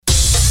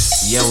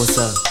Yo, what's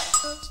up?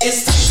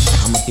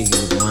 I'ma kick it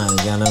with mine,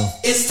 y'all know.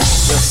 Yo,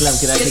 Slim,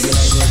 can I kick it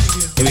like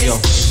this? Here we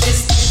go.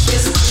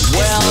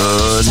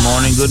 Good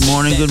morning, good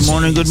morning, good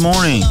morning, good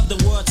morning.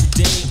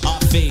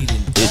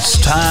 It's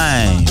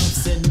time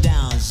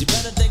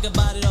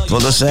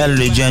for the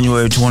Saturday,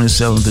 January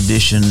 27th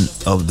edition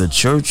of the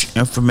Church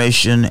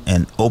Information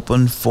and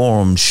Open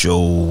Forum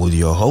Show with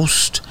your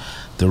host,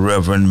 the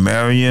Reverend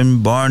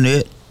Marion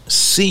Barnett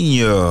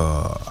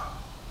Sr.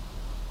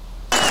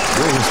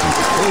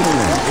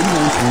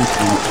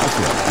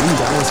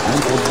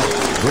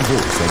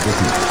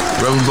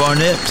 Reverend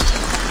Barnett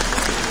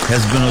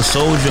has been a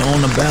soldier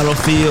on the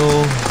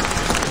battlefield,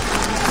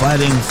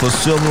 fighting for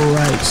civil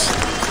rights,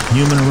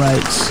 human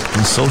rights,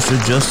 and social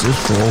justice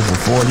for over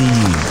 40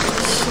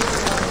 years.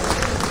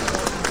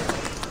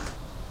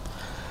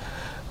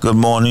 Good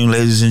morning,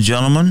 ladies and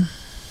gentlemen.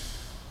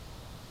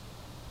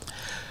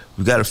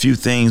 We've got a few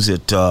things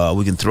that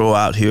we can throw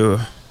out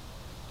here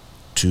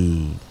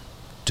to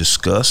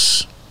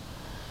discuss,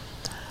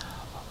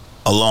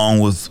 along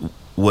with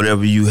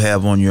whatever you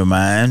have on your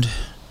mind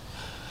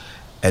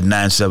at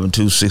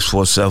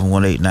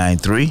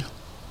 972-647-1893.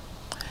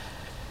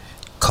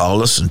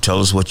 Call us and tell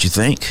us what you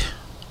think.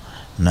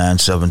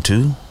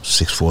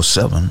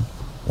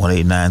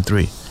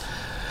 972-647-1893.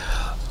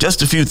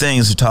 Just a few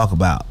things to talk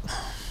about.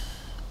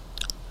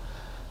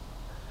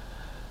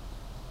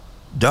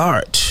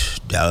 DART,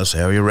 Dallas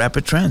Area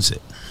Rapid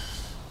Transit.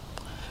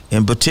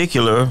 In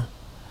particular,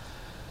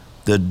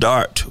 the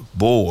DART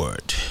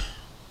board.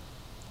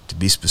 To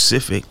be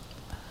specific,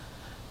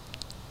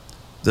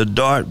 the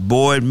DART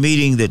board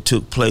meeting that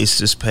took place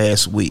this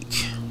past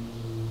week.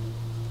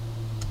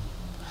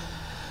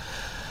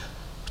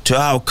 To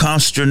our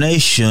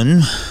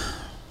consternation,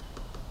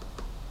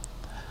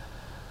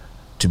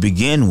 to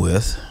begin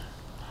with,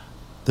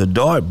 the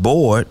DART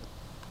board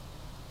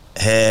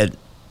had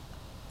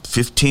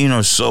 15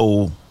 or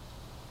so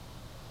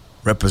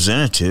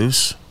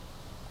representatives,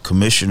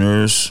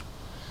 commissioners,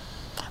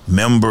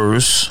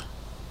 members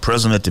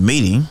present at the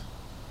meeting,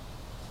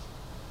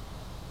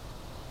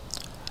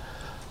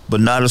 but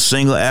not a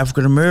single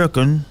African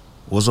American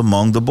was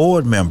among the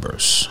board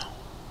members.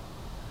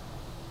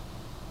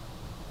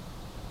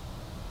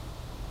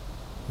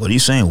 What are you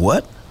saying?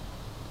 What?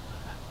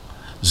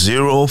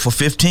 0 for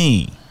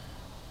 15.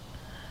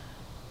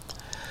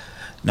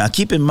 Now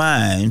keep in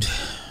mind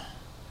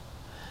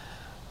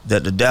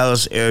that the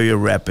Dallas Area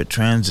Rapid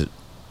Transit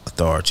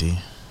Authority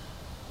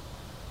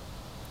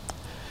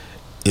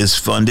is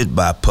funded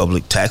by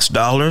public tax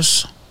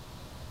dollars,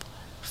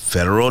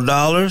 federal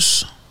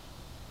dollars,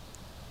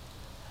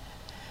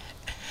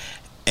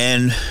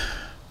 and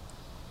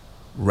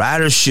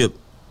ridership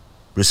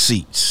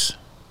receipts.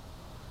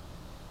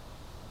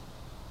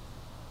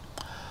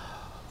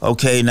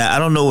 Okay, now I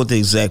don't know what the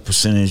exact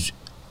percentage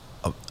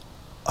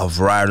of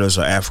riders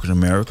are African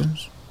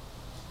Americans,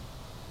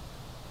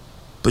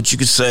 but you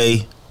could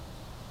say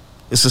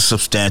it's a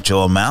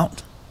substantial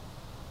amount.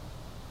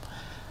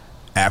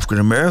 African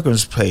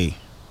Americans pay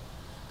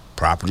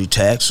property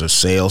tax or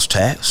sales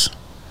tax,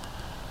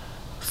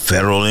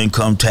 federal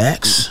income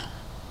tax.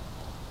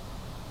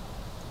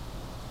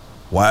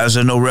 Why is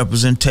there no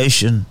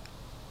representation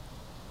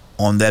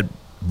on that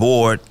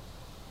board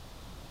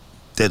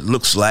that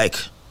looks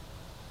like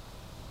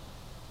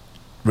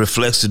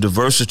reflects the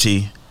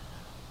diversity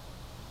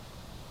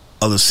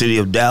of the city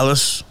of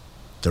Dallas,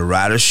 the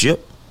ridership,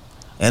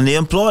 and the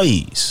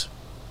employees?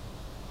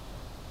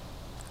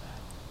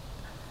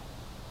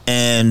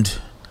 And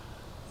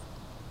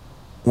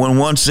when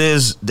one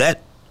says that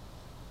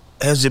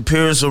has the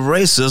appearance of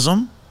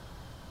racism,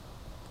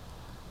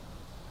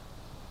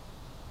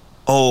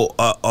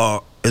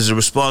 is the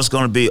response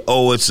going to be,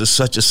 it's a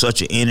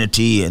such an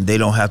entity and they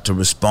don't have to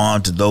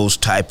respond to those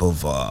type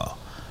of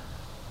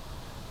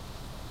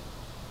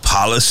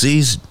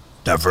policies,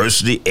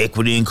 diversity,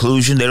 equity,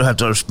 inclusion? They don't have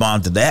to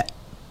respond to that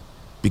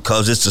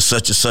because it's a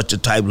such a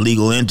type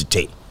legal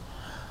entity.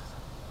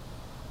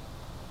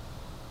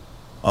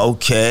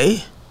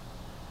 Okay.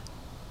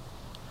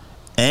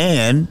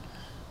 And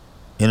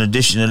in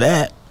addition to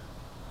that,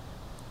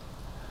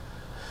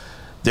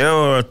 there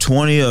are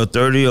 20 or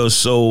 30 or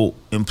so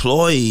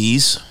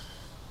employees,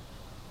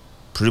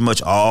 pretty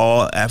much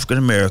all African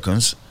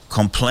Americans,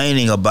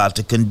 complaining about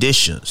the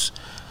conditions,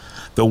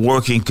 the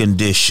working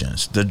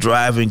conditions, the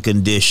driving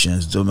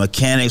conditions. The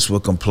mechanics were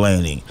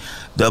complaining.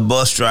 The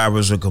bus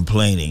drivers are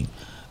complaining.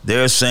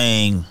 They're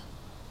saying,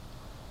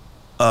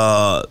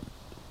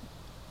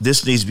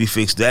 this needs to be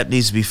fixed, that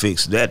needs to be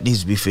fixed, that needs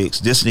to be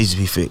fixed, this needs to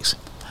be fixed.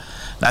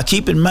 Now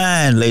keep in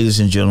mind, ladies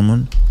and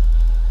gentlemen,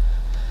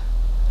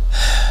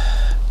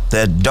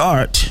 that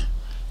DART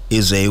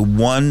is a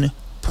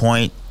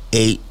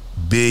 $1.8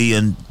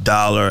 billion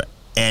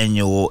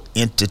annual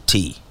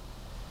entity.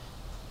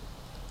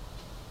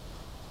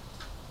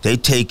 They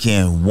take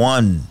in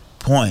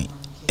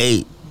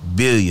 $1.8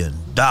 billion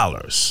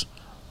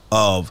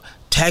of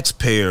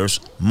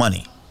taxpayers'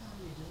 money.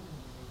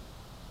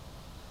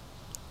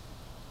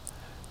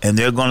 And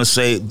they're going to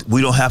say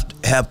we don't have to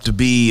have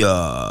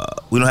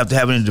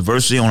any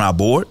diversity on our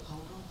board.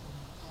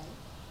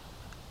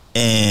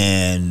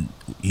 and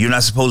you're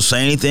not supposed to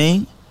say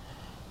anything,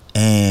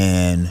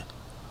 and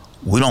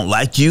we don't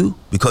like you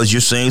because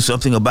you're saying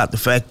something about the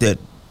fact that,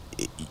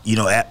 you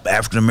know,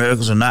 African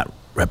Americans are not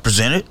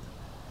represented,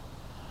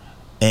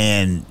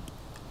 and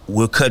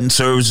we're cutting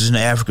services in the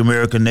African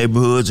American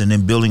neighborhoods and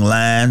then building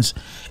lines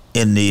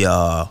in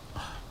the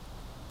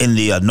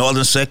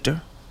northern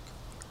sector.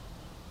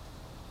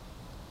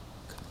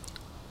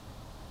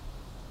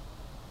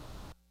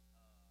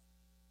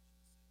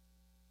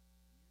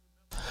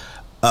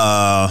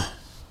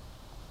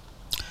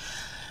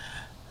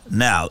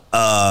 Now,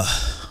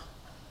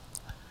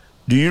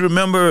 do you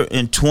remember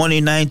in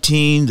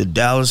 2019 the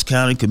Dallas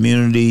County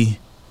Community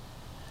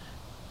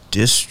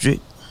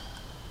District,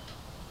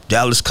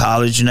 Dallas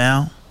College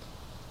now,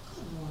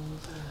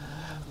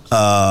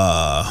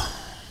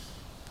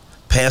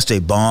 passed a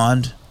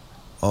bond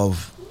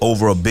of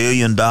over $1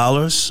 billion,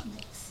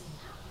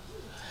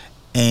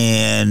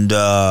 and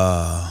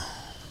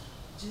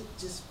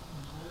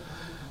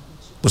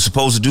was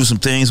supposed to do some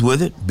things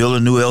with it, build a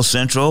new El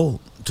Centro,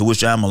 to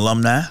which I'm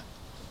alumni,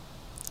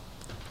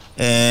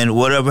 and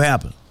whatever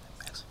happened.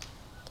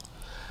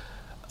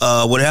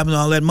 What happened to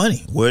all that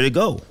money? Where'd it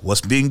go?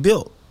 What's being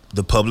built?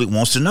 The public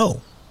wants to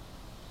know.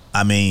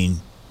 I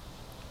mean,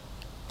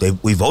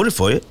 we voted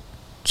for it,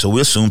 so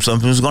we assume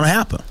something was going to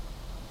happen.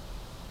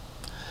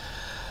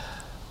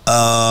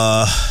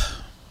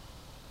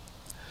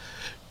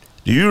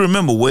 Do you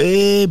remember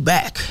way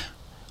back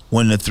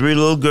when the 3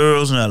 little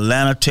girls in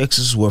Atlanta,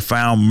 Texas were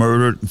found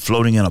murdered and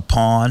floating in a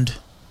pond?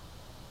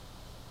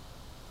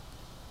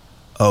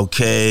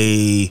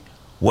 Okay,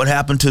 what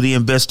happened to the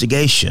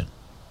investigation?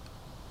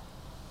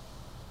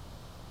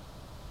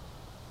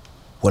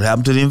 What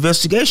happened to the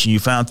investigation? You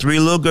found 3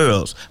 little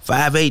girls,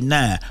 5, 8,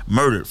 9,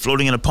 murdered,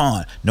 floating in a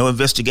pond. No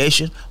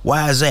investigation?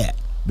 Why is that?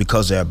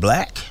 Because they're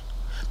black?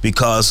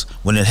 Because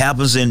when it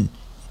happens in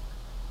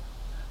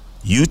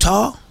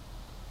Utah,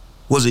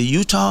 was it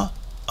Utah,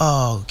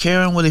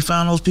 Karen, where they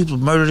found those people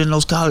murdered in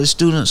those college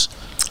students?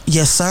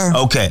 Yes, sir.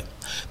 Okay.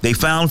 They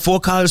found 4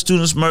 college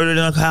students murdered in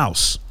a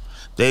house.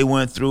 They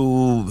went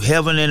through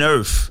heaven and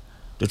earth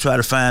to try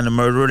to find the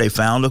murderer. They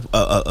found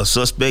a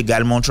suspect,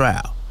 got him on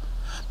trial.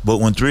 But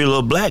when 3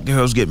 little black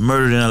girls get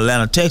murdered in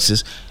Atlanta,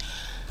 Texas,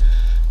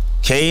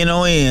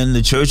 KNON,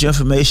 the Church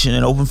Information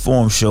and Open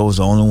Forum Show, is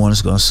the only one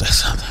that's going to say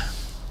something.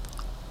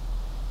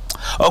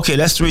 Okay,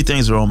 that's 3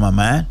 things that are on my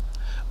mind.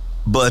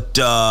 But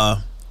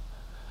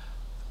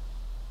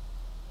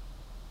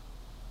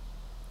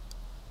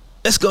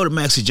let's go to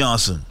Maxie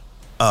Johnson,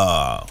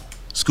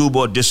 School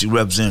Board District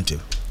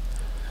Representative.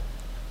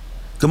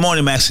 Good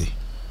morning, Maxie.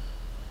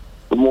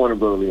 Good morning,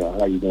 Brother Leon.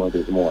 How you doing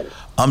this morning?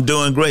 I'm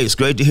doing great. It's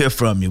great to hear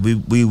from you.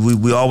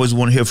 We always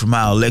want to hear from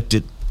our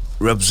elected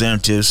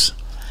representatives,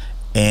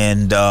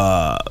 and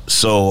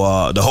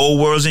so the whole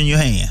world's in your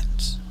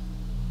hands.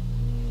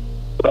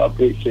 I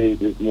appreciate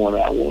this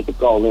morning. I wanted to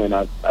call in.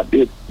 I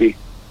did speak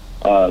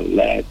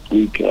last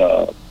week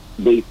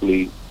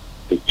briefly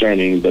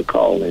concerning the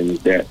call-in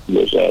that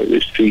was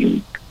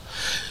received.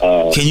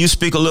 Can you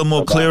speak a little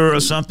more clearer or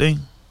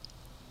something?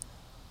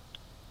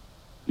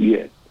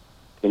 Yes.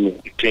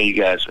 Can you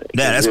guys?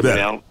 That's better.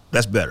 Now?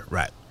 That's better,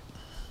 right?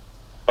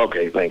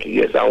 Okay, thank you.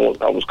 Yes, I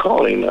was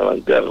calling.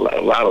 Got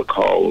a lot of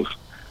calls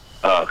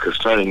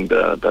concerning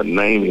the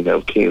naming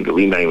of the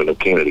renaming of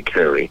Kennedy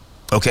Curry.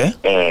 Okay.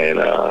 And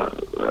I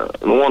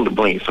wanted to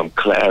bring some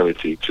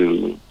clarity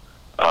to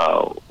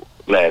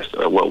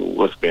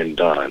what's been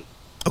done.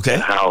 Okay.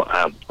 And how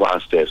our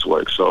process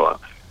works. So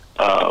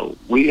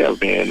we have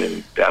been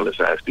in Dallas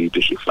ISD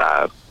District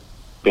 5.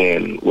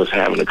 Was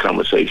having a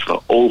conversation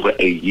for over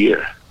a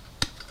year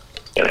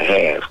and a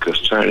half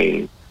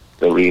concerning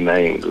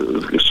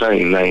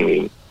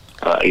naming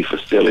a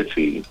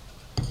facility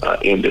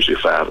in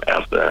District 5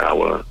 after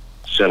our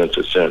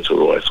Senator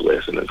Royce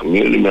West, and the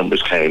community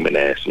members came and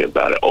asked me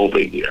about it over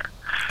a year.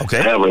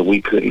 Okay. However, we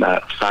could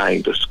not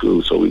find the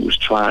school, so we was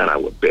trying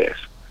our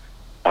best.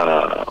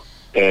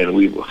 And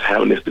we were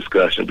having this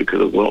discussion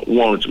because I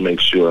wanted to make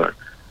sure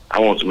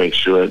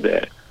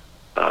that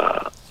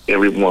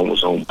everyone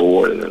was on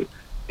board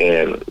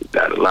and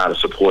got a lot of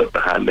support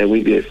behind it.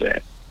 We did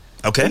that.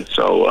 Okay. And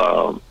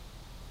so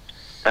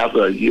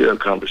after a year of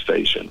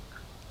conversation,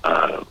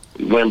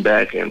 we went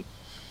back and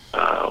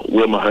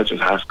Wilma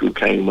Hutchins High School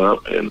came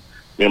up, and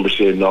members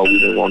said, no, we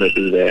didn't want to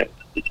do that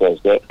because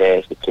that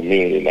bears the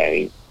community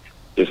name.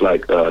 It's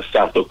like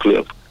South Oak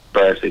Cliff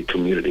bears a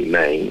community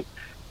name.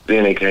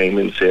 Then they came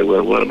and said,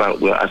 what about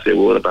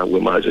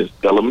Wilma Hutchins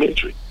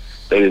Elementary?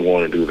 They didn't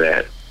want to do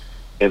that.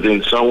 And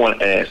then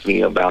someone asked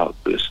me about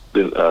this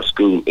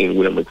school in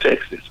Wilma,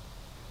 Texas.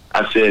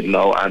 I said,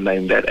 no, I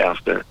named that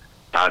after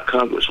our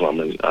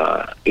Congresswoman,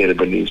 Eddie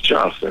Bernice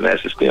Johnson.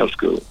 That's a STEM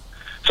school.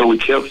 So we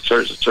kept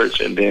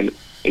searching, and then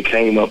it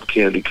came up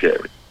Kennedy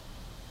Curry.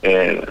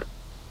 And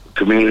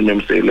community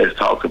members said, let's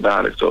talk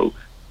about it. So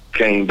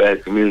came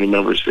back, community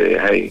members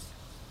said, hey,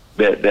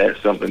 that's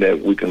something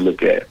that we can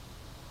look at.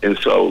 And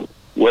so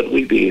what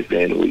we did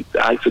then,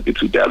 I took it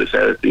to Dallas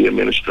ISD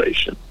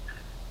administration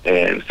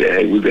and said,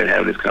 hey, we've been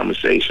having this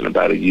conversation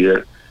about a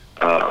year.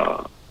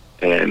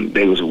 and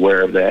they was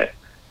aware of that.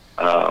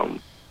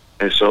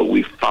 And so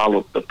we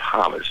followed the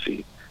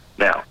policy.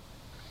 Now,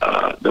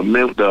 the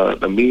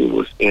meeting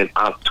was in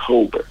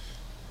October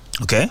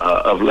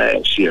of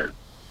last year.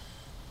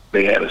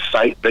 They had a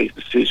site-based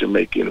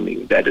decision-making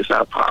meeting. That is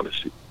our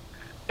policy.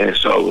 And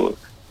so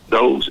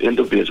those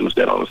individuals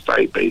that on the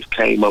site-base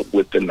came up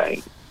with the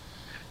name.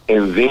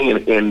 And then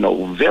in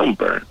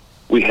November,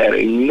 we had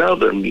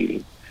another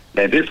meeting.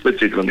 Now, this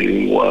particular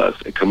meeting was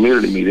a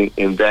community meeting,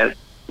 and that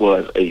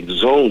was a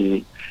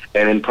Zoom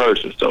and in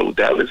person. So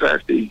Dallas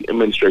ISD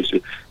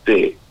administration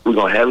said, we're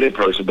going to have it in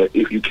person, but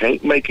if you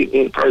can't make it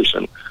in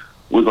person,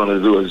 we're going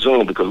to do a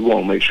Zoom because we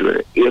want to make sure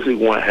that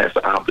everyone has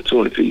the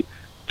opportunity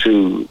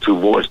to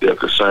voice their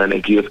concern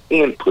and give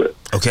input.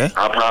 Okay.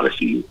 Our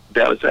policy,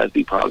 Dallas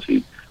ISD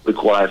policy,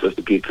 requires us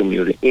to get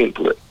community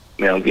input.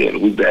 Now, again,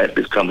 we've had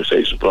this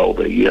conversation for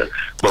over a year,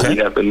 but we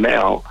have to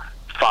now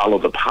follow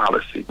the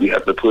policy. We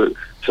have to put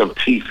some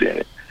teeth in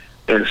it.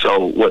 And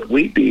so what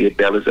we did,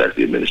 Dallas ISD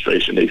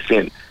administration, they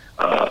sent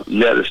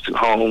letters to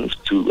homes,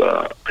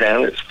 to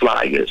parents,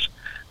 flyers.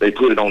 They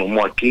put it on a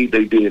marquee.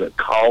 They did a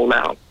call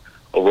out,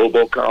 a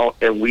robocall,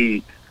 and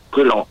we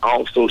put it on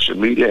all social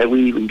media, and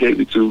we even gave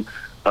it to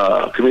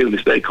community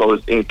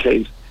stakeholders in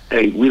case,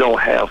 hey, we don't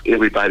have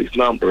everybody's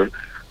number,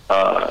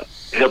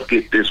 help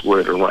get this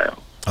word around.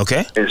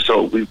 Okay. And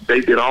so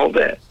they did all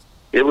that.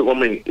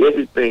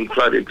 Everything,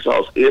 tried to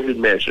exhaust every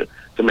measure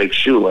to make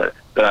sure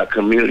that our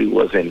community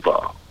was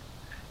involved.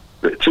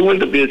 The two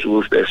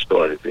individuals that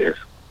started this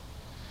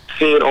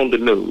said on the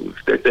news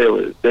that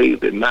they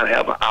did not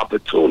have an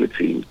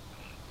opportunity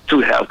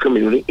to have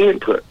community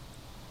input.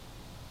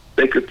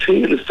 They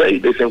continue to say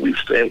this, and we've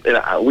said,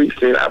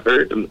 I've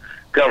heard the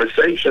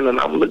conversation, and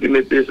I'm looking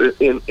at this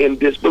in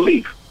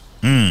disbelief.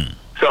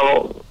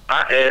 So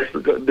I asked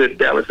the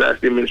Dallas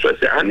ISD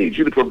administration, I need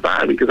you to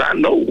provide me, because I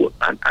know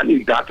I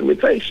need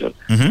documentation,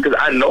 because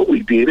I know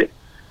we did it,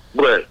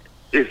 but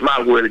it's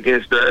my word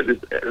against theirs,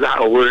 it's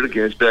our word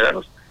against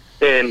theirs,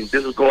 and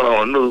this is going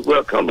on in the news.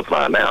 Well, come to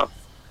find out,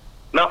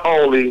 not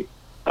only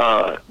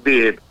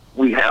did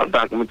we have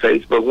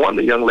documentation, but one of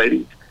the young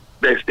ladies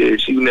that said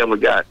she never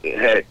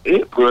had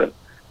input,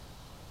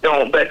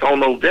 back on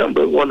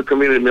November, one of the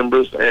community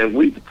members, and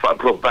we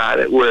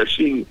provided where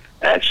she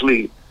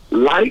actually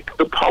liked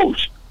the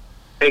post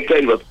and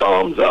gave a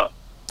thumbs up.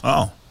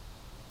 Oh,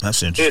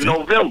 that's interesting. In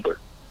November,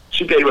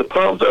 she gave a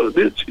thumbs up.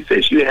 She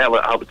said she didn't have an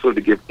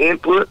opportunity to give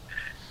input,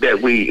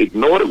 that we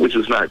ignored it, which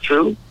was not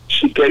true.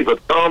 She gave a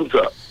thumbs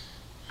up.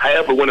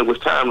 However, when it was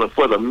time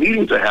for the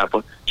meeting to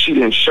happen, she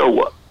didn't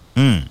show up.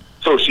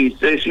 So she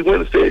said she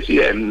went and said she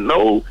had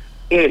no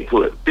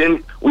input.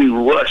 Then we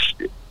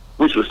rushed it,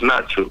 which was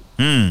not true.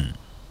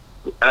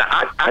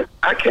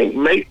 I can't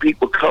make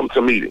people come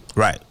to meetings.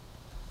 Right.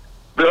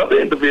 The other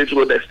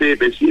individual that said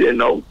that she didn't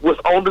know was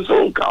on the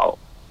Zoom call.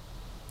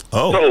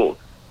 Oh. So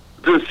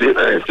to sit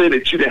there and say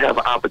that you didn't have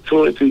an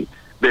opportunity,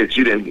 that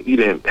you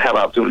didn't have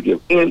an opportunity to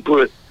give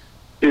input,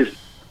 is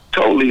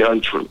totally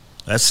untrue.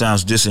 That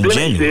sounds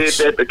disingenuous. Then he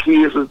said that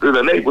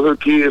the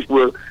neighborhood kids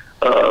will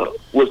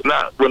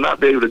not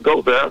be able to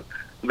go there,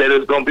 that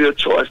it's going to be a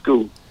choice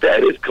school.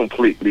 That is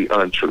completely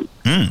untrue.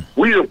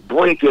 We are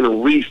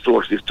bringing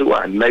resources to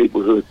our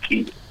neighborhood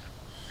kids.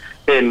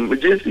 And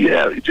just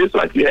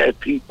like you had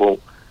people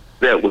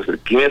that was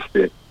against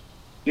it,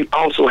 you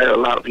also had a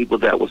lot of people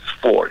that was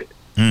for it.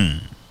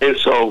 And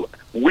so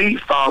we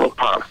follow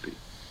policy.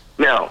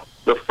 Now,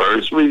 the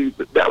first read,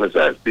 Dallas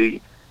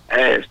ISD,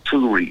 has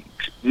 2 reads.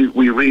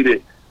 We read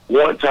it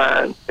one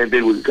time, and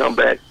then we come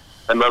back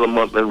another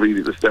month and read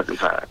it a second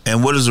time.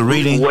 And what is a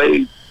reading?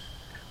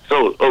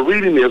 So a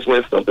reading is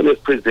when something is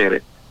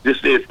presented.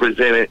 This is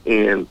presented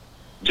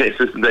since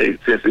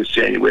it's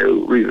January.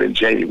 We read it in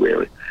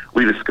January.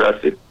 We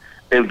discuss it,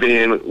 and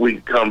then we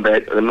come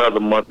back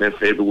another month in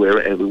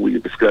February, and we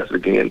discuss it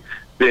again.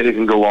 Then it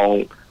can go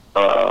on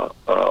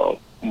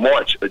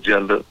March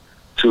agenda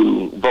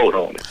to vote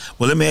on it.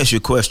 Well, let me ask you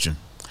a question.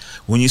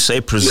 When you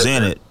say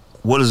present it,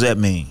 what does that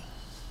mean?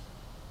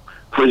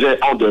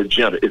 Present on the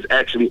agenda. It's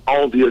actually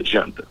on the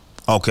agenda.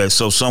 Okay,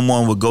 so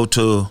someone would go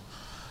to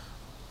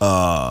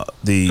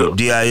the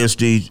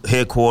DISD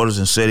headquarters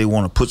and say they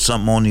want to put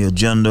something on the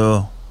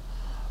agenda,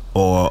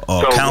 or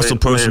a council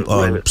person,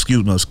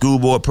 a school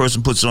board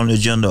person puts it on the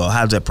agenda, or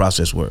how does that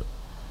process work?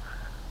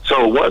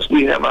 So once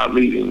we have our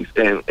meetings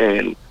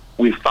and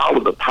we follow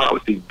the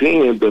policy,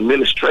 then the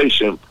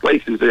administration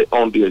places it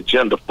on the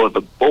agenda for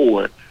the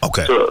board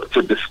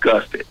to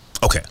discuss it.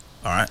 Okay,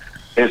 all right.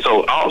 And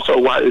so also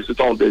while it's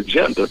on the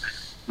agenda,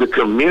 the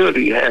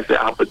community has the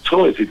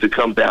opportunity to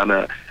come down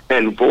there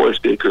and voice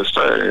their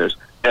concerns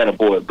at a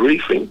board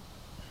briefing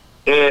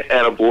and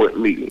at a board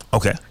meeting.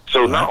 Okay.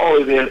 So not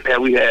only then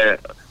have we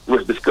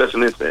was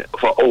discussing this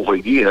for over a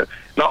year,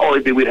 not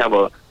only did we have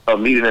a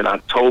meeting in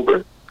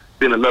October,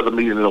 then another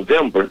meeting in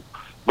November,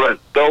 but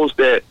those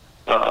that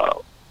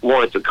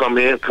wanted to come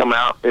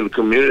out in the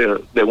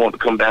community, that want to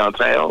come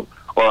downtown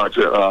or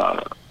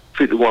to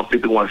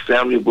 5151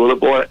 Samuel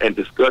Boulevard and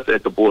discuss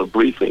at the board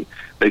briefing.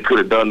 They could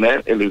have done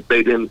that, and if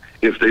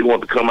they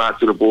want to come out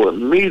to the board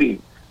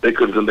meeting, they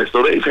could have done that.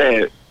 So they've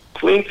had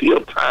plenty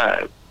of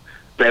time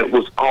that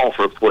was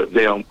offered for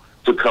them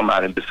to come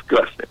out and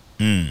discuss it.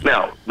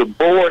 Now, the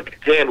board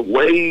can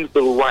waive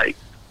the right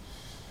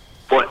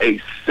for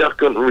a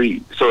second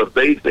read. So if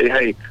they say,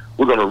 hey,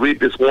 we're going to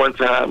read this one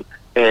time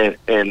and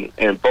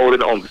vote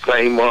it on the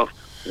same month,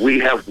 we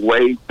have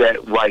waived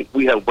that right.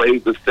 We have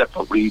waived the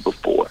second read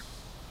before.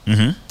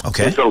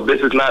 Okay. And so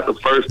this is not the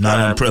first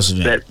time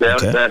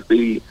that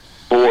the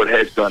board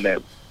has done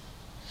that.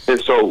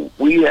 And so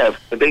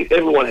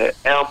everyone had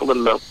ample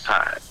enough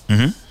time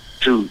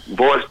to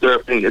voice their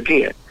opinion.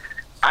 Again,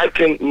 I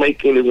can't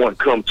make anyone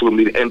come to a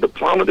meeting. And the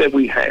problem that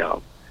we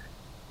have,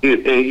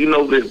 and you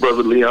know this,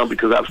 Brother Leon,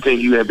 because I've seen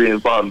you have been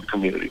involved in the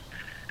community.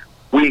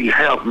 We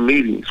have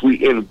meetings.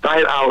 We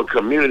invite our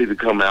community to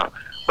come out,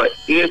 but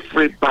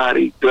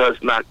everybody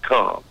does not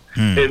come.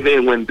 And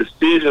then when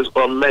decisions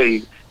are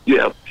made, you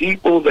have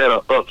people that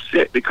are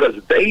upset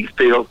because they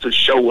failed to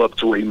show up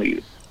to a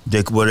meeting.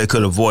 They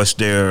could have voiced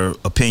their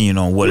opinion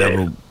on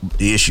whatever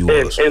the issue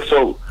was. And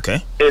so,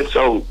 okay. And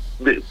so,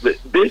 this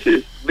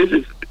is the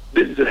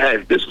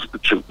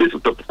truth. This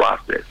is the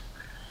process.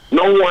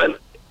 No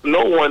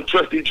one,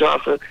 Trustee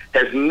Johnson,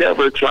 has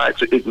never tried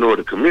to ignore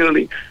the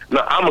community.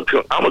 Now,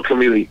 I'm a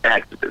community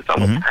activist.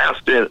 I'm a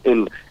pastor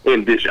in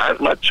District.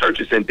 My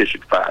church is in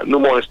District 5, New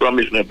Morning Star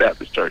Missionary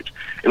Baptist Church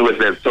in West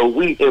Dallas. So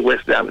we in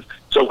West Dallas.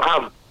 So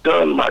I've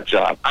done my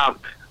job. I've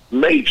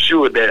made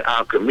sure that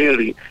our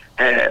community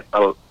had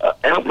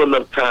ample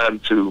enough time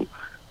to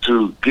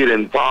get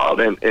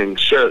involved and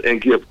share and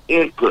give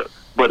input.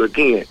 But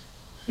again,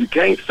 you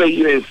can't say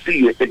you didn't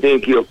see it and then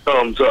give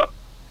thumbs up.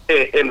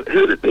 And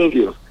here's the thing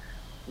is,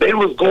 they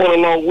was going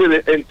along with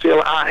it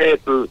until I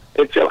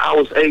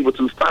was able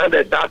to find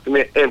that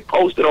document and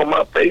post it on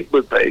my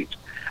Facebook page.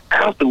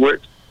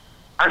 Afterwards,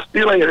 I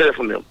still ain't heard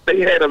from them.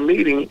 They had a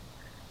meeting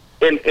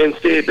and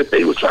said that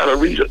they was trying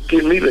to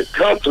get me to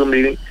come to a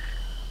meeting.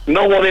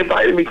 No one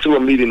invited me to a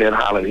meeting at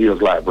Highland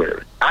Hills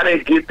Library. I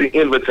didn't get the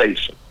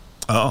invitation.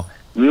 Oh.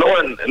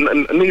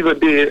 Neither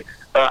did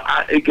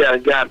I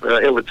got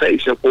an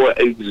invitation for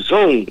a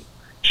Zoom.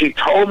 She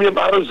told me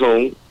about a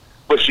Zoom,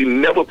 but she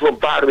never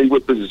provided me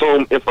with the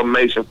Zoom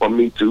information for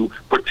me to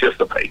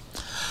participate.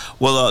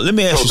 Well, let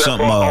me ask you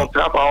something. On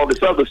top of all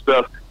this other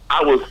stuff,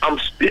 I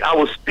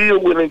was still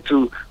willing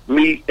to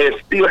meet and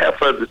still have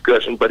further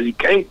discussion, but you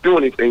can't do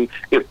anything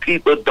if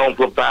people don't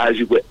provide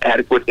you with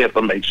adequate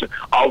information.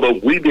 Although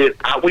we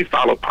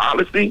follow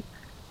policy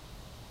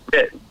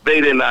that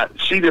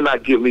she did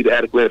not give me the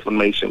adequate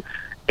information,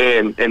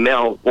 and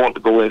now want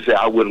to go in and say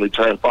I wouldn't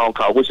return phone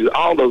call, which is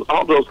all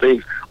those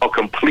things are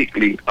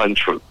completely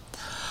untrue.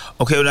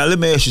 Okay, well, now let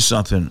me ask you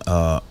something,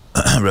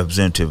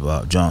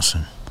 Representative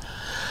Johnson.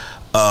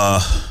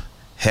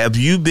 Have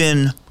you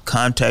been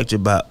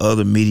contacted by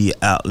other media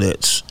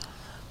outlets,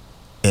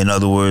 in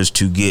other words,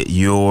 to get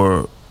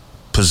your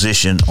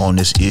position on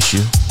this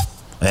issue?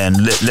 And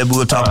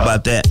we'll talk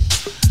about that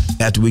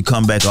after we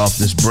come back off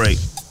this break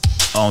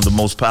on the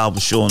most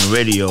powerful show on the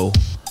radio,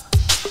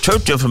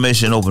 Church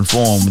Information Open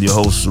Forum, with your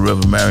host,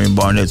 Reverend Marion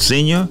Barnett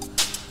Sr.,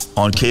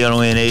 on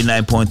KRON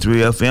 89.3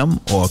 FM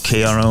or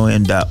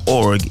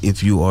KRON.org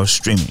if you are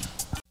streaming.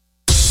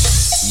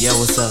 Yo,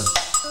 what's up?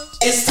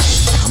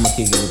 I'm gonna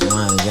kick it with the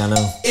line, y'all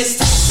know. Yo,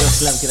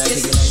 Slim, can I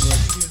kick it like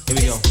this? Here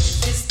we go.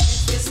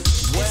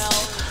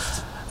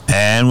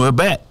 And we're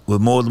back with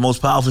more of the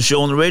most powerful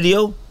show on the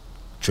radio,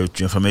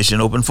 Church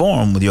Information Open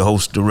Forum, with your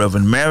host, the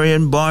Reverend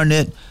Marion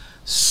Barnett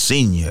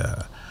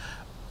Sr.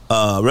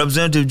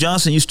 Representative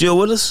Johnson, you still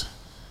with us?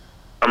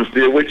 I'm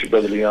still with you,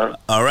 Brother Leon.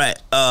 All right.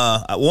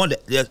 I wanted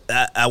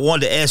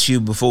to ask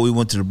you before we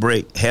went to the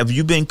break, have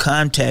you been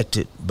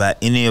contacted by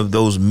any of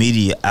those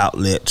media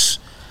outlets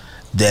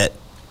that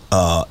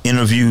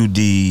interviewed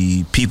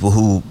the people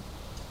who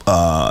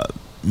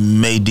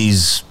made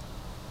these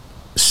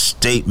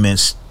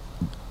statements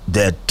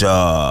that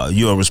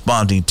you are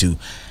responding to?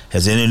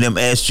 Has any of them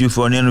asked you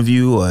for an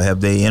interview, or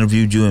have they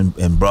interviewed you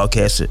and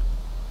broadcast it?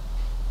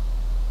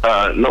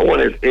 No one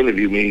has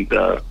interviewed me.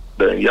 The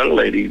young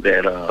lady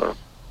that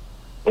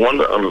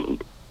one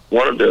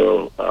of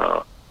the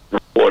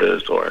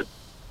reporters or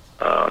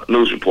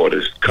news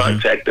reporters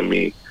contacted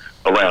me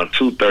around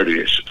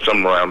 2:30ish,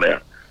 somewhere around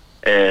there,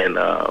 and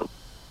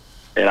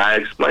I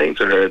explained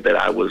to her that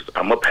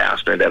I'm a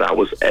pastor and that I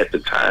was at the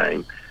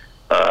time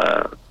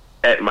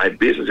at my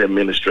business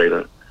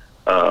administrator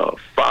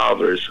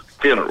father's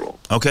funeral.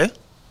 Okay.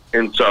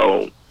 And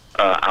so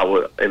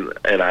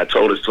I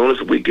told her, as soon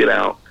as we get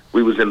out,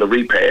 we was in the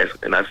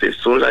repast, and I said, as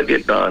soon as I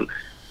get done,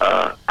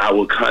 I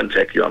will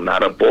contact you. I'm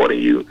not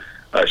aborting you.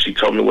 She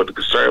told me what the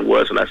concern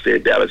was, and I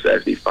said, Dallas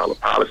actually follow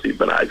policy,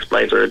 but I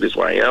explained to her this is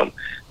where I am,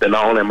 that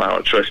not only am I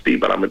a trustee,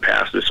 but I'm a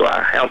pastor, so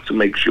I have to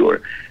make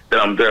sure that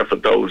I'm there for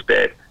those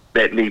that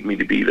need me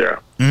to be there,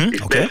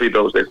 especially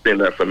those that's been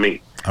there for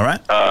me. All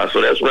right.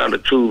 So that's around the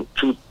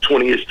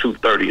 2:20ish,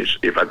 2:30ish,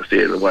 if I could say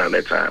it around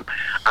that time.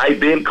 I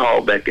then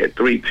called back at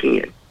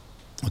 3:10.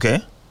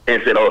 Okay.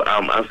 and said,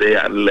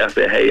 I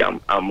said, hey,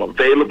 I'm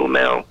available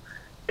now.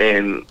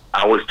 And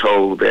I was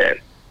told that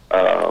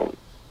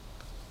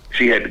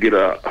she had to get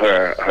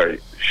her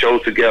show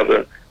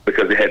together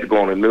because it had to go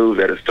on the news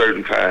at a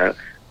certain time.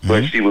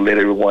 But she would let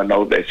everyone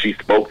know that she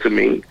spoke to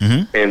me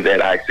and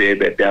that I said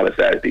that Dallas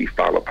ISD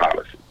follow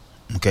policy.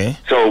 Okay.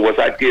 So was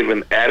I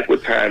given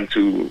adequate time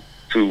to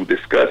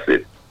discuss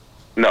it?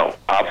 No.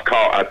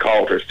 I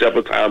called her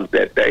several times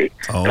that day.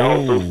 Oh. I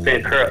also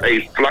sent her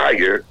a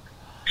flyer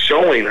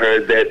showing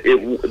her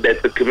that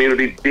the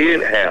community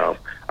did have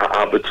an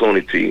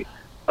opportunity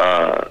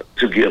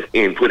to give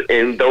input,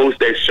 and those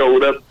that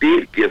showed up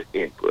did give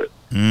input.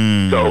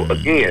 So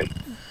again,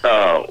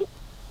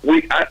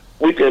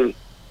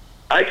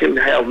 I can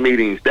have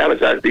meetings.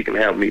 Dallas ISD can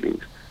have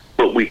meetings,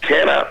 but we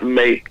cannot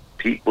make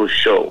people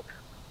show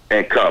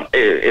and come.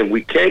 And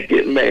we can't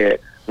get mad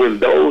when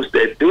those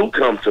that do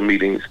come to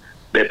meetings,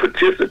 that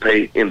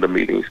participate in the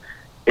meetings,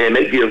 and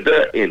they give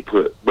their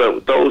input,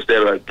 but those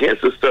that are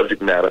against the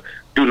subject matter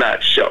do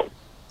not show.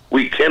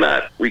 We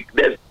cannot.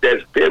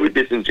 That's very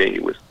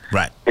disingenuous.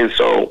 Right. And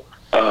so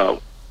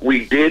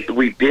we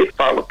did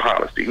follow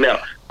policy. Now,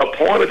 a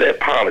part of that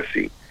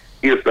policy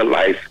is the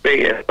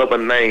lifespan of a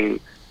name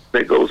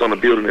that goes on a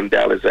building in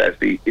Dallas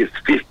ISD is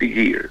 50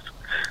 years.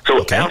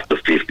 So after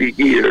 50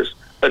 years,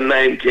 a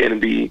name can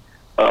be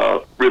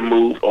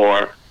removed,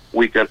 or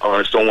we can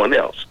honor someone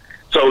else.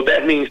 So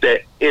that means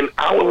that in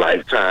our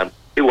lifetime,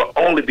 it will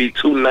only be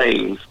 2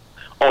 names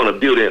on a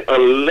building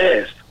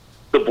unless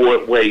the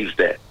board waives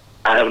that.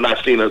 I have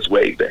not seen us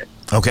waive that.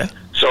 Okay.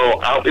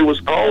 So it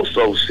was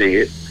also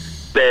said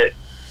that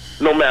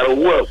no matter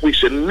what, we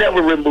should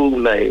never remove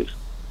names.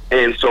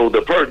 And so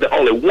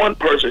only one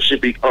person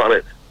should be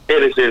honored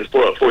innocent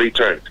for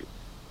eternity.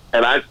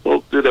 And I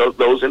spoke to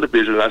those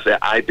individuals, and I said,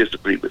 I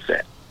disagree with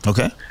that.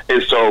 Okay.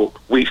 And so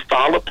we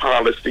follow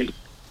policy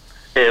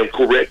and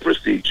correct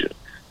procedure.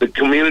 The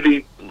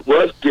community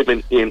was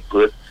given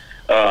input,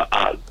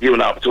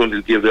 given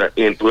opportunity to give their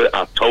input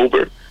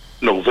October,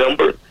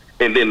 November,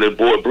 and then the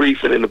board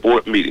briefing and the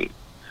board meeting.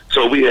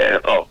 So we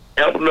had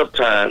ample enough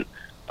time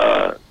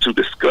to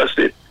discuss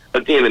it.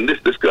 Again, and this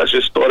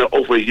discussion started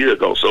over a year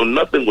ago, so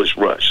nothing was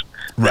rushed.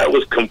 Right. That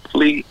was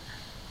complete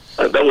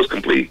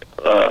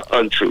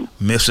untrue.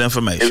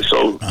 Misinformation. And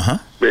so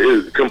it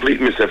was complete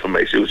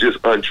misinformation. It was just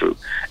untrue.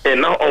 And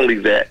not only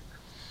that,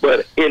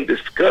 but in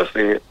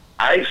discussing it,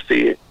 I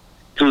said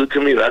to the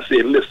community, I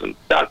said, listen,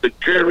 Dr.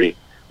 Curry,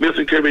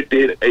 Milton Curry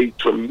did a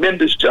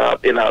tremendous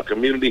job in our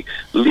community,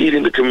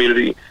 leading the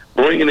community,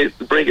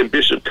 bringing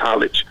Bishop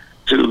College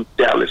to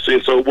Dallas.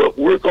 And so what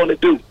we're going to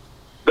do,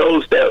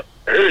 those that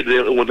heard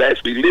it and was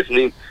actually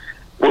listening,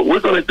 what we're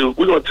going to do,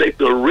 we're going to take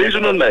the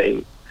original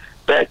name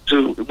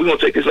we're going to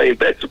take his name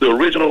back to the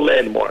original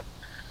landmark,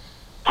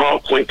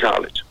 Paul Quinn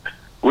College.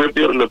 We're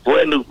building a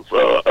brand new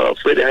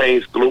Freddie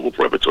Haynes Global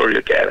Preparatory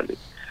Academy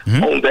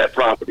on that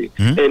property.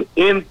 And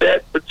in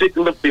that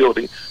particular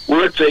building,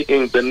 we're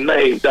taking the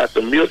name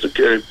Dr. Milton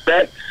Curry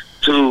back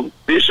to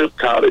Bishop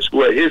College,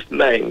 where his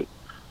name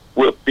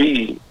will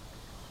be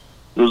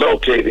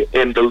located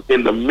in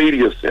the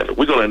media center.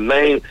 We're going to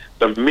name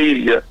the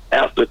media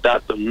after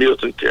Dr.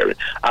 Milton Curry.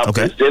 I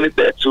presented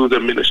that to the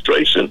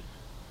administration.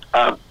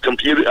 I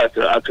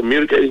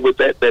communicated with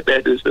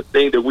that is the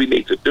thing that we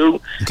need to do,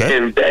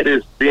 and that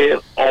is being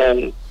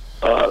on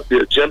the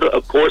agenda.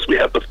 Of course, we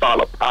have to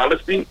follow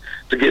policy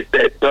to get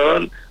that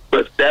done,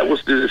 but that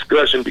was the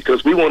discussion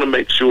because we want to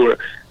make sure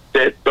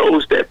that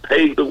those that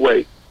paved the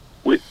way,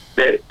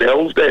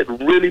 those that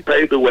really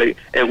paved the way,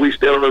 and we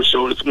stand on their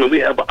shoulders when we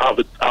have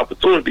an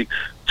opportunity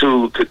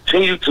to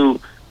continue to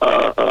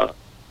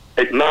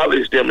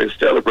acknowledge them and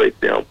celebrate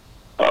them,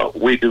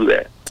 we do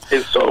that.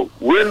 And so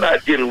we're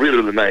not getting rid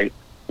of the name.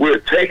 We're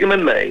taking the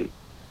name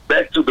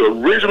back to the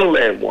original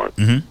landmark,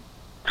 to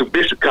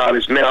Bishop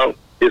College. Now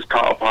it's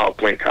called Paul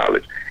Quinn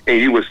College. And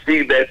you will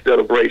see that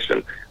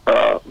celebration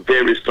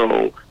very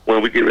soon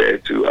when we get ready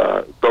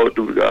to go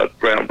through the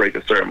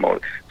groundbreaking ceremony.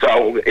 So I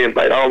will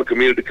invite all the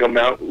community to come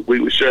out. We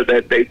will share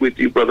that date with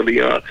you, Brother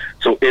Leon,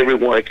 so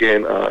everyone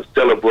can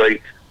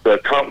celebrate the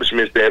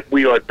accomplishments that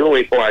we are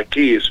doing for our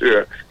kids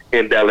here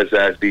in Dallas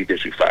ISD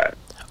District 5.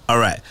 All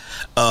right.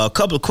 A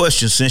couple of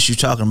questions since you're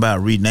talking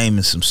about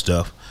renaming some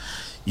stuff.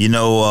 You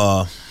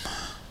know,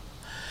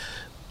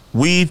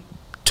 we've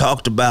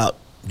talked about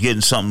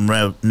getting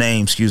something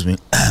named,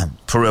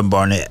 for Reverend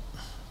Barnett.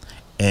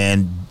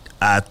 And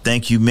I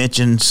think you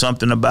mentioned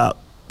something about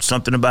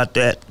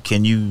that.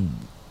 Can you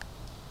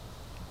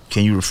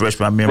refresh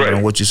my memory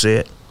on what you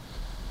said?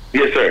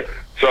 Yes, sir.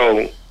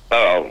 So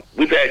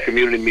we've had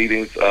community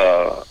meetings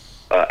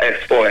as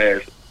far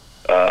as,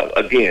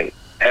 again,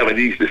 having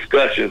these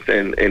discussions,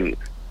 and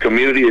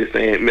community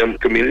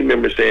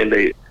members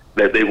saying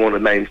that they want to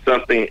name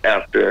something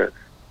after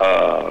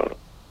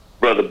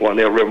Brother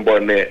Barnett, Reverend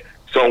Barnett,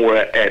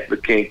 somewhere at the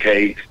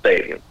Kincaid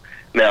Stadium.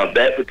 Now,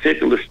 that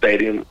particular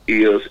stadium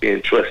is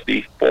in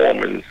Trustee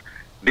Foreman's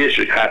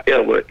district.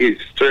 However, it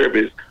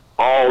services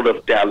all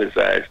of Dallas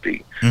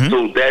ISD.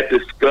 So that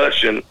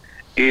discussion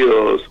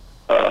is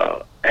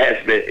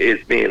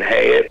being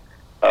had,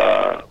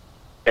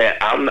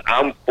 And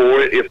I'm for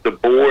it. If the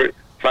board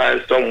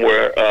finds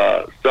somewhere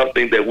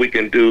something that we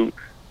can do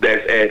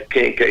that's at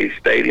Kincaid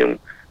Stadium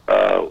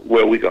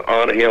where we can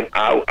honor him,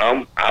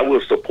 I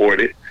will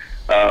support it.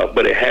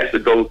 But it has to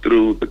go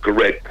through the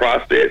correct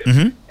process.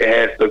 It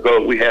has to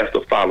go. We have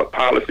to follow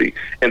policy,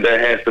 and there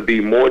has to be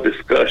more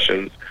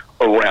discussions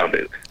around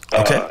it.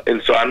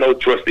 And so I know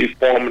Trustee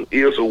Foreman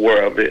is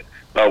aware of it.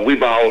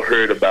 We've all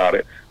heard about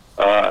it.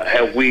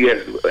 Have we,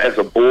 as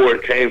a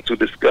board, came to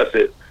discuss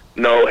it?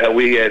 No. Have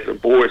we, as a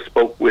board,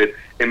 spoke with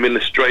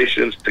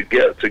administrations to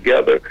get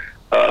together?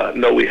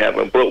 No, we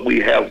haven't. But we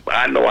have.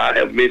 I know I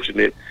have mentioned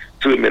it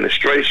to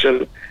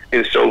administration,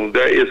 and so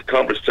there is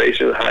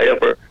conversation.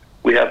 However,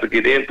 we have to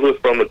get input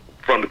from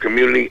the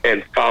community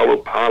and follow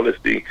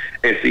policy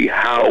and see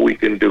how we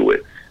can do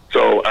it.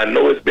 So I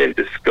know it's been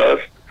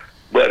discussed,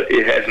 but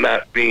it has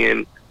not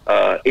been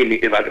any,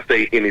 if I can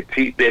say, any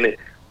teeth in it.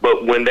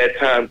 But when that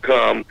time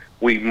comes,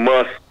 we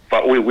will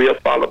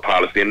follow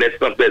policy, and that's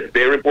something that's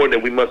very important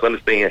that we must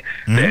understand.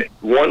 That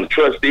one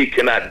trustee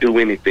cannot do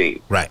anything.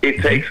 Right.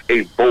 It takes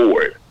a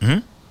board.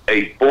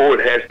 A board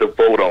has to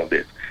vote on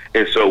this,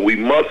 and so we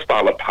must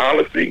follow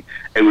policy,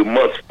 and we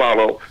must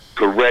follow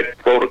correct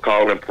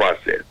protocol and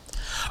process.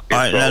 All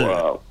right,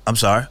 now, I'm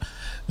sorry.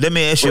 Let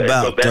me ask you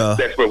about. So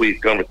that's where we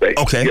conversate.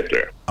 Okay. Yes,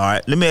 sir. All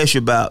right. Let me ask you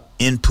about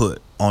input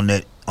on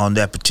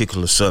that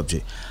particular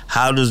subject.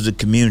 How does the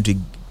community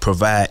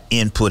provide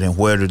input, and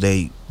where do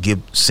they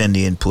send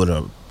the input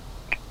or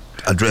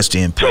address the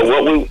input?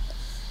 So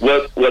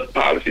what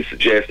policy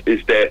suggests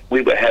is that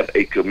we would have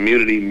a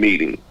community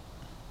meeting,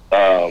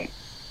 and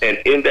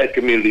in that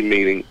community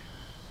meeting,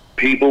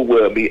 people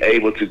will be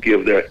able to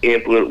give their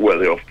input,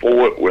 whether they're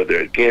for it, whether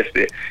they're against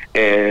it.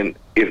 And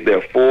if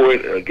they're for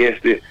it or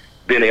against it,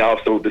 then they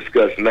also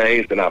discuss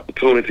names and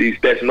opportunities.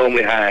 That's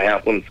normally how it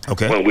happens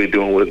when we're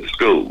doing with the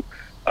school.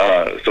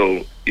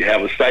 So you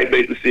have a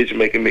site-based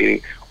decision-making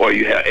meeting, or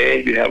you have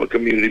a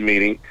community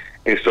meeting,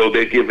 and so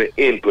they're giving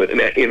input.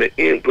 And in the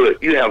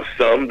input, you have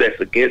some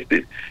that's against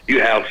it. You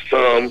have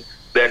some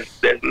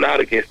that's not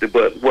against it.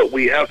 But what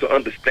we have to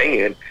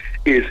understand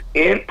is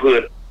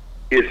input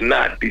is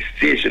not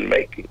decision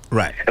making.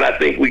 Right. And I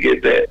think we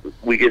get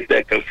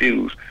that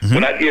confused.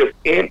 When I give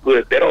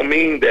input, that don't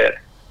mean that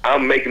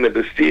I'm making a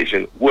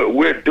decision. What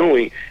we're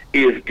doing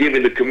is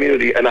giving the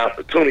community an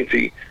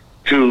opportunity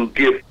to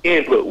give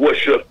input.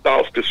 What's your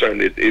thoughts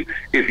concerning this?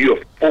 If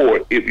you're for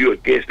it, if you're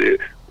against it,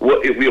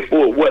 if you're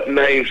for it, what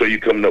names are you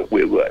coming up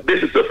with?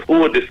 This is a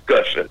full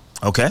discussion.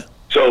 Okay.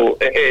 So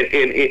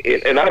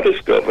and I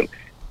discovered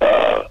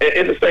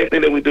and the same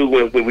thing that we do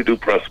when we do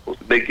principles.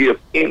 They give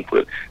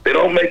input. They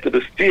don't make the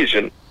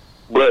decision,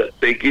 but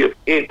they give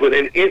input.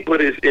 And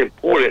input is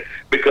important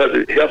because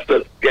it helps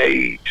us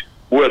gauge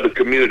where the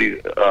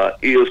community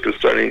is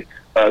concerning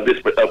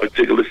this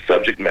particular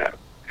subject matter.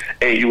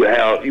 And you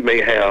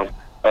may have,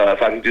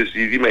 if I can just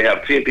use, you may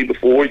have 10 people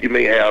for it, you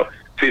may have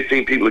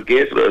 15 people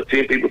against it, or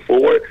 10 people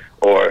for it,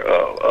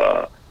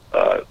 or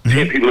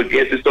 10 people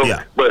against it. So,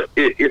 but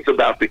it's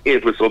about the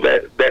input. So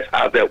that's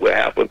how that will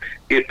happen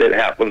if that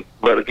happens.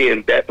 But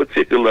again, that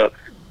particular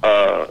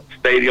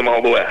stadium,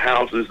 although it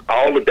houses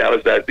all the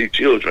Dallas Dynasty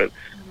children,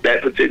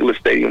 that particular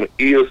stadium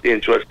is in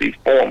Trustee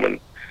Foreman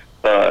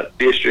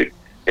district.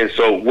 And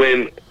so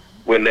when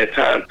that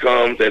time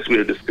comes, as we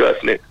are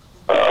discussing it,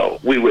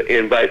 we would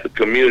invite the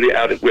community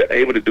out if we're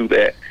able to do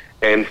that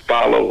and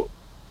follow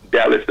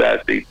Dallas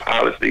Dynasty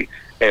policy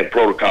and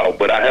protocol.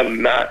 But I have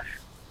not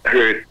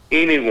heard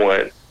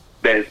anyone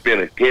that has been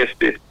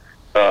against it.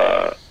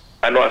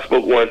 I know I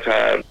spoke one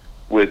time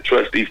with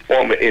Trustee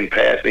Foreman in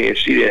passing, and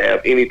she didn't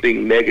have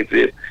anything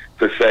negative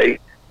to say.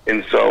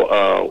 And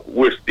so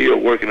we're still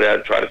working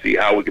out, trying to see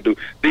how we can do.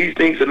 These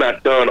things are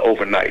not done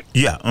overnight.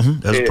 Yeah,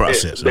 that's a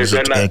process.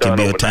 It can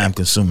be a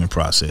time-consuming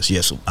process.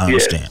 Yes, I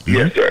understand.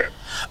 Yes, sir.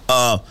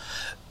 I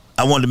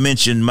wanted to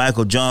mention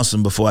Michael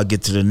Johnson before I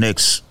get to the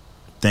next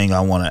thing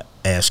I want to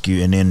ask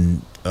you, and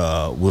then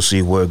we'll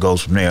see where it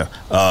goes from there.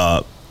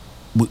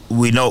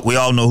 We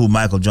all know who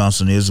Michael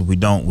Johnson is. If we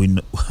don't,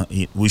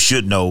 we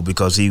should know,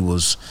 because he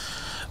was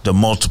the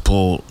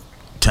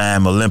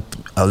multiple-time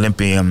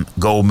Olympian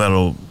gold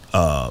medal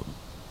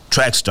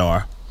track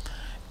star,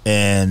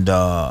 and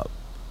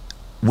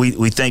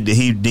we think that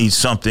he needs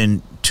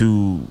something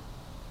to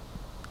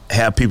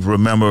have people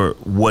remember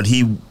what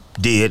he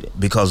did,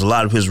 because a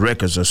lot of his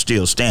records are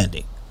still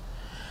standing.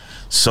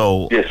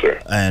 So yes, sir.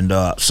 And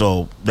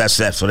so that's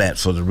that for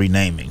the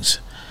renamings.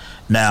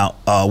 Now,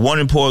 one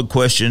important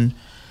question.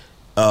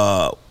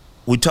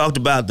 We talked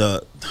about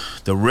the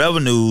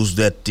revenues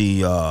that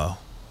the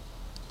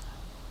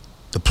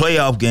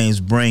playoff games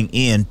bring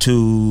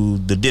into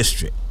the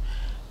district,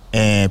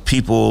 and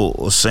people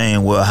are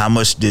saying, well, how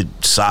much did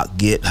Sock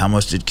get? How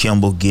much did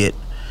Kimball get?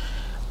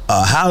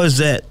 How is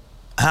that?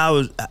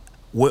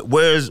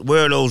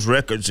 Where are those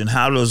records, and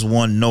how does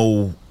one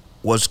know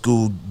what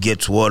school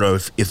gets what, or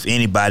if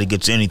anybody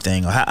gets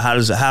anything, or how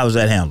is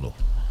that handled?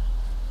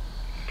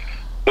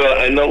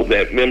 Well, I know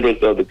that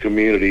members of the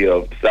community,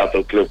 of the South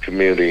Oak Cliff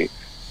community,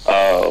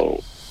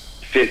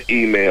 sent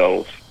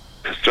emails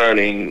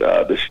concerning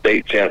the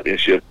state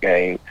championship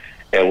game,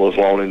 and was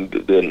wanting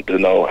to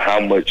know how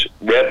much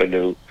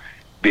revenue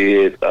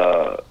did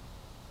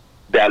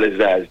Dallas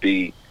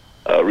ISD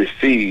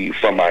receive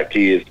from our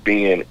kids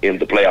being in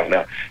the playoff.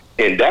 Now,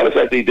 in Dallas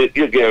ISD,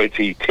 you're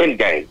guaranteed 10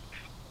 games.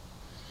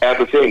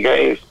 After 10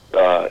 games,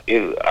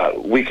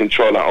 we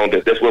control our own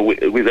destiny. That's what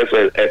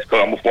that's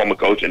what I'm a former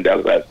coach in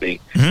Dallas ISD,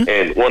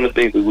 and one of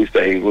the things that we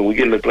say when we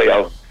get in the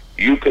playoffs,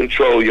 you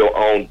control your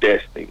own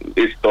destiny.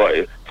 It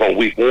started from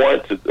week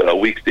 1 to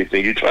week 6,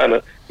 and you're trying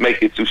to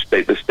make it to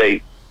the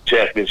state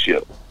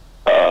championship.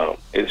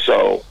 And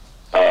so,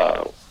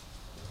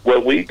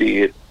 what we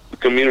did, the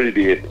community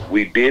did,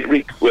 we did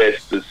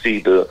request to see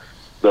the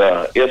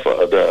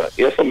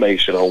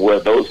information on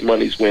where those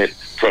monies went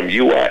from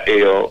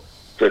URL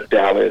to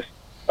Dallas.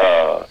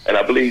 And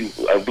I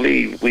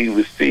believe we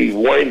received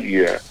 1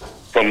 year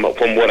from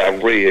what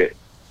I've read,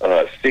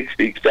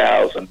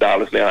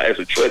 $60,000. Now, as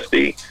a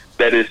trustee,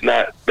 that's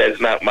not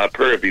my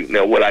purview.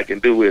 Now, what I can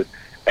do is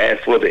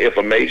ask for the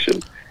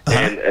information,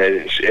 and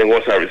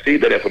once I receive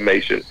that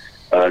information,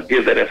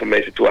 give that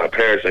information to our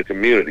parents and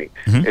community.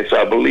 And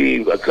so I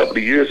believe a couple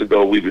of years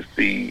ago we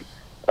received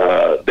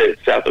that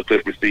South of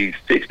Cliff received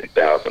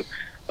 $60,000.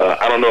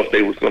 I don't know if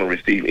they was going to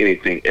receive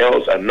anything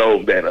else. I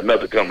know that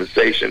another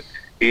conversation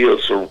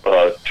is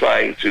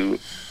trying to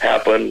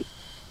happen.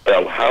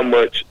 How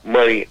much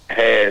money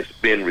has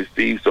been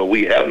received? So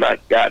we have not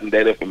gotten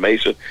that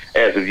information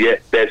as of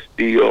yet. That's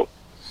still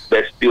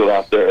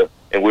out there,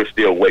 and we're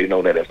still waiting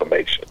on that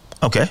information.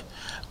 Okay,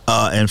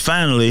 and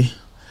finally,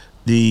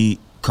 the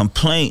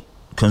complaint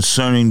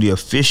concerning the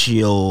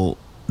officials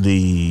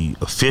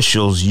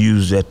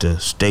used at the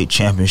state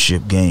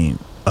championship game.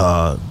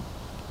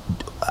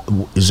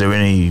 Is there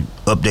any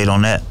update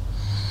on that?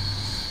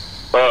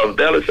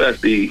 Dallas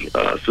ISD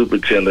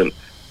superintendent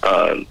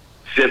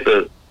sent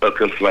a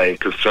complaint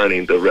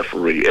concerning the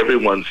referee.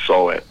 Everyone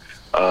saw it.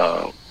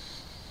 And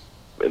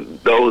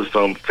those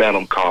some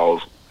phantom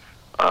calls.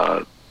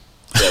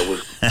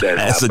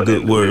 That's a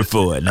good word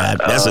for it. Now,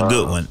 that's a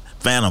good one.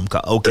 Phantom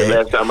call. Okay.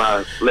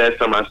 The last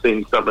time I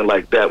seen something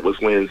like that was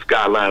when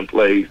Skyline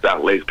played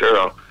South Lake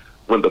Carroll,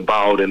 when the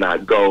ball did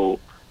not go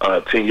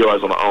 10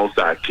 yards on the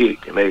onside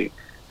kick, and they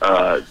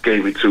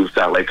gave it to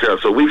South Lake Carroll.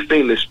 So we've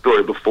seen this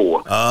story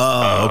before.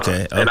 Oh,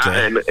 okay.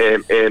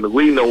 And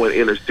we know in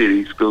inner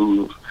city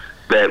schools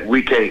that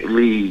we can't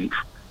leave.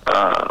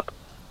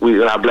 We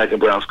in our black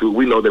and brown school,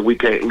 we know that we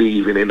can't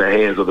leave it in the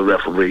hands of the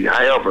referee.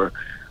 However,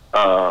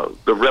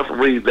 the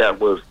referee that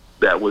was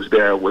there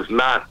was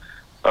not.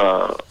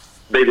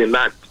 They did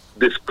not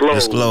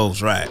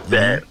disclose right.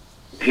 that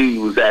he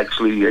was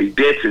actually a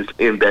dentist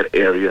in that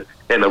area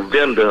and a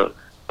vendor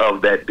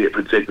of that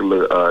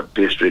particular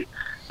district.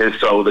 And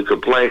so the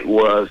complaint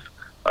was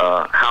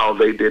how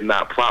they did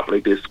not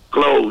properly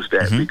disclose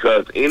that,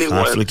 because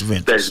anyone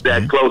that's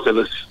that close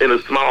in a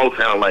small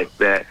town like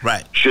that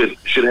should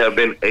have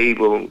been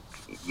able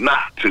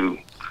not to.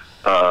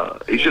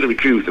 He should have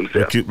recused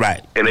himself,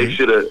 and they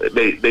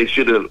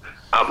should have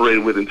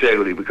operated with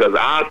integrity, because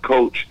our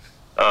coach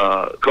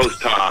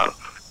Todd,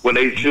 when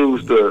they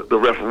choose the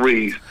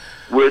referees,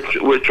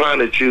 we're trying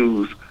to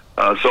choose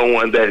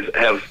someone that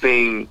have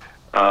seen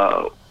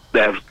that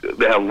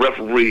have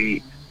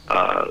referee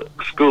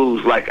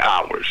schools like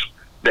ours,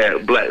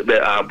 that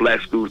are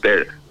black schools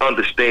that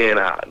understand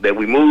that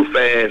we move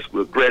fast,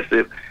 we're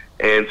aggressive,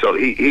 and so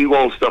he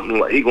wants something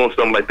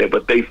like that.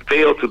 But they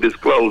fail to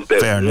disclose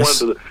that one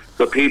of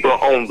the people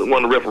on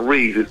one of the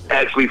referees is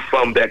actually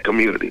from that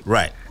community.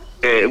 Right.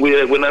 And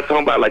we're not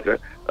talking about like a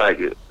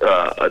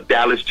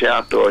Dallas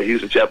chapter or a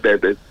Houston chapter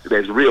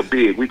that's real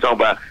big. We talking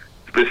about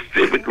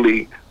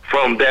specifically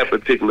from that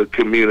particular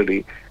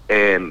community.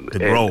 And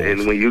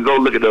when you go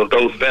look at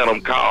those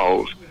phantom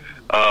calls,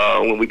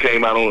 when we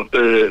came out on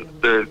the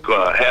third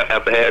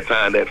after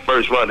halftime, that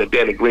first run that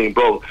Danny Green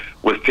broke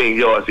was 10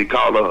 yards. He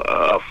called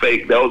a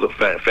fake. That was a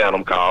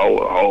phantom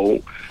call, a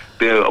hold.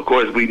 Then of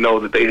course we know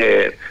that they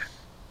had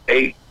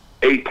eight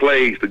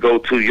plays to go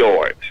 2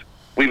 yards.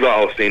 We've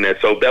all seen that.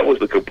 So that was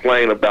the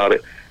complaint about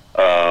it.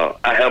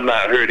 I have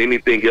not heard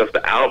anything else,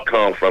 the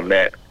outcome from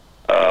that.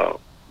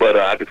 But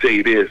I can tell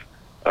you this,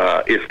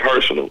 it's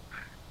personal.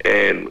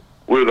 And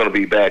we're going to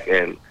be back,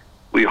 and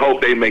we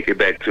hope they make it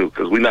back, too,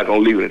 because we're not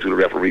going to leave it into the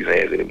referee's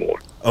hands anymore.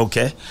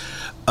 Okay.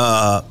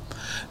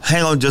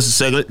 Hang on just a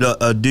second.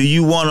 Do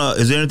you want to,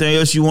 is there anything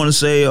else you want to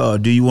say, or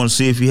do you want to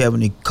see if you have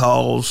any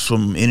calls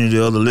from any of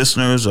the other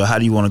listeners, or how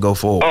do you want to go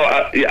forward?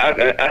 I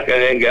can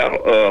hang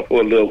out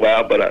for a little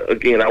while, but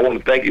again, I want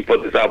to thank you for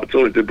this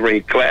opportunity to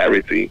bring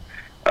clarity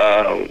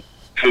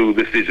to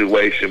the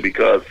situation,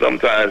 because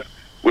sometimes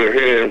we're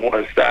hearing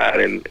one side,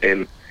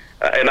 and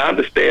I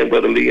understand,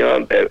 Brother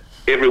Leon, that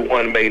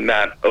everyone may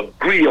not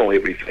agree on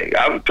everything.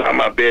 I'm trying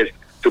my best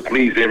to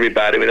please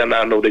everybody, and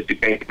I know that you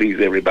can't please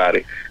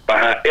everybody.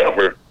 But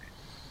however,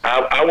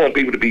 I want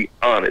people to be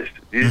honest.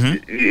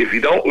 If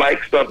you don't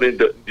like something,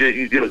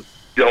 you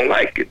don't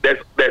like it.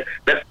 That's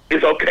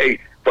it's okay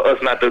for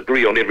us not to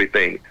agree on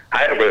everything.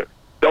 However,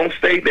 don't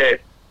say that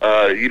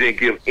You didn't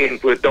give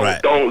input. Don't lie.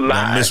 Don't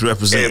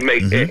misrepresent. And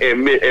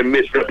make and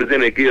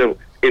misrepresent and give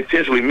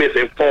intentionally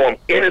misinform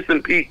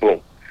innocent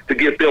people to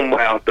get them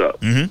riled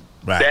up.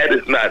 Right.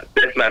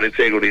 That's not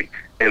integrity,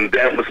 and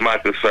that was my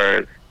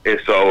concern. And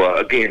so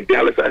again,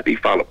 Dallas ID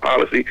follow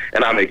policy,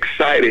 and I'm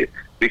excited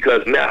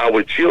because now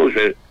our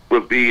children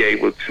will be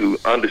able to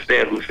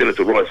understand who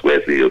Senator Royce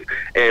West is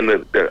and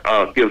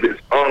give this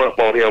honor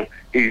upon him.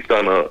 He's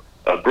done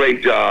a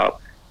great job,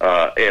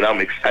 and I'm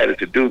excited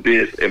to do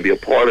this and be a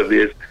part of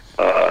this.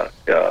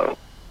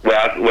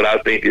 What I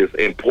think is an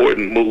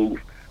important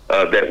move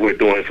that we're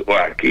doing for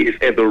our kids,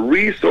 and the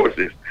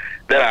resources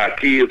that our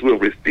kids will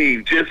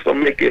receive just for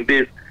making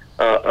this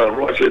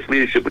Royce West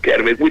Leadership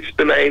Academy, which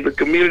the name the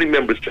community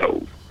members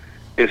chose.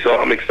 And so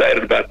I'm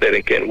excited about that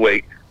and can't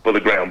wait for the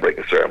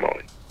groundbreaking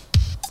ceremony.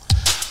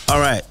 All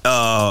right.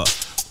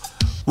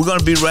 We're going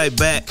to be right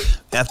back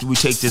after we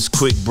take this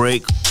quick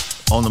break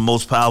on the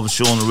most powerful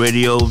show on the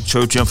radio,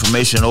 Church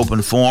Information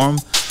Open Forum,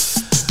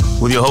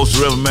 with your host,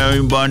 Reverend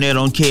Marion Barnett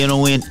on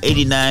KNON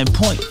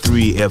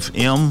 89.3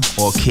 FM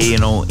or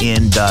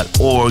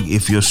KNON.org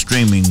if you're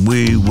streaming.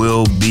 We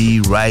will be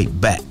right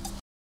back.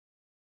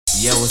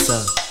 Yo, what's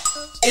up?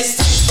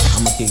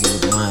 I'm gonna kick it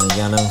with the line,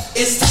 y'all know.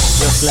 Yo,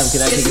 Slim,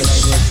 can I kick it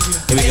like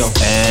this? Here we go.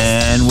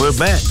 And we're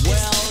back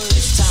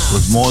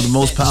with more of the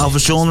most powerful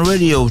show on the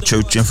radio,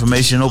 Church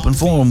Information Open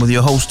Forum, with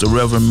your host, the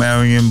Reverend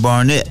Marion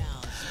Barnett.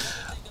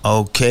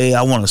 Okay,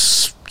 I want to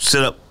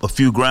set up a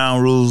few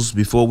ground rules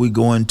before we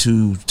go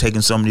into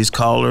taking some of these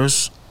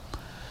callers.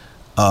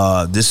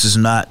 This is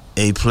not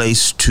a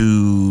place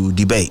to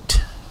debate.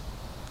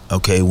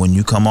 Okay, when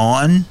you come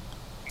on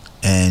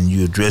and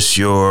you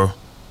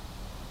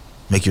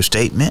make your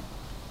statement,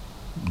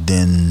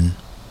 then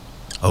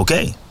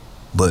okay,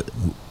 but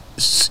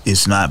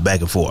it's not back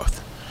and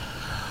forth.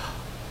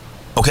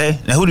 Okay,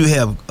 now who do you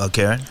have,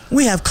 Karen?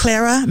 We have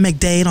Clara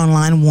McDade on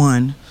line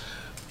 1.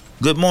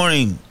 Good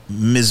morning,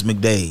 Ms.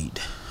 McDade.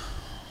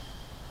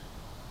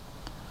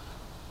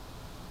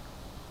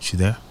 She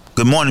there?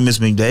 Good morning, Ms.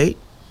 McDade.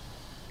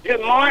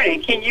 Good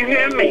morning. Can you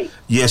hear me?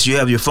 Yes, you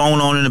have your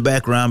phone on in the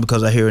background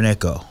because I hear an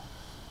echo.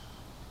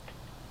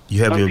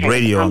 You have your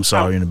radio, in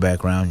the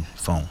background, your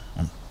phone.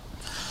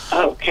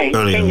 Okay.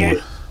 Early in the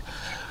morning.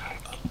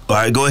 All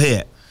right, go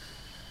ahead.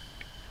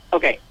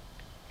 Okay.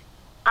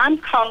 I'm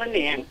calling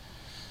in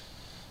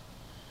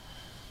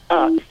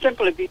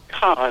simply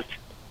because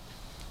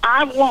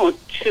I want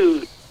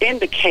to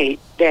indicate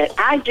that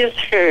I just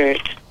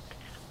heard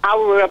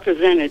our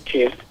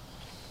representative,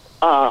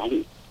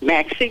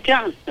 Maxie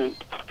Johnson,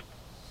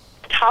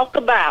 talk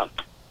about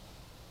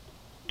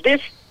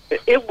this.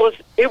 It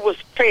was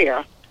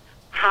fair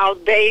how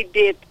they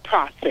did the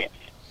process.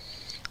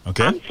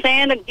 Okay. I'm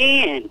saying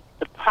again,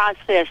 the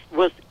process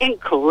was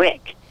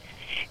incorrect.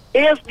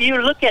 If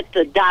you look at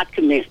the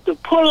documents, to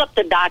pull up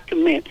the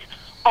documents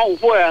on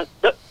where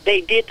they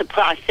did the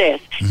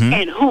process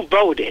and who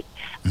voted,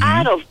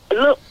 out of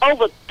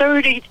over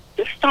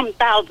 30-some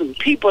thousand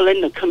people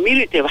in the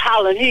community of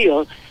Holland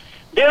Hills,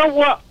 there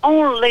were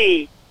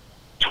only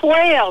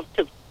 12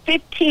 to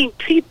 15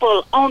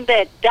 people on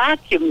that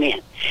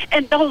document,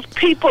 and those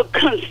people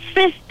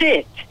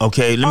consisted.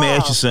 Okay, let me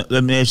ask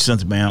you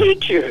something, ma'am.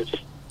 Teachers.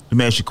 Let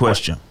me ask you a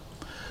question.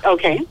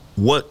 Okay.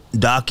 What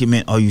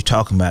document are you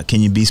talking about?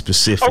 Can you be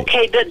specific?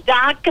 Okay, the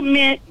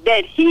document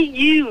that he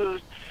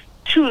used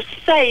to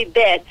say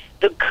that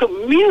the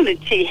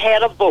community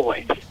had a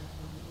voice.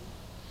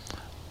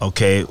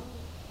 Okay,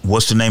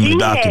 what's the name of the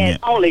document? He had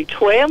only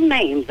 12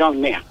 names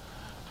on there.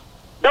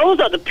 Those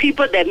are the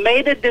people that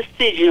made a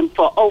decision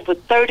for over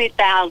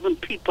 30,000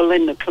 people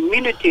in the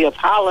community of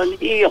Holland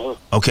Hills.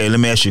 Okay, let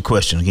me ask you a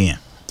question again.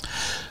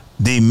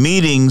 The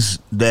meetings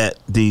that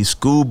the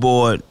school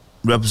board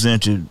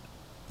representative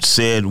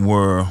said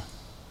were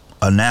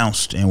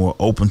announced and were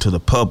open to the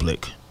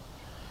public,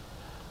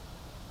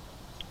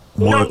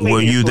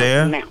 were you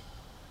there?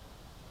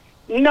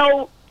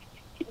 No,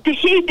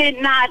 he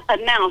did not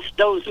announce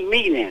those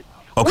meetings.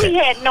 Okay. We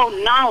had no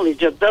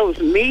knowledge of those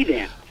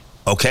meetings.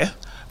 Okay.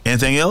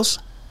 Anything else?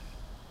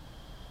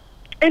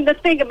 And the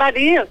thing about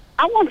it is,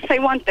 I want to say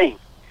one thing.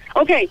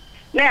 Okay,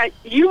 now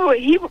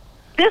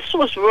this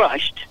was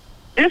rushed.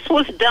 This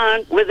was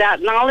done without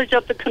knowledge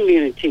of the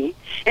community.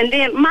 And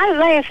then my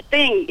last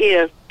thing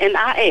is, and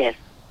I ask,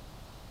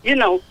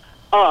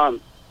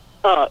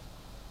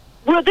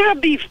 will there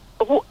be,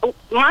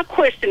 my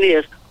question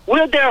is,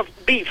 will there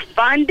be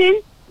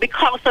funding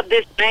because of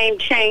this name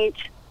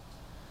change?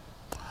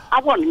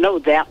 I want to know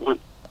that one.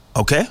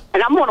 Okay.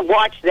 And I'm going to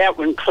watch that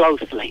one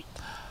closely.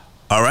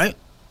 All right.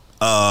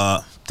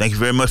 Thank you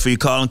very much for your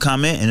call and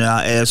comment, and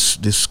I'll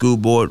ask the school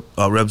board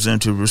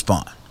representative to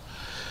respond.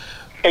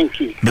 Thank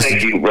you.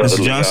 Thank you, Brother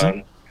Mr. Johnson?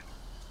 Leon.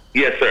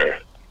 Yes, sir.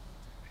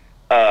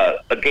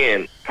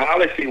 Again,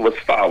 policy was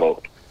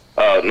followed.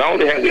 Not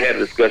only have we had a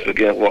discussion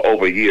again for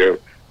over a year,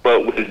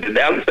 but when the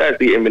Dallas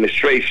ISD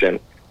administration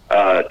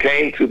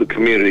came to the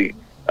community,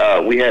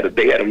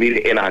 they had a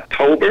meeting in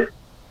October,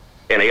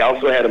 and they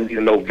also had a meeting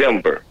in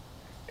November.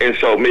 And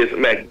so Ms.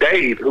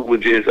 McDade, who was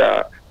just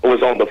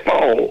was on the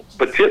phone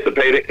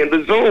participated in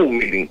the Zoom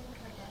meeting.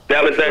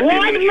 Dallas as the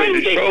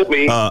administrator showed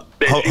me that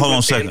hold on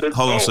a second.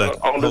 Hold on a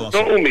second. On the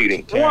Zoom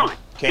meeting. One.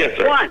 Yes,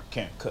 sir. One.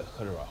 Can't cut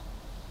her off.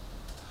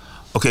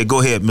 Okay,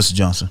 go ahead, Mr.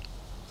 Johnson.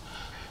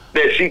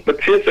 That she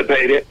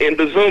participated in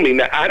the Zoom meeting.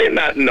 Now, I did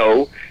not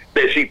know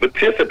that she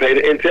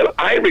participated until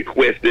I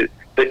requested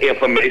the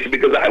information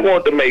because I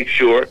wanted to make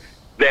sure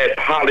that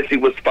policy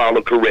was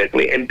followed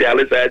correctly, and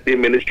Dallas as the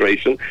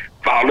administration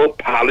followed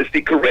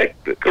policy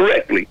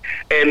correctly.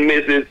 And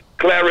Mrs.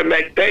 Clara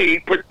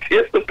McDade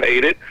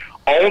participated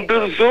on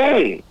the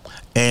Zoom.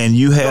 And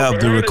you have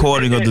the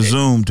recording of the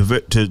Zoom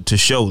to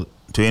show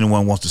to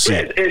anyone who wants to see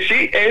it. And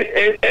she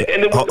and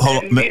it was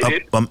hold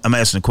on, I'm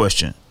asking a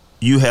question.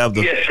 You have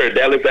the... Yes, sir.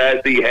 Dallas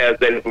ISD has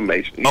that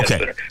information. Yes, okay.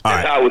 Sir. That's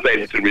right. how I was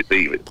able to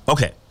receive it.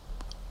 Okay.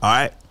 All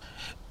right.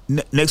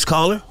 Next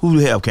caller. Who do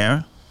we have,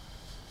 Karen?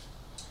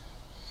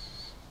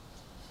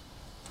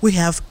 We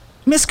have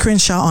Miss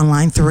Crenshaw on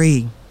line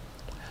 3.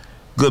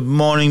 Good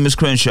morning, Miss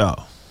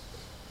Crenshaw.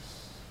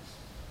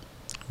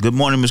 Good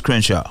morning, Miss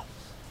Crenshaw.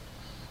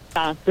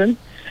 Johnson,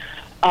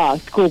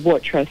 school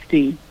board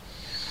trustee.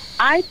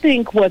 I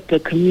think what the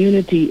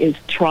community is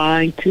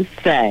trying to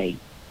say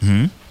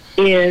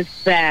is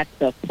that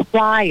the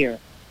flyer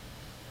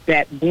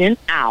that went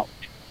out,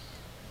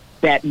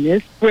 that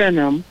Miss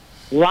Brenham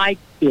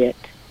liked it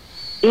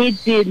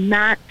did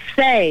not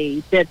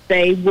say that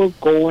they were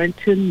going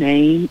to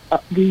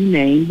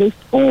rename the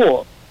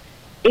school.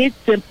 It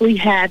simply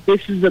had,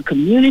 this is a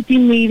community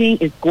meeting,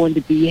 it's going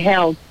to be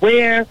held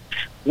where,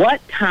 what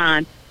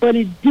time, but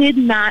it did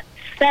not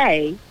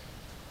say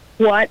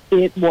what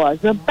it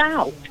was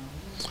about.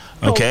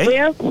 Okay.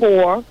 So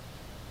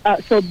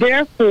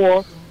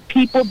therefore,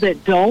 people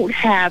that don't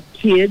have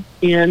kids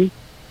in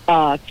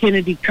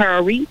Kennedy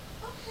Curry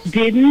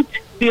didn't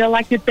feel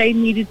like that they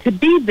needed to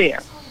be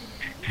there.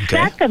 Okay.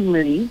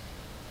 Secondly,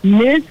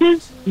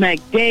 Mrs.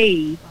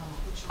 McDade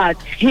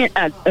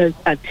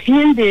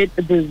attended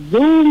the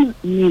Zoom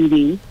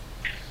meeting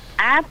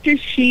after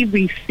she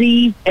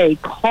received a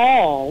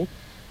call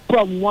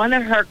from one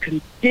of her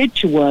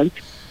constituents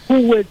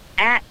who was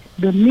at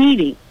the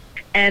meeting,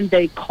 and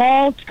they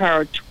called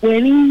her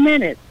 20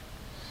 minutes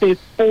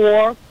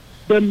before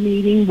the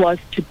meeting was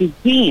to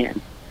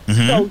begin.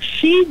 So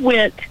she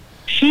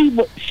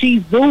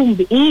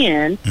zoomed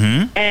in,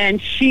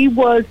 and she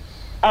was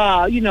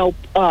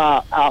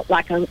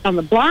like on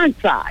the blind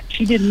side.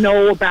 She didn't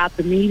know about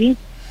the meeting,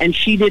 and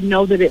she didn't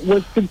know that it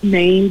was to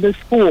name the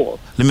school.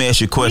 Let me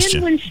ask you a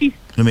question.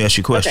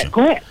 Okay,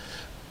 go ahead.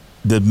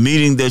 The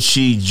meeting that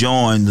she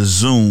joined, the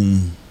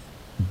Zoom,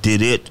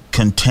 did it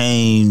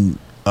contain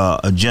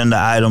agenda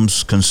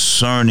items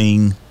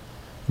concerning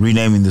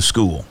renaming the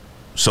school?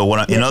 So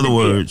in other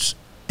words,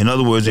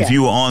 if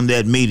you were on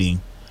that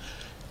meeting,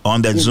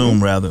 on that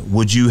Zoom rather,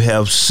 would you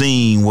have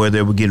seen where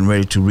they were getting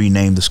ready to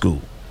rename the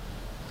school?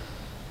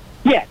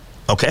 Yes.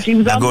 Okay. She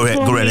was now on go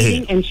the right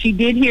ahead. And she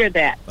did hear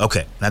that.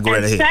 Okay. Now go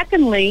right ahead.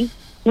 Secondly,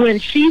 when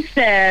she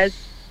says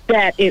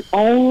that it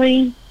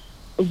only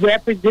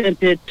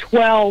represented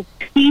 12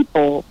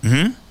 people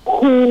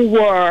who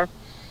were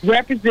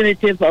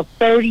representative of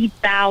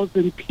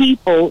 30,000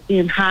 people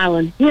in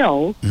Highland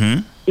Hills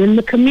in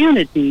the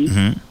community,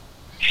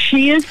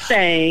 she is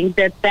saying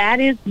that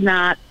is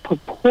not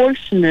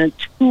proportionate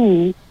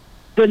to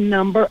the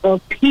number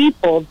of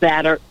people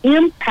that are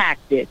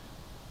impacted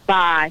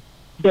by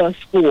the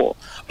school.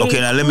 Okay,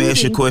 now let me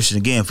ask you a question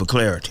again for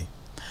clarity.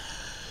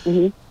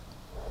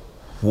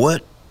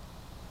 What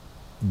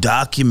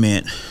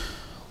document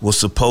was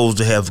supposed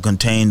to have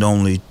contained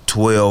only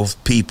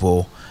 12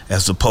 people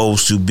as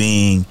opposed to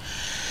being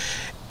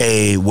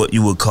what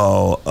you would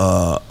call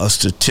a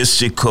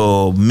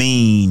statistical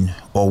mean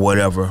or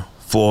whatever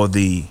for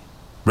the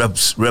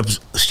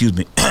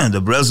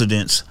the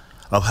residents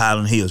of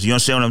Highland Hills? You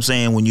understand what I'm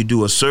saying? When you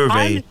do a survey,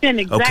 I understand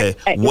exactly.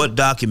 Okay, what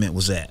document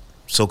was that?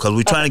 So, because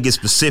we're trying to get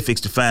specifics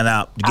to find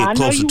out, to get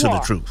closer to the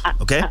truth.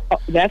 Okay?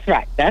 That's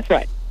right.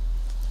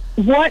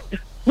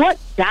 What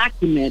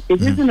document?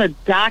 It isn't a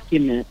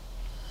document.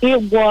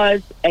 It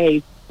was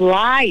a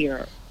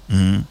flyer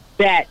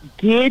that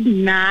did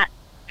not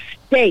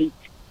state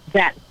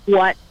that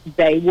what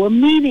they were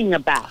meeting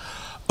about.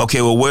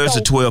 Okay, well, where's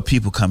the 12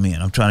 people come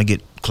in? I'm trying to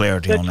get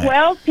clarity on that.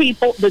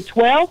 The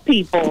 12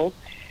 people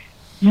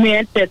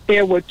meant that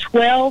there were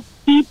 12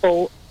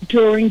 people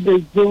during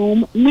the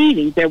Zoom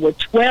meeting. There were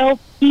 12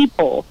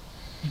 people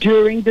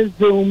during the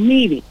Zoom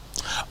meeting.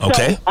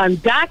 Okay. So on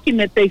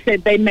document, they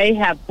said they may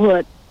have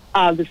put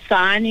the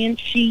sign-in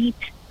sheet.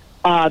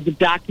 The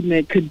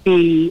document could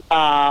be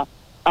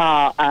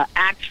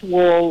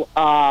actual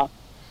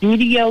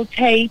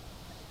videotape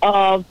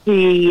of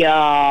the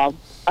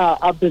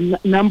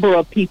number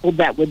of people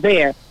that were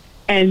there.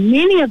 And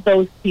many of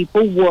those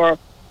people were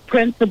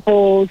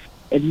principals,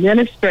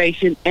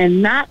 administration,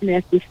 and not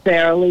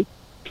necessarily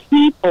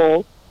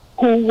people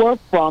who were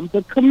from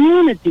the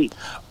community.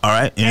 All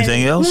right.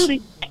 Anything else?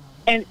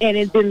 And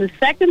then the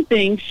second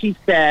thing she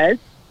says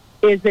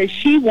is that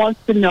she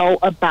wants to know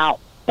about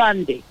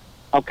funding.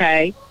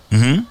 Okay.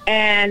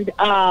 And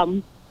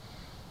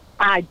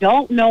I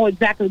don't know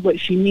exactly what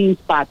she means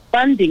by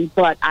funding,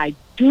 but I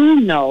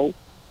do know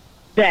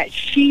that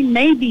she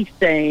may be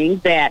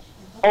saying that,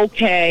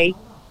 okay,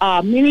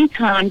 many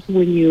times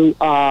when you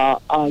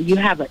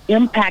have an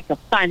impact, a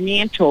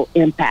financial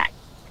impact,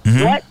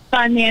 what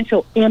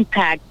financial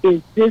impact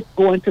is this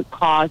going to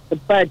cause the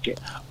budget?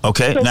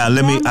 Okay, So now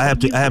let me. one I have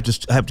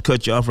of to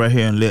cut you off right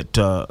here and let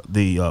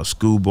the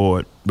school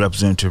board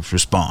representative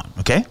respond.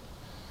 Okay.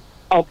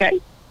 Okay,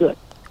 good.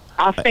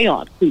 I'll stay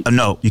on, please.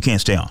 No, you can't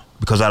stay on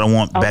because I don't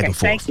want back Okay, and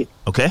forth. thank you.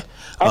 Okay.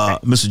 Okay.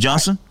 Mr.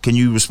 Johnson, can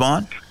you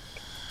respond?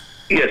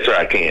 Yes, sir,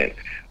 I can.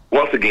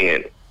 Once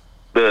again,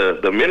 the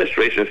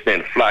administration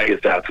sent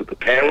flyers out to the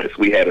parents.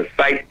 We had a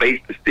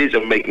site-based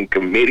decision-making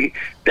committee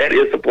that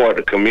is a part of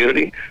the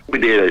community.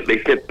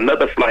 They sent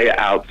another flyer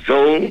out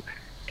Zoom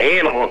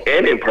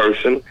and in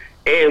person,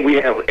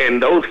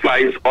 and those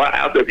flyers are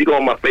out there. If you go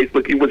on my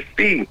Facebook, you would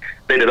see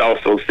that it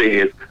also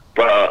says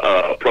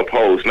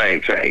proposed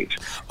name change.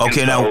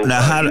 Okay, And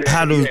now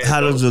how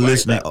does the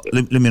listening?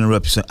 Let me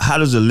interrupt you. How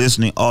does the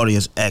listening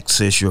audience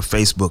access your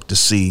Facebook to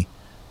see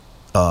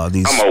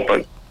these? I'm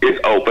open. It's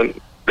open.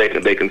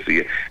 They can see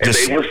it, and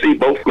they will see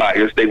both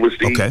flyers. They will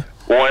see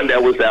one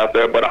that was out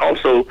there, but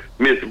also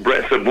Miss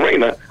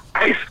Sabrina.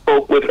 I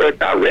spoke with her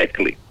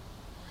directly.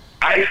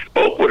 I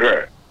spoke with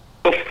her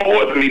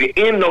before the meeting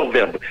in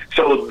November,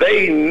 so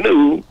they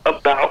knew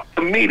about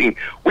the meeting.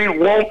 We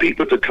want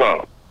people to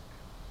come.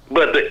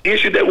 But the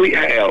issue that we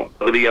have,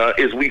 Leon,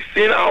 is we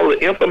send all the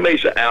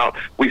information out.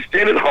 We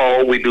send it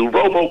home. We do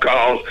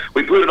robocalls.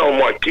 We put it on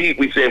marquee.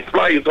 We send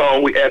flyers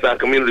home. We ask our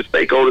community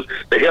stakeholders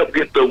to help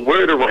get the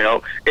word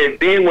around. And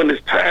then when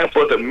it's time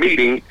for the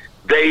meeting,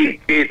 they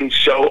didn't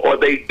show or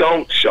they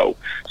don't show.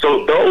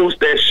 So those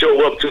that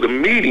show up to the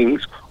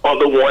meetings are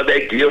the ones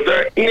that give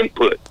their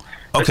input.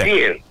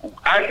 Okay. Again,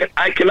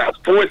 I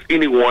cannot force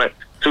anyone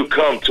to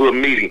come to a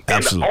meeting.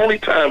 Absolutely. And the only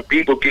time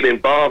people get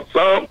involved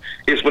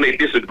is when they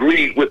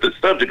disagree with the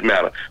subject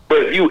matter. But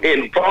if you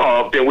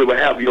involved, then we will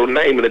have your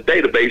name in the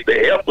database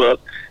to help us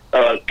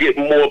get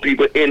more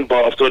people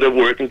involved so that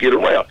word can get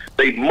around.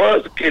 They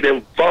must get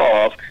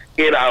involved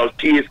in our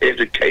kids'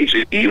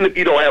 education. Even if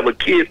you don't have a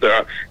kid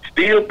there,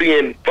 still be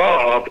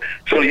involved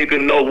so you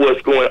can know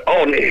what's going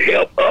on and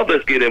help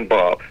others get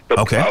involved. The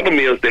problem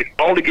is they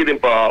only get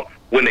involved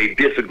when they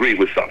disagree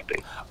with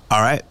something.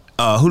 All right.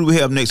 Who do we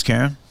have next,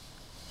 Karen?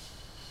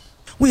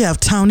 We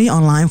have Tony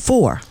on line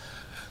 4.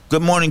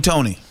 Good morning,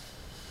 Tony.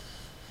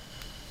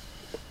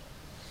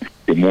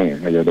 Good morning.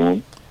 How you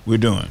doing? We're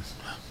doing.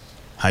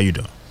 How you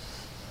doing?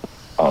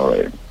 All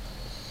right.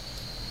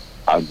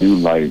 I do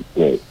like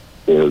that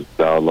there's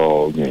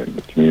dialogue and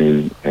the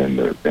community and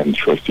the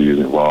trustees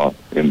involved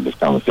in this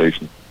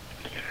conversation.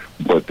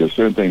 But there's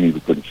certain things need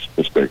to put in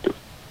perspective.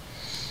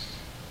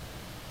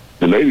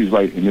 The lady's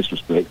right in this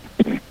respect.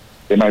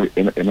 It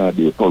might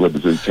be a poor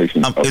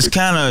representation. It's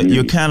kind of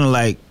you're kind of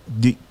like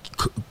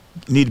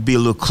need to be a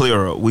little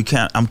clearer.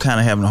 I'm kind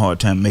of having a hard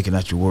time making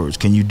out your words.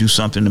 Can you do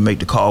something to make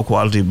the call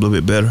quality a little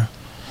bit better?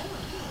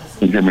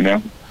 Can you hear me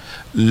now?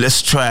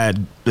 Let's try it.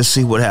 Let's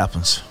see what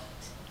happens.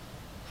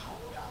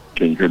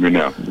 Can you hear me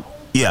now?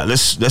 Yeah,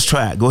 let's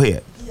try it. Go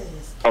ahead.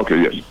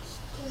 Okay, yes.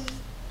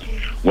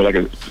 Well, like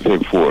I said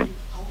before,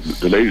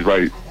 the lady's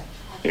right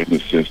in the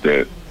sense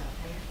that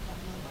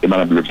it might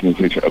not be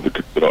representation of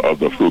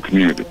the full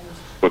community,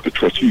 but the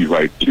trustees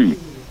right too.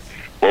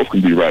 Both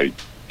can be right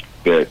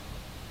that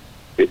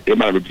it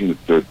might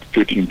represent the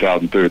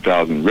 15,000,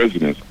 30,000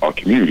 residents or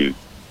communities,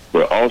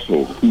 but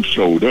also who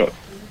showed up.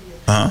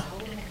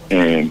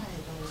 And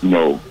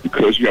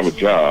because you have a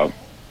job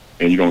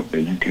and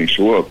you can't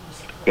show up,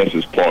 that's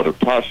just part of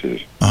the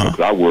process. Because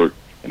I work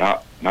and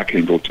I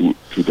can't go to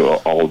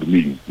all the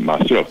meetings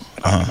myself.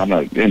 I'm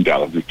not in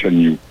Dallas. I'm just telling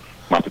you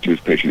my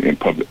participation in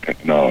public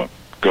and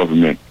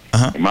government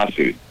in my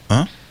city.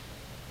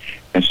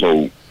 And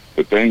so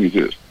the thing is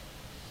this: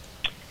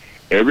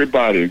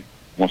 everybody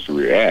wants to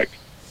react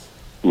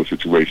to a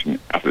situation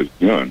after it's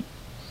done,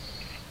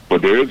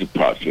 but there is a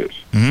process.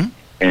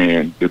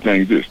 And the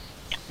thing is this: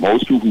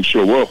 most people who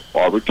show up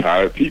are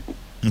retired people.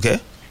 Okay.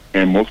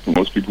 And most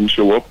people who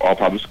show up are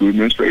public school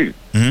administrators.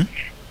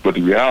 But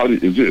the reality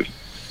is this: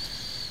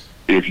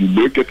 if you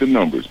look at the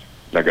numbers,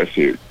 like I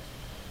said,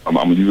 I'm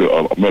going to use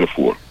a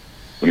metaphor.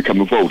 When it comes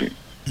to voting,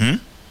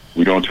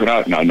 we don't turn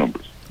out in our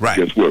numbers. Right.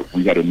 Guess what?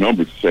 We got a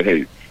number to say,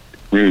 hey, it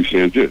really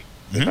says this.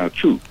 It's not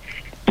true.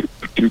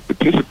 To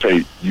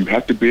participate, you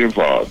have to be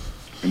involved.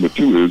 Number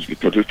two is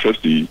because it's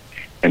trustee,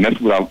 and that's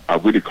what I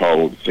really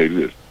call to say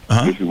this.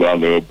 This is what I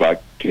love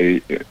about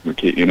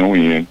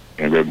KNON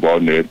and Reverend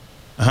Barnett,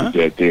 is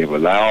that they have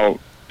allowed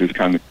this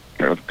kind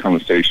of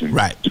conversation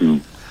to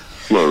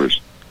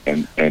flourish,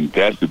 and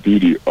that's the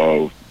beauty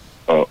of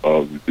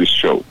this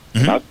show.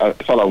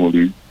 That's all I want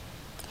to do.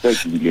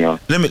 Thank you, Leon.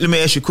 Let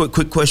me ask you a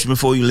quick question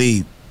before you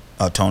leave,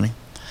 Tony.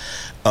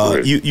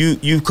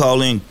 You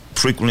call in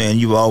frequently, and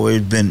you've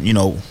always been,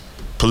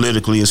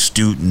 politically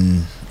astute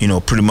and,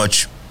 pretty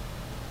much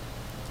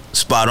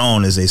spot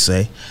on, as they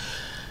say.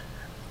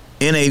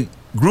 In a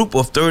group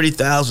of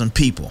 30,000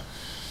 people,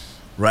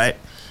 right?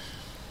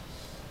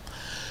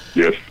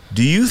 Yes.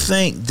 Do you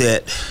think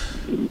that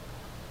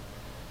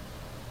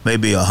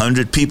maybe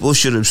 100 people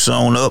should have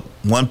shown up,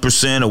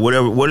 1% or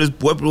whatever? What is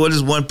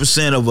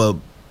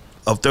 1%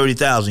 of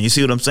 30,000? You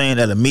see what I'm saying?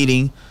 At a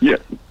meeting? Yeah.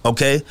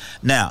 Okay.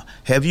 Now,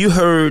 have you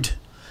heard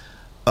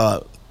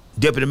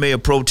Deputy Mayor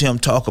Pro Tem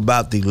talk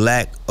about the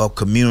lack of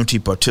community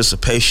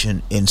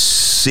participation in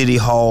City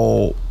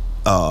Hall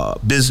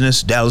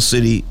business, Dallas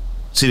City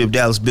of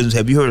Dallas business?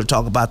 Have you heard her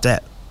talk about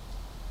that?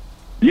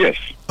 Yes.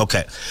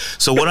 Okay.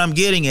 So what I'm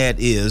getting at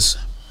is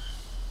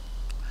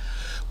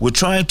we're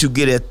trying to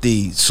get at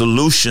the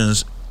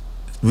solutions.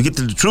 We get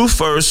to the truth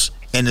first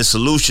and the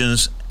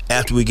solutions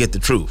after we get the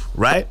truth,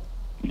 right?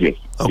 Yes.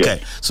 Okay.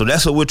 Yes. So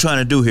that's what we're trying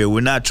to do here.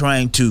 We're not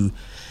trying to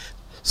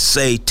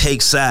say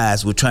take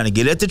sides. We're trying to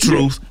get at the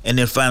truth and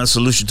then find a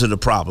solution to the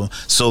problem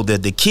so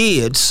that the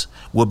kids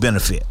will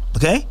benefit.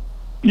 Okay?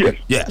 Yes.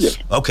 Yes.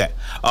 Okay.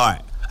 All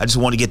right. I just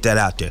want to get that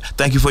out there.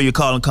 Thank you for your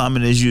call and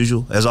comment as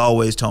usual. As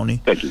always,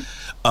 Tony. Thank you.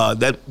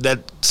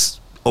 That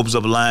opens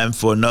up a line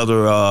for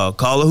another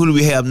caller. Who do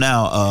we have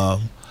now,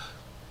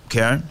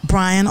 Karen?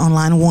 Brian on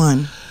line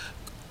 1.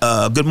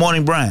 Good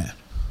morning, Brian.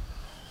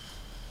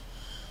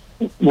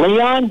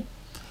 Leon?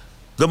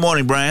 Good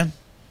morning, Brian.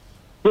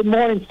 Good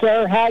morning,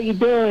 sir. How you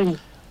doing?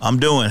 I'm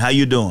doing. How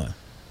you doing?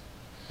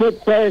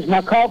 Good, sir. Is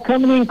my call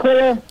coming in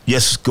clear?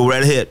 Yes, go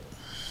right ahead.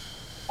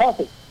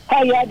 Perfect.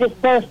 Hey, I just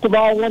first of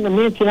all want to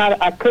mention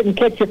I couldn't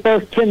catch your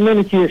first 10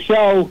 minutes of your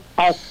show.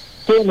 I was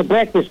doing the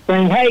breakfast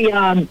thing. Hey,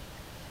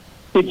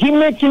 did you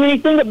mention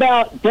anything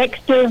about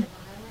Dexter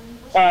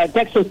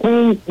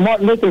King,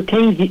 Martin Luther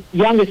King's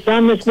youngest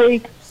son this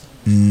week?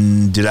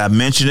 Did I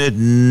mention it?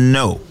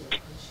 No.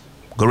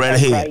 Go right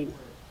ahead.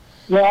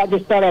 Well, I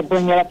just thought I'd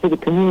bring that up to the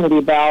community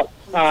about,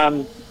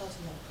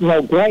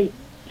 great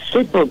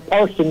super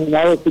person,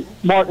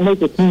 Martin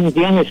Luther King's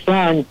youngest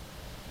son.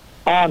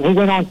 He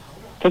went on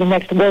to the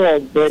next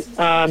world, but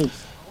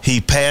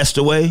he passed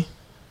away?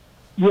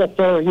 Yes,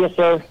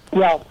 sir.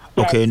 Yeah.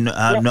 Okay, no,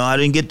 I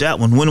didn't get that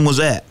one. When was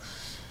that?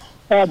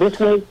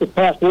 This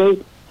past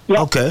week. Yep.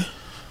 Okay.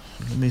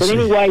 Let me see.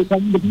 Anyway, they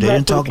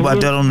didn't talk about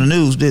that on the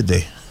news, did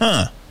they?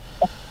 Huh.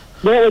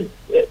 Well,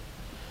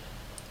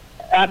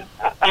 I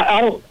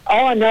don't.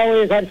 All I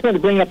know is I just wanted to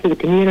bring it up to the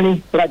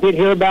community, but I did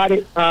hear about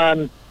it.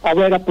 I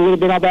read up a little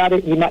bit about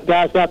it. You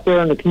guys out there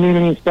in the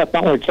community and stuff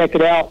might want to check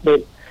it out.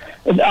 But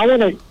I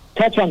want to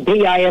touch on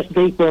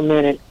DISD for a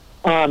minute.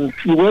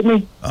 You with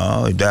me?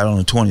 Oh, he died on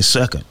the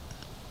 22nd.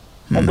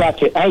 I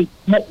got you. Hey,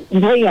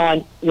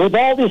 Leon, with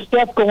all this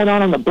stuff going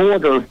on the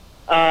border,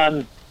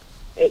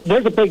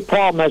 there's a big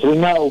problem, as we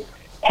know.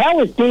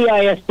 How is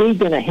DISD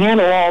going to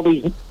handle all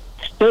these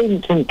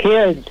students and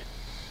kids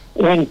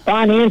when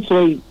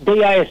financially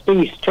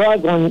DISD is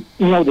struggling?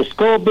 The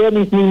school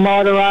buildings need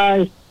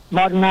modernized.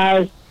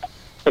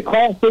 The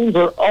classrooms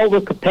are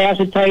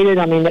overcapacitated.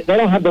 I mean, they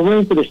don't have the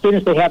room for the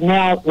students they have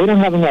now. We don't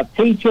have enough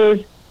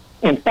teachers.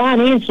 And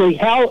financially,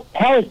 how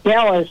is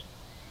Dallas?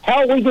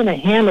 How are we going to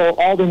handle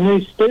all the new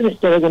students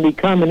that are going to be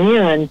coming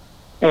in,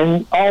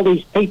 and all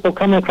these people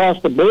coming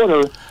across the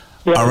border?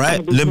 All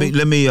right, let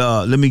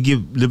me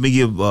give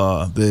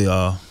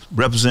the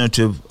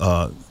representative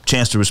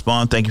chance to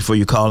respond. Thank you for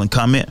your call and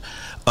comment.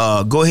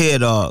 Go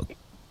ahead,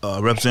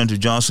 Representative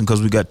Johnson,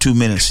 because we got 2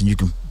 minutes, and you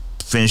can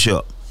finish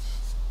up.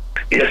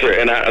 Yes, sir,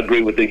 and I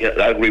agree with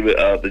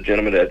the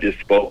gentleman that just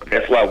spoke.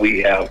 That's why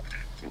we have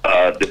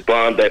the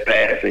bond that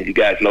passed, and you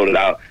guys know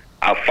that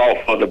I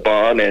fought for the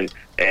bond and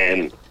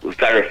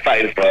started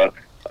fighting for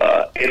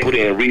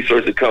equity and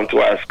resources to come to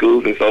our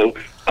schools, and so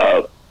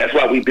that's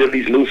why we build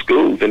these new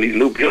schools and these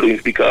new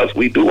buildings, because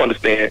we do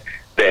understand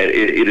that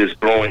it is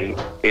growing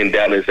in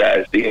Dallas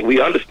ISD, and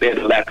we understand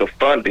the lack of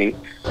funding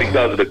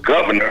because of the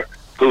governor,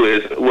 who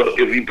is, well,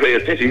 if you pay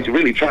attention, he's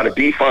really trying to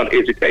defund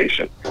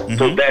education. Mm-hmm.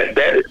 So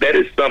that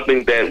is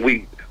something that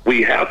we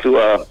have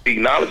to be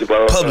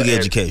knowledgeable of. Public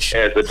education.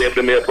 As the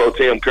Deputy Mayor Pro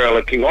Tem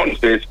Carolyn King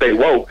said, stay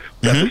woke.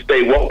 We have to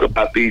stay woke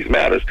about these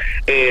matters.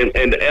 And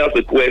to answer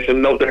the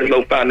question, no, there's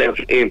no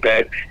financial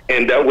impact.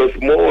 And that was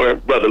more,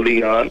 Brother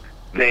Leon,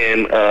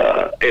 than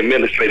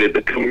administrated.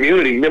 The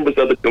community, members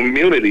of the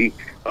community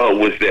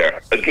was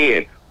there.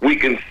 Again, we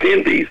can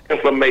send these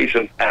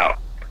information out,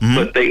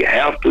 but they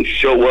have to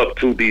show up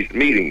to these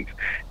meetings.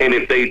 And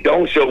if they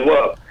don't show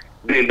up,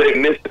 then they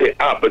miss the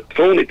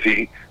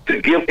opportunity to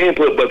give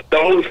input. But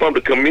those from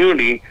the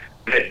community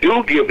that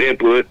do give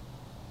input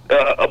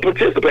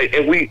participate,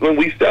 and when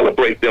we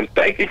celebrate them.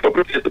 Thank you for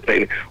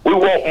participating. We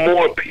want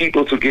more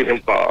people to get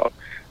involved.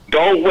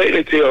 Don't wait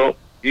until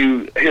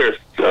you hear a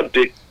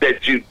subject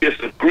that you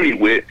disagree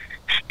with.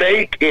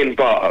 Stay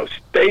involved.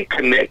 Stay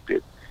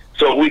connected,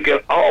 so we can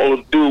all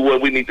do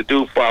what we need to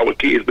do for our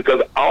kids,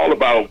 because all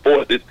of our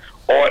voices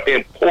are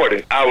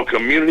important. Our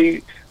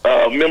community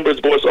members'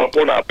 voices are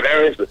important. Our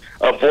parents'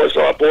 voices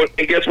are important.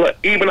 And guess what?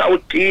 Even our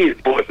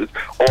kids' voices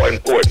are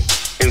important.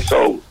 And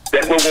so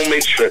that's what we'll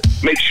make sure.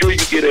 Make sure you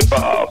get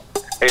involved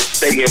and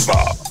stay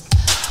involved.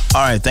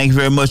 All right. Thank you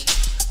very much,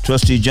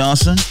 Trustee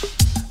Johnson.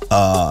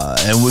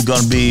 And we're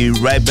going to be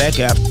right back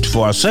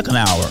for our second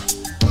hour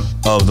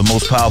of the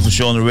most powerful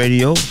show on the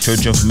radio,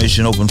 Church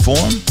Information Open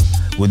Forum.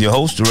 with your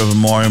host, the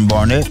Reverend Maureen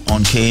Barnett,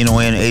 on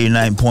KNON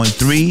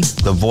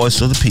 89.3, the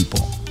voice of the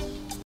people.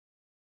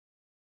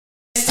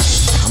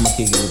 I'm gonna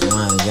kick it with the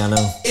line, y'all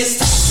know. Yo,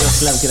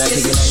 Slim, can I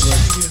kick it like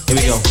this? Here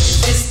we go.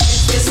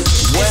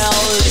 Well,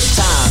 it's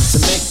time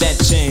to make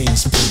that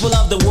change. People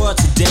of the world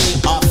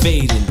today are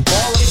fading.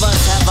 All of us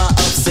have our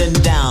ups and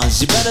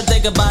downs. You better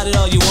think about it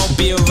or you won't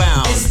be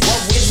around.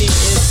 What we need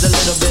is a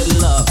little bit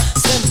of love,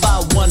 sent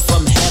by one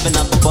from heaven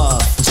up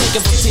above.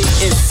 Chicken for tea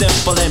is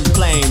simple and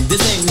plain.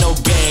 This ain't no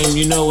game,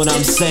 you know what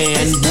I'm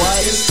saying? What?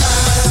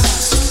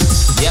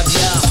 Yep.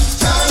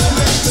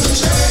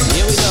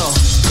 Here we go.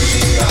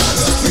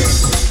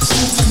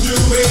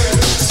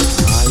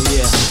 Oh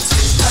yeah.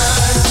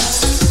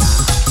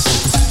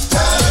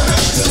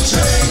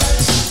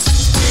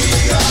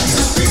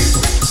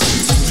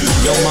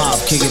 Yo, Mob,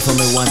 kick it for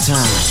me one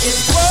time.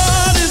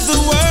 What is the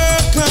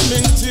world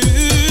coming to?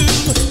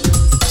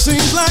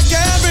 Seems like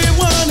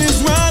everyone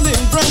is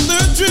running from the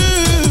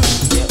truth.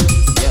 Yep.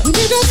 We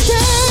need to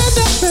stand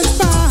up and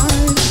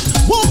fight,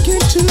 walk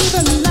into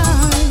the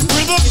light.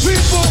 We're the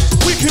people,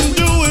 we can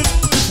do it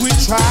if we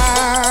try.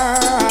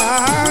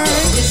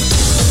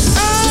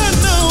 I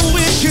know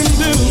we can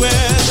do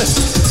it.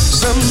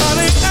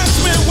 Somebody ask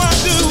me, why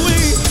do we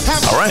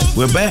have... All right,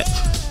 we're back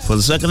for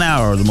the second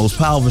hour of the most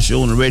powerful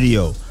show on the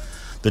radio,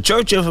 the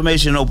Church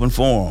Information Open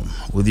Forum,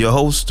 with your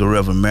host, the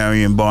Reverend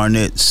Marion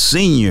Barnett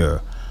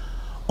Sr.,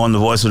 on the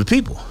Voice of the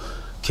People,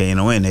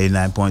 KNON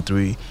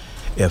 89.3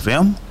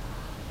 FM,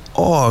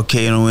 or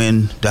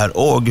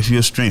KNON.org if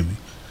you're streaming.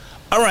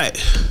 All right,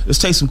 let's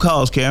take some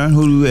calls, Karen.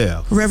 Who do we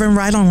have? Reverend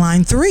Wright on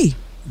line 3.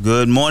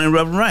 Good morning,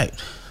 Reverend Wright.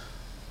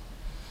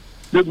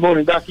 Good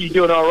morning, Doctor. You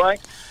doing all right?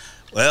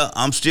 Well,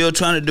 I'm still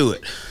trying to do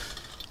it.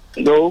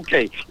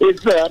 Okay. Is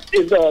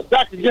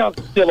Dr.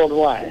 Johnson still on the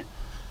line?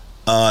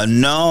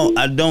 No,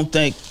 I don't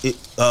think it,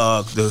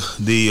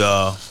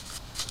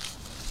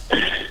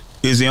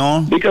 is he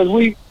on? Because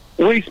we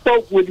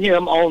spoke with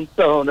him on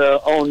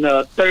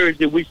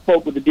Thursday. We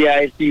spoke with the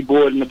DISD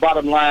board, and the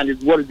bottom line is,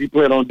 what does he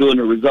plan on doing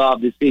to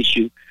resolve this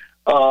issue?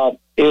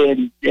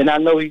 And I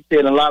know he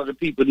said a lot of the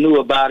people knew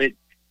about it,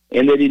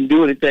 and they didn't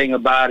do anything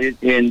about it.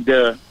 And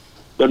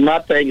but my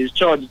thing is,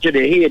 charge it to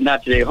their head,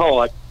 not to their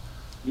heart.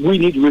 We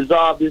need to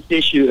resolve this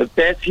issue. If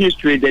that's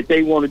history that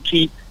they want to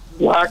keep,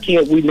 why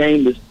can't we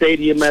name the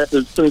stadium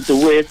after Senator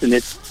West? And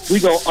if we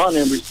gonna honor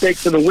and respect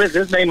Senator West,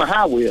 let's name a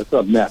highway or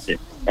something out there.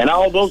 And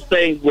all those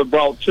things were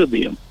brought to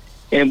them.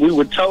 And we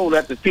were told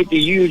after 50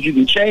 years you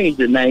can change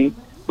the name.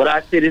 But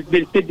I said, it's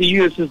been 50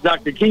 years since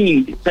Dr.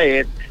 King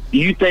passed. Do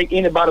you think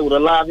anybody would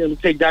allow them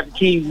to take Dr.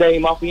 King's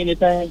name off of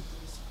anything?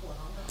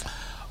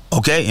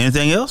 Okay,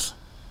 anything else?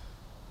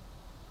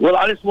 Well,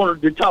 I just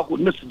wanted to talk with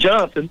Mr.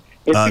 Johnson.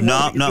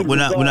 No, we're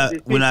not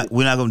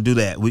going to do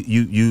that.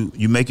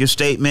 You make your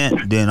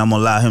statement, then I'm going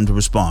to allow him to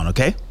respond.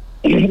 Okay?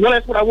 Well,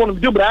 that's what I want him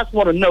to do, but I just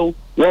want to know,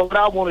 what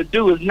I want to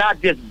do is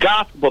not just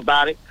gossip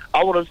about it.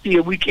 I want to see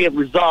if we can't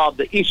resolve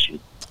the issue.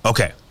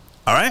 Okay.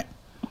 All right.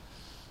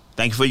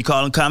 Thank you for your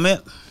call and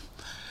comment.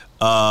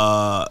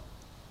 I'm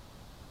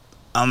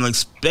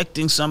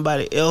expecting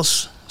somebody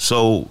else.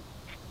 So,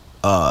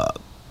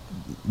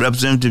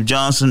 Representative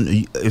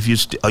Johnson,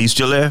 are you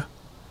still there?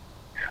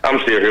 I'm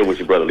still here with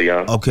you, Brother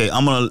Leon. Okay,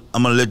 I'm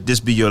gonna let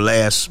this be your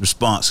last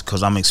response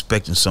because I'm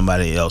expecting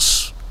somebody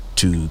else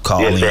to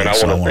call in. Yes, sir, and I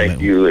want to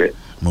thank you.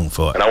 Moving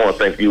forward. And I want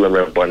to thank you and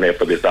Reverend Barnett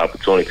for this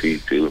opportunity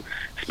to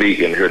speak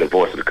and hear the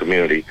voice of the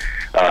community.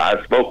 I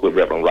spoke with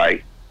Reverend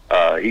Wright.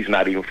 He's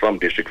not even from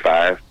District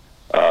 5,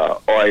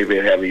 or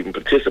even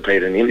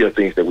participated in any of the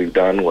things that we've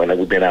done when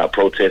we've been out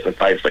protesting,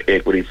 fighting for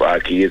equity for our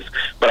kids.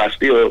 But I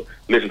still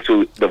listen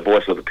to the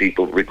voice of the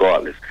people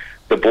regardless.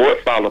 The board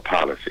follow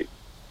policy.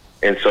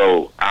 And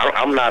so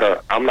I'm not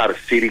a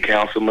city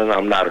councilman.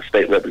 I'm not a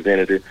state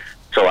representative.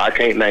 So I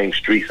can't name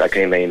streets. I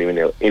can't name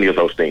any of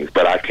those things.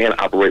 But I can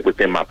operate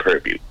within my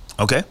purview.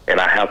 Okay. And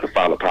I have to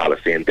follow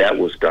policy, and that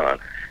was done.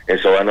 And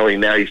so I know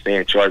now he's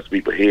saying charge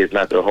people's heads,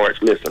 not their hearts.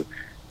 Listen,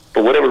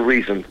 for whatever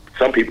reason,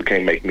 some people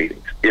can't make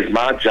meetings. It's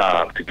my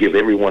job to give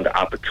everyone the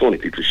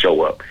opportunity to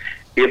show up.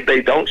 If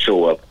they don't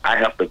show up, I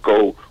have to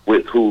go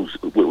with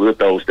with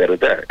those that are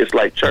there. It's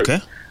like church. Okay.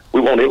 We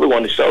want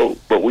everyone to show,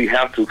 but we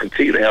have to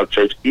continue to have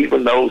church,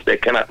 even those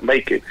that cannot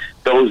make it.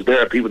 There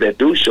are people that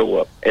do show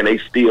up, and they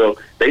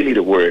need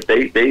a word.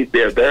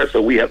 They're there,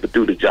 so we have to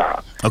do the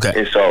job. Okay.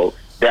 And so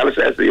Dallas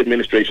as the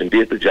administration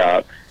did the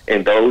job,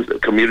 and those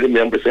community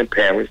members and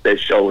parents that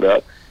showed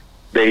up,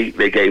 they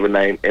gave a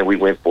name, and we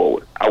went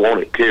forward. I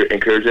want to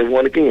encourage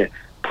everyone again,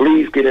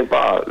 please get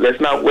involved. Let's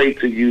not wait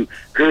till you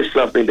hear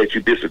something that you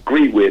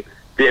disagree with,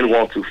 then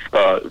want to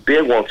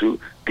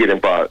get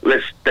involved.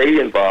 Let's stay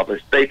involved and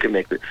stay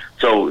connected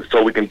so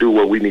we can do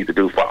what we need to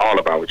do for all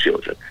of our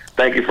children.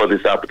 Thank you for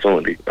this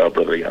opportunity,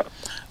 Brother Young.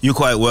 You're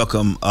quite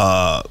welcome,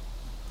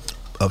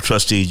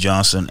 Trustee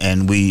Johnson,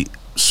 and we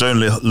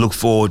certainly look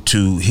forward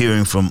to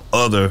hearing from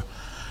other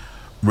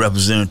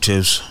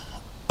representatives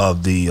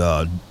of the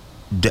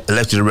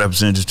elected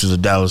representatives to the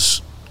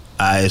Dallas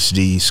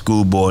ISD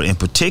School Board, in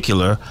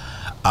particular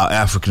our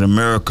African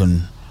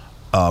American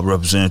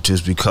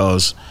representatives,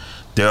 because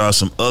there are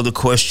some other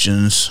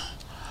questions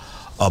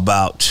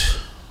about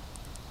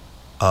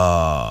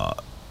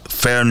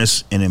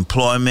fairness in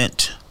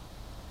employment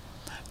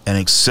and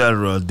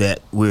etc.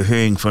 that we're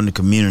hearing from the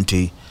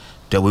community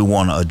that we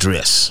want to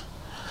address.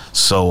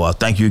 So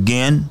thank you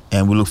again,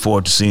 and we look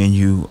forward to seeing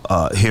you,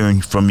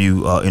 hearing from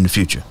you in the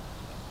future.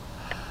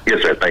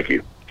 Yes, sir. Thank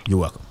you. You're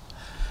welcome.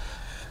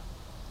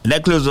 And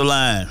that clears the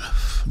line,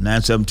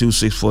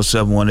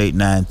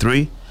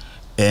 972-647-1893.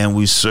 And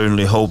we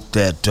certainly hope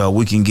that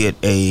we can get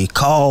a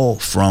call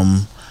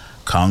from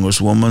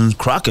Congresswoman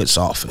Crockett's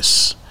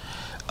office.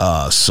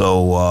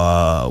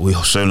 So we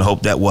certainly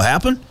hope that will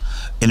happen.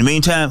 In the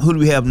meantime, who do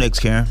we have next,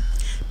 Karen?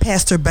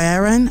 Pastor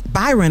Byron,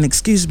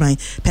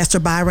 Pastor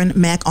Byron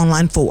Mack on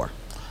line 4.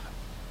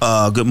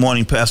 Good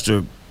morning,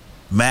 Pastor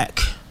Mack.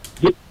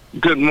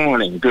 Good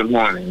morning.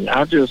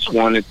 I just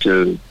wanted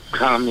to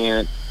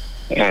comment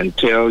and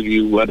tell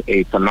you what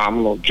a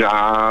phenomenal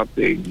job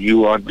that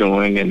you are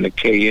doing in the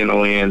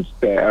KNON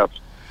staff.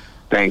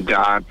 Thank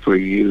God for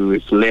you.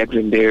 It's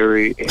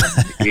legendary, and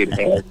it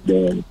has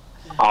been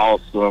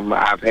awesome.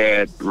 I've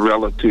had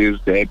relatives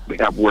that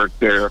have worked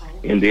there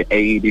in the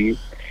 80s,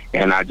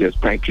 and I just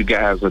think you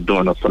guys are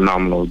doing a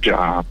phenomenal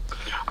job.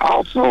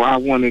 Also, I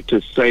wanted to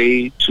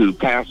say to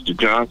Pastor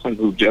Johnson,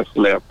 who just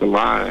left the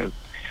line,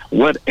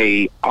 what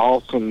a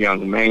awesome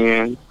young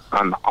man,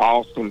 an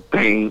awesome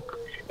thing.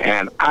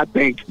 And I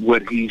think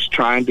what he's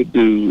trying to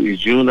do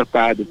is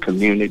unify the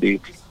community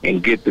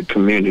and get the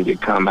community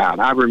to come out.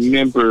 I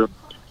remember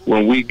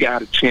when we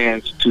got a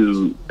chance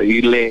to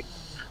elect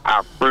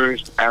our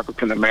first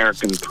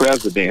African-American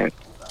president,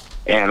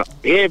 and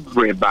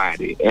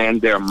everybody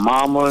and their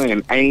mama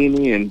and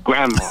auntie and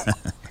grandma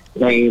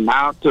came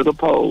out to the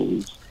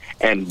polls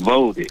and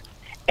voted,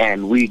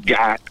 and we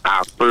got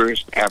our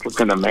first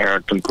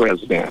African-American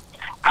president.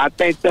 I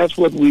think that's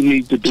what we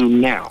need to do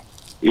now,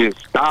 is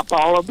stop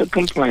all of the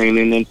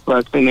complaining and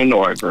fussing and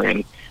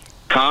arguing,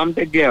 come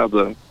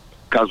together,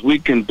 because we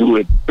can do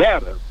it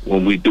better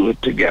when we do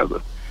it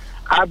together.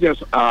 I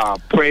just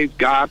praise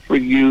God for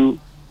you.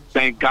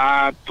 Thank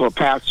God for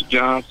Pastor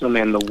Johnson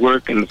and the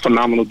work and the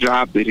phenomenal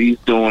job that he's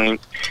doing.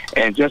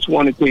 And just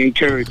wanted to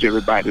encourage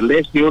everybody,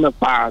 let's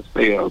unify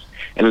ourselves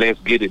and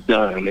let's get it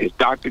done, as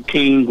Dr.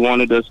 King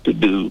wanted us to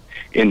do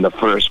in the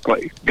first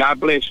place. God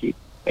bless you,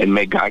 and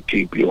may God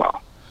keep you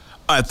all.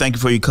 All right, thank you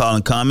for your call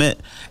and comment.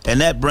 And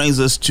that brings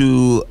us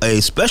to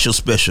a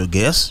special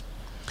guest,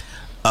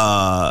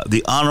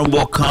 the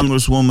Honorable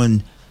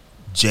Congresswoman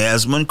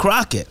Jasmine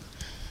Crockett.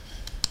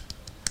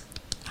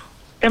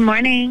 Good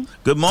morning.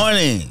 Good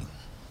morning.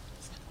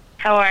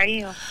 How are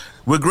you?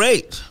 We're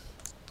great,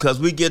 because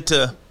we get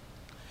to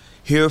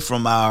hear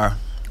from our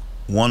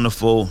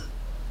wonderful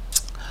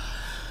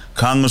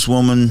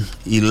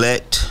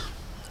Congresswoman-elect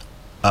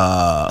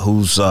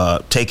who's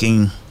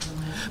taking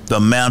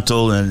the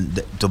mantle and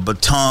the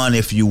baton,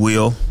 if you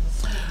will,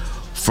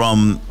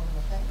 from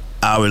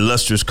our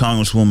illustrious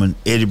Congresswoman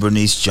Eddie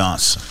Bernice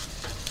Johnson.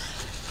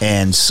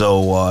 And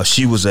so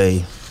she was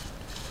a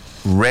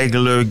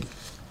regular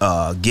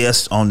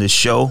guest on this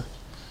show,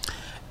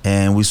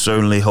 and we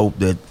certainly hope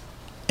that,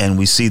 and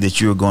we see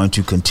that you're going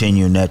to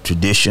continue in that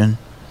tradition.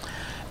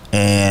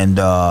 And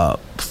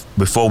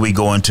before we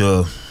go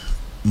into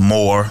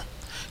more,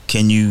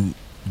 can you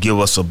give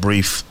us a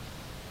brief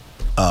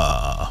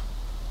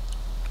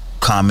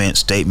comment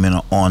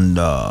statement on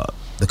the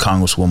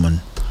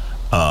Congresswoman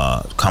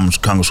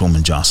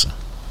Johnson?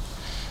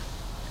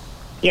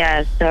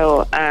 Yeah,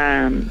 so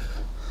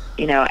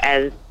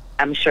as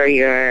I'm sure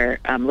your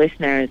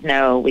listeners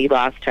know, we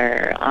lost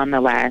her on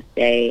the last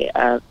day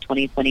of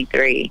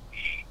 2023.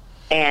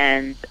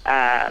 And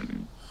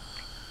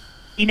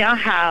you know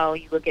how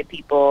you look at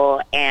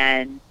people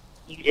and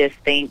you just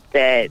think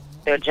that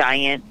they're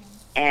giants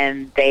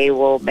and they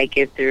will make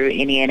it through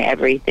any and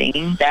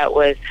everything? That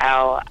was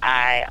how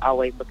I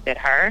always looked at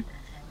her.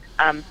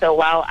 So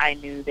while I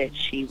knew that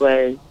she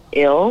was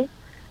ill,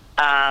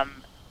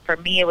 for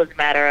me it was a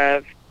matter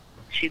of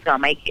she's going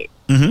to make it.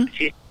 Mm-hmm.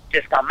 She's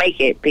just gonna make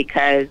it,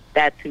 because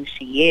that's who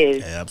she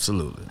is.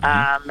 Absolutely.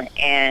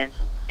 And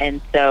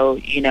so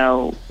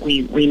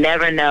we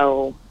never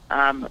know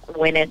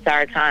when it's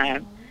our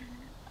time.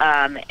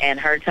 And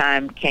her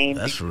time came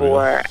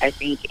before I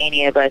think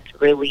any of us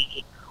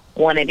really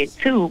wanted it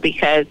too,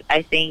 because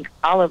I think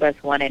all of us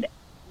wanted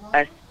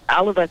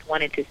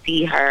to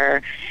see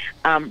her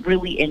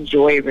really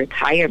enjoy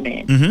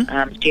retirement.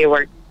 Mm-hmm. She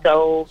worked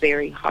so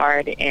very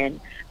hard and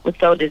was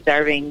so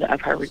deserving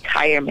of her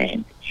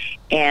retirement.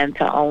 And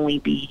to only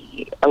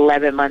be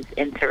 11 months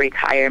into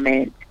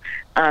retirement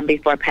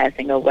before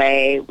passing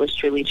away was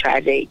truly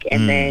tragic.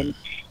 And then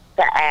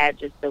to add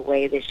just the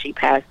way that she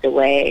passed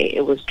away,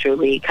 it was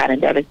truly kind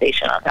of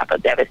devastation on top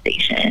of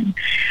devastation.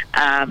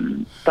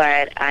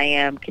 But I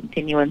am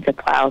continuing to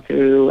plow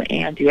through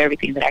and do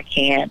everything that I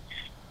can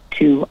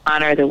to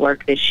honor the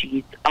work that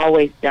she's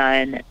always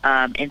done,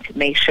 and to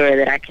make sure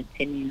that I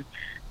continue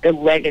the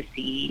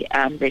legacy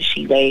that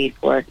she laid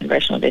for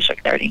Congressional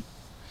District 30.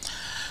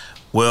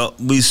 Well,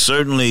 we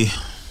certainly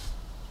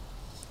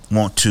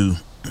want to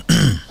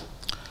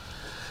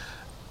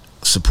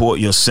support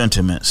your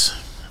sentiments,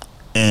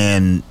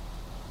 and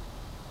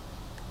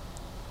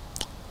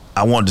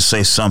I wanted to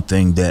say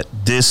something that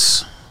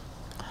this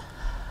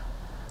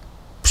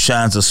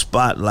shines a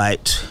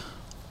spotlight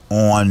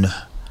on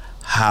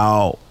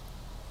how,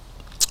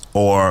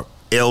 or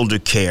elder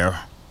care,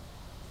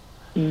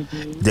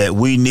 that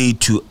we need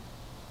to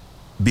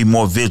be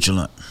more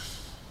vigilant.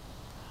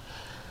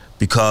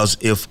 Because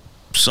if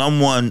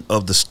someone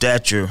of the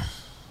stature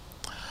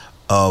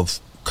of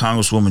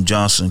Congresswoman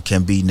Johnson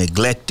can be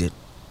neglected,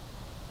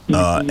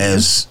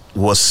 as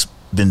what's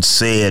been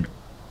said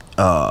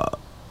was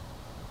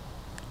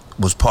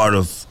part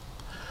of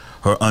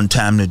her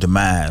untimely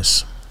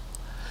demise,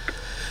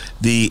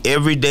 the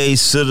everyday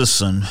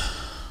citizen,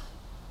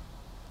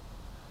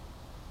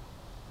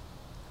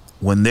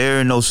 when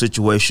they're in those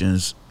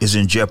situations, is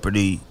in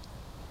jeopardy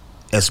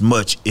as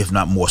much, if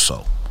not more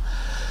so.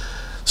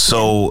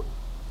 So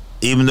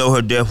even though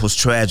her death was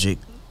tragic,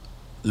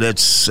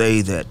 let's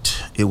say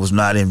that it was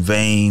not in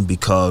vain,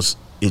 because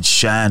it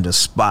shined a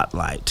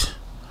spotlight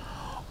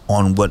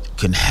on what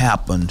can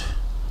happen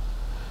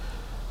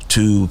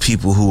to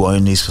people who are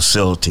in these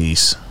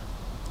facilities,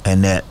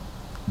 and that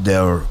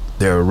their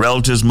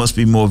relatives must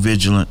be more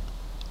vigilant,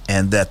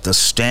 and that the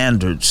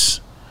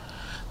standards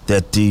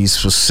that these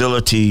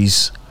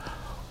facilities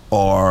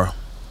are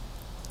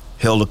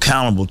held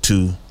accountable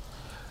to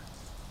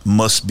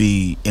must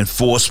be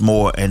enforced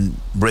more and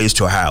raised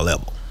to a higher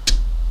level.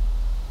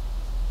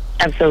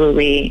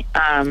 Absolutely.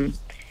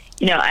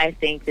 I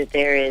think that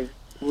there is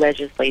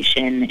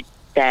legislation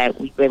that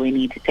we really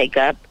need to take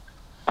up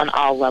on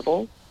all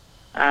levels.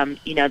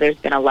 There's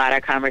been a lot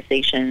of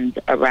conversations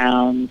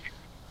around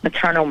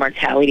maternal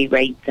mortality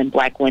rates and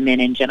Black women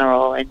in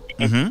general,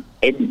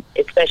 and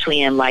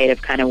especially in light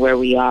of kind of where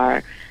we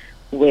are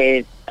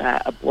with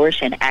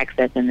abortion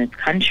access in this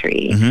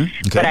country.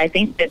 But I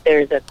think that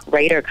there's a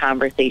greater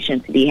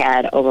conversation to be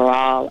had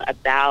overall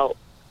about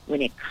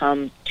when it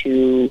comes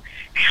to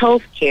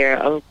health care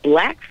of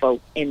Black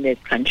folk in this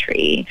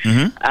country.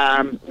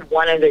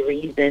 One of the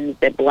reasons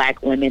that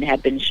Black women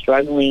have been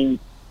struggling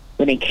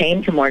when it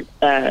came to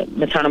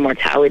maternal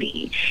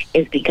mortality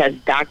is because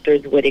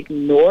doctors would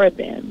ignore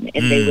them,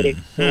 and they would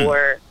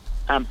ignore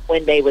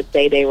when they would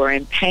say they were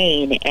in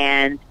pain,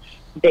 and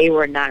they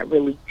were not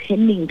really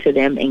tending to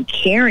them and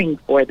caring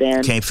for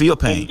them. Can't feel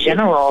pain in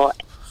general.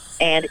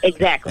 And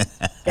exactly,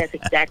 that's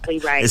exactly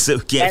right.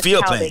 Can't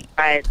feel pain. They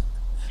tried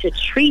to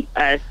treat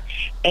us,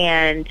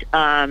 and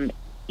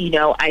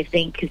I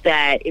think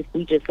that if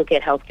we just look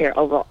at healthcare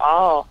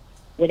overall,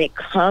 when it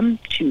comes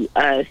to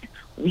us,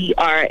 we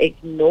are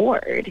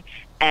ignored,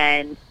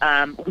 and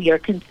we are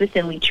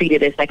consistently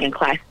treated as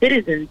second-class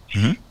citizens,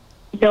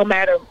 no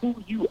matter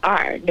who you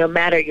are, no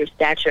matter your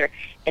stature.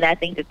 And I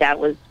think that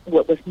was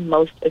what was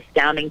most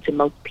astounding to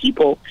most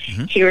people.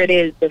 Here it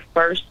is, the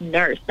first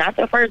nurse, not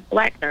the first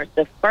Black nurse,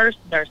 the first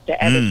nurse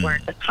to ever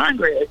sworn to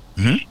Congress,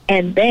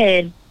 and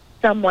then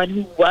someone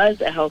who was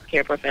a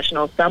healthcare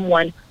professional,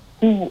 someone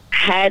who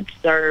had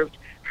served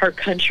her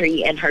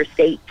country and her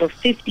state for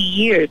 50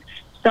 years,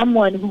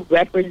 someone who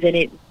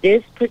represented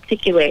this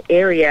particular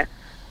area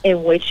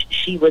in which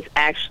she was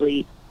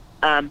actually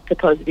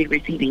supposed to be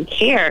receiving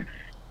care,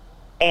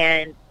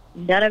 and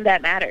none of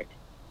that mattered,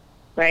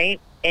 right?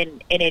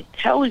 And it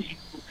tells you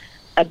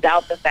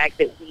about the fact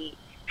that we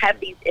have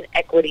these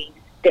inequities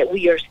that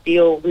we are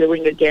still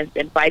reeling against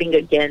and fighting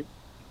against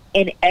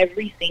in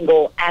every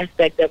single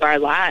aspect of our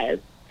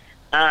lives.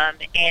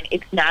 And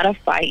it's not a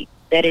fight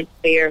that is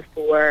fair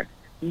for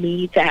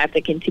me to have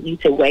to continue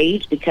to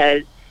wage,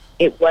 because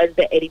it was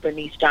the Eddie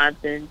Bernice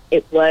Johnson,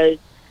 it was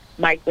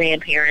my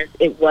grandparents,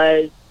 it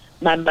was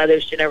my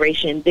mother's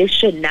generation. This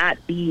should not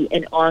be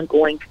an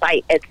ongoing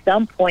fight. At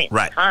some point in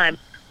time,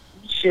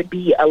 we should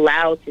be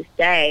allowed to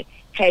say,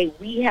 hey,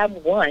 we have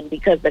won,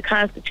 because the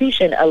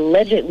Constitution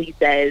allegedly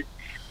says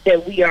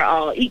that we are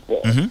all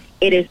equal.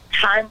 It is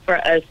time for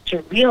us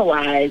to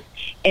realize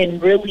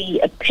and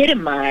really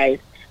epitomize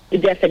the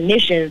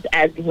definitions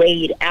as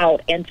laid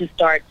out, and to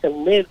start to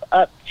live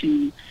up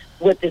to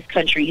what this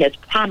country has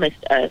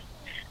promised us.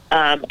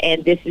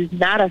 And this is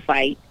not a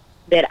fight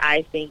that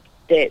I think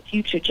that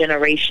future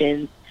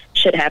generations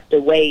should have to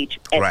wage.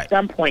 At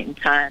some point in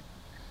time,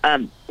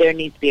 there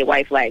needs to be a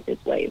white flag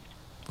that's waved.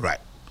 Right.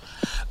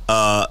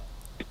 Now,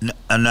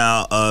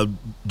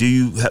 do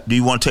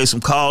you want to take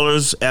some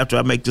callers after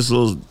I make this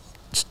little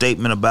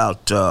statement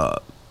about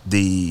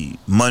the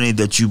money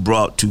that you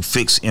brought to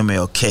fix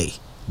MLK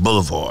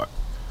Boulevard?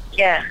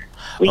 Yeah,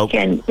 we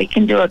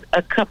can do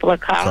a couple of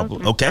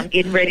calls. Okay. I'm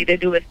getting ready to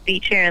do a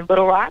speech here in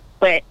Little Rock,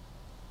 but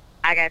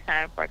I got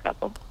time for a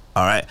couple.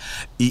 All right.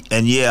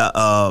 And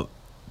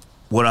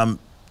what I'm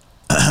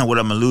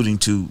alluding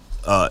to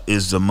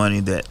is the money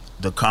that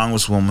the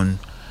Congresswoman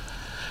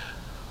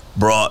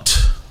brought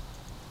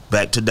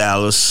back to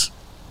Dallas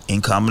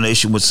in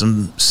combination with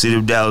some City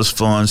of Dallas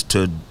funds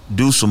to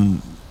do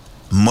some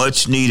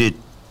much needed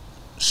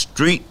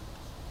street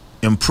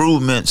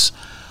improvements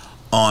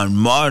on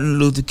Martin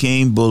Luther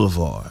King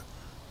Boulevard.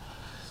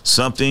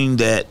 Something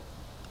that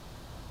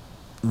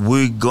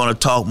we're going to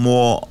talk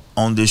more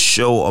on this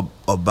show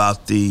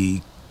about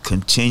the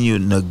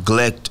continued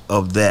neglect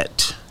of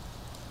that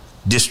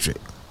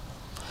district.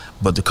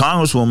 But the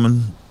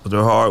Congresswoman, with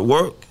her hard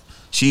work,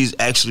 she's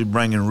actually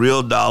bringing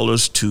real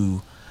dollars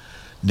to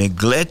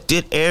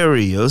neglected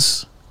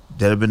areas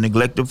that have been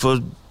neglected for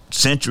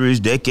centuries,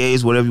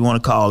 decades, whatever you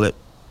want to call it.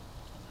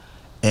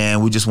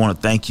 And we just want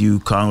to thank you,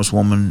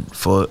 Congresswoman,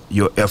 for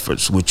your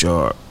efforts, which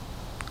are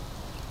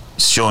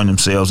showing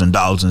themselves in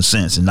dollars and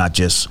cents and not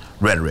just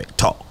rhetoric,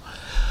 talk.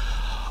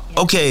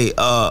 Okay,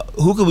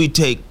 who can we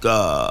take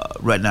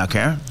right now,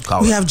 Karen?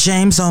 We have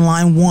James on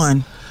line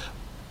 1.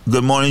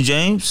 Good morning,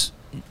 James.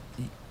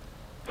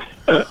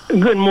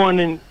 Good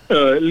morning,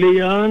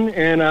 Leon,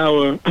 and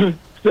our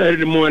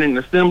Saturday morning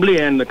assembly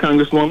and the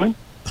Congresswoman.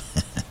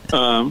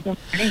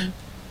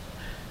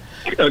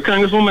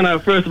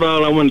 Congresswoman, first of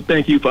all, I want to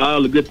thank you for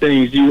all the good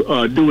things you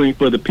are doing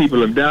for the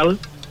people of Dallas.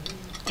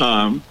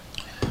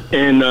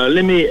 And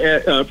let me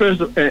first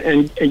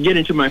and get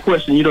into my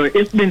question. You know,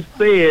 it's been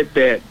said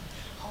that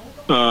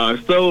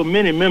so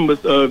many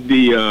members of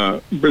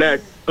the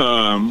Black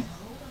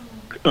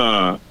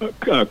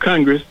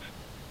Congress,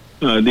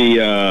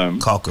 the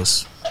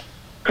caucus.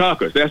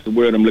 Caucus, that's the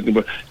word I'm looking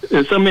for.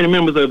 And so many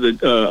members of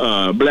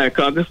the Black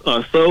Caucus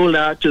are sold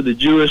out to the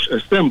Jewish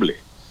Assembly.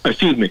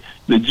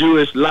 The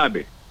Jewish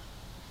lobby.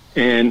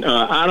 And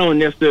I don't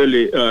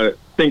necessarily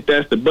think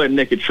that's the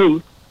butt-naked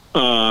truth.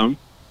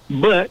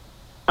 But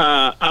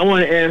I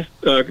want to ask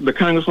the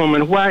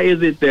Congresswoman, why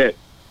is it that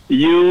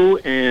you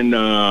and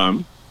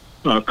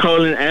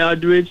Colin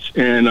Aldrich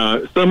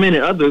and so many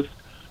others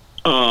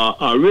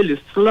are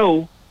really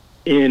slow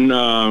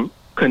in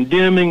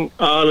condemning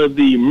all of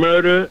the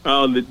murder,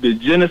 all the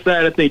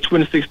genocide? I think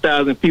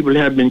 26,000 people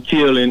have been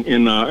killed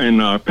in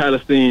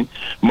Palestine,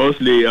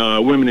 mostly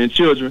women and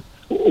children.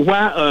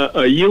 Why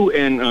are you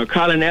and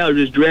Colin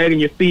Aldrich dragging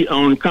your feet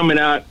on coming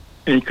out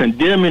and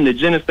condemning the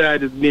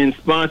genocide that's being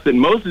sponsored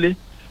mostly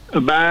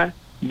by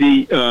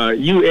the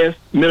U.S.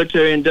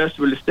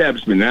 military-industrial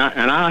establishment?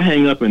 And I'll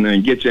hang up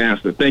and get your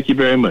answer. Thank you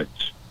very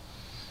much.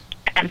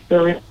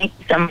 Absolutely. Thank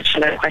you so much for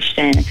that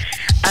question.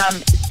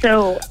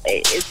 So,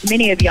 as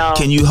many of y'all...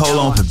 Can you hold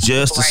on for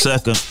just a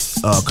second,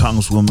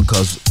 Congresswoman,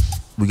 because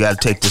we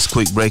got to take this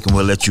quick break and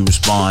we'll let you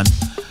respond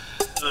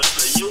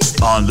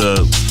on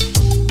the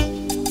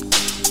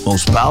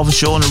most powerful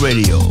show on the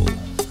radio,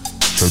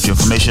 Church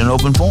Information in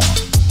Open Forum,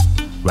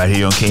 right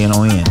here on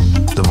KNON,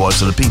 the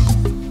voice of the people.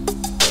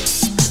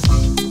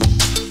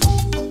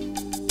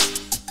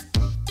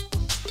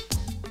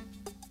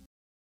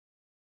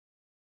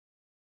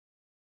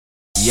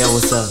 Yo,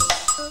 what's up?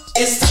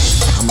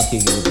 I'm gonna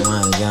kick it with the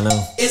line, y'all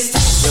know. Yo,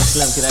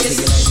 Slim, can I kick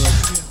it like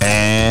that?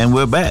 And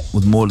we're back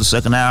with more of the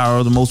second hour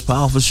of the most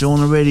powerful show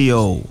on the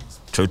radio,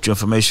 Church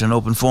Information in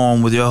Open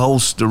Forum, with your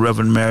host, the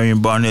Reverend Marion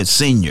Barnett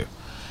Sr.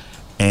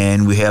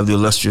 And we have the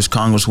illustrious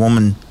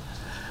Congresswoman,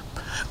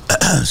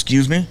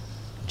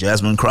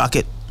 Jasmine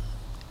Crockett.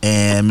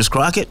 And Ms.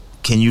 Crockett,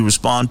 can you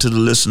respond to the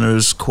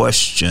listener's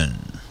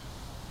question?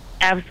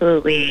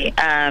 Absolutely.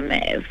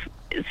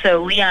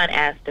 So Leon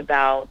asked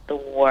about the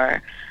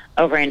war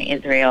over in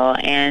Israel,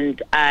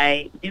 and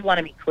I do want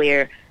to be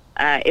clear.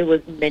 It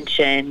was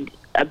mentioned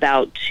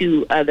about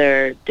 2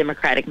 other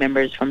Democratic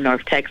members from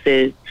North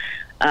Texas,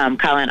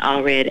 Colin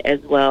Allred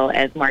as well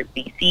as Mark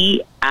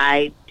Veasey.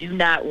 I do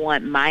not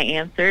want my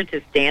answer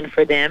to stand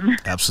for them.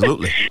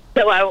 Absolutely.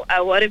 So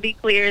I want to be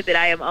clear that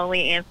I am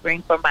only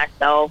answering for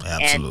myself.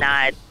 Absolutely. And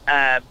not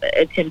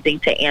attempting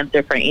to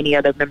answer for any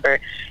other member,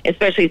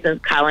 especially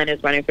since Colin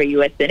is running for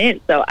U.S.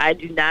 Senate. So I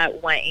do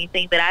not want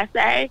anything that I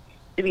say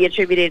to be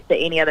attributed to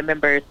any other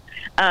members.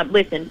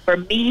 Listen, for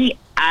me,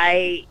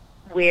 I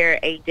wear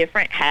a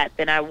different hat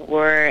than I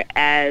wore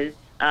as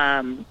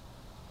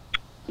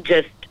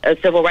just a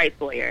civil rights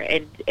lawyer.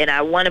 And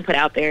I want to put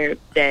out there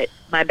that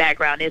my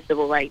background is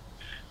civil rights.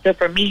 So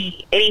for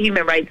me, any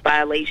human rights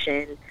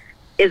violation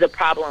is a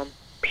problem,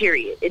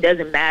 period. It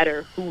doesn't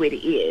matter who it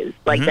is.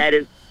 Like, that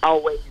has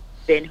always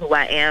been who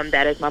I am.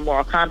 That is my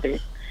moral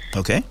compass.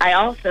 Okay. I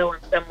also am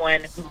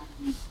someone who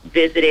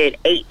visited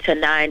 8 to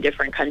 9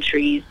 different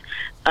countries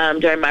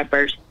during my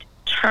first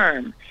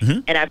term.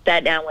 And I've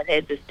sat down with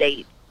heads of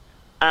state.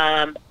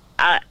 I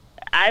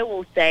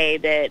will say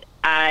that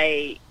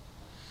I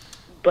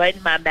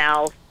button my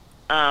mouth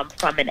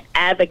from an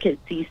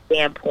advocacy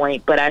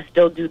standpoint, but I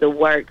still do the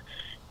work.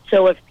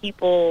 So if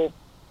people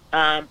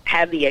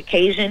have the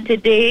occasion to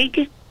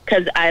dig,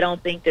 because I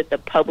don't think that the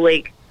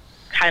public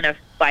kind of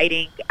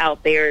fighting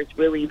out there is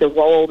really the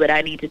role that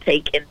I need to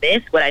take in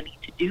this. What I need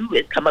to do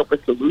is come up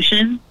with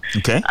solutions.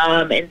 Okay.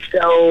 And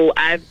so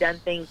I've done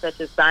things such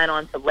as sign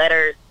on to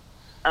letters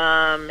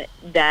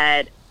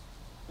that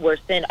were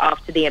sent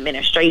off to the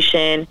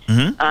administration,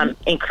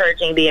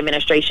 encouraging the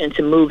administration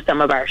to move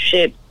some of our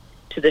ships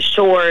to the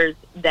shores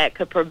that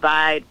could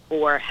provide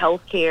for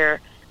health care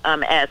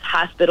as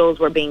hospitals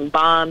were being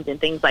bombed and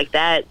things like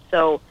that.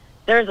 So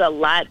there's a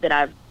lot that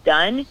I've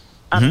done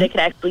that could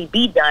actually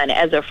be done.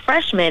 As a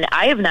freshman,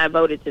 I have not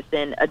voted to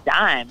send a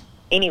dime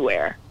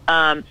anywhere.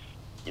 The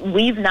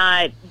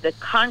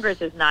Congress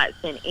has not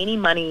sent any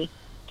money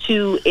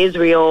to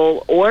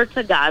Israel or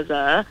to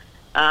Gaza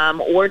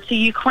or to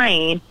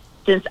Ukraine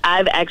since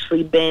I've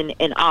actually been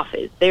in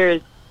office.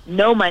 There's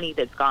no money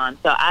that's gone.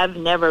 So I've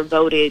never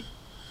voted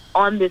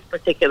on this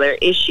particular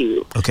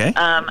issue. Okay.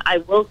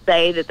 I will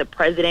say that the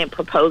president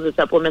proposed a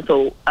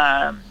supplemental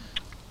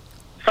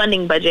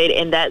funding budget,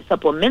 and that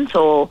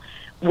supplemental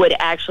would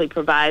actually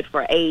provide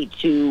for aid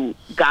to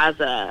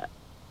Gaza,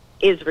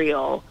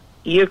 Israel,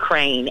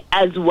 Ukraine,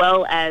 as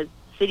well as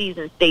cities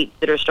and states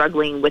that are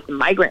struggling with the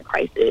migrant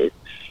crisis.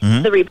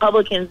 The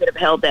Republicans that have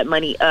held that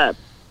money up,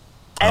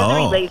 as it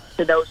relates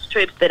to those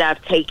trips that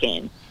I've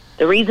taken,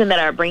 the reason that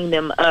I bring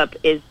them up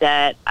is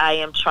that I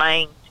am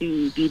trying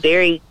to be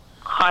very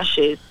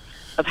cautious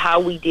of how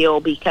we deal,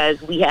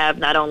 because we have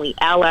not only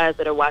allies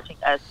that are watching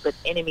us, but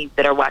enemies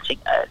that are watching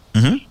us.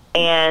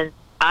 And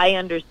I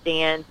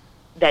understand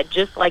that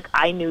just like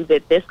I knew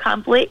that this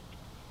conflict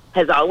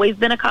has always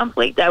been a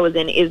conflict. I was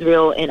in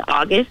Israel in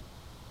August,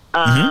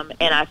 and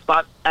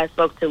I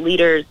spoke to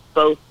leaders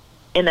both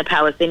in the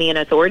Palestinian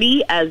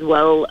Authority as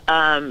well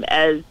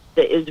as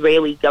the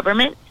Israeli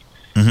government.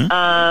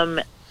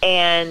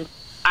 And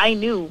I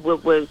knew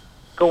what was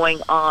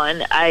going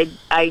on.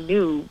 I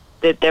knew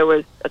that there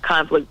was a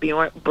conflict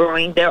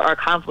brewing. There are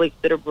conflicts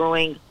that are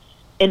brewing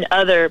in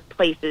other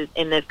places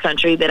in this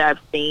country that I've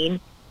seen.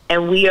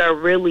 And we are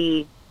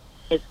really,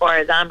 as far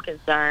as I'm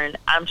concerned,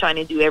 I'm trying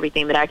to do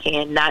everything that I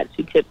can not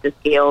to tip the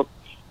scales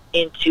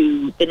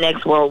into the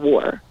next world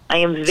war. I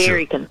am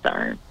very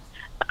concerned.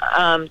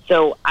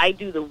 So I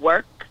do the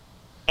work,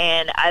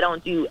 and I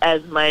don't do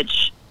as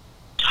much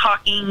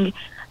talking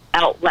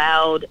out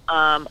loud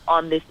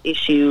on this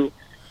issue.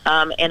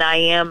 And I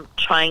am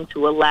trying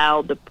to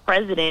allow the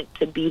president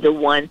to be the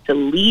one to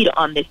lead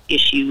on this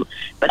issue.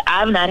 But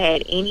I've not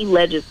had any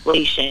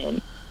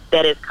legislation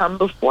that has come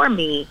before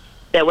me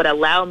that would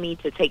allow me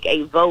to take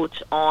a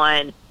vote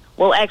on,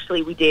 well,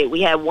 actually we did.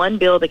 We had one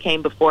bill that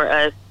came before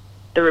us.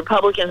 The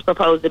Republicans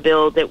proposed a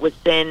bill that would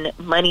send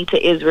money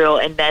to Israel,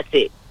 and that's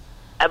it.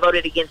 I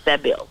voted against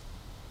that bill.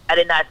 I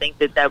did not think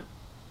that that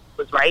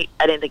was right.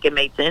 I didn't think it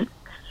made sense.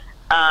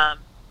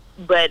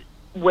 But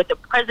what the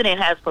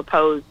president has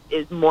proposed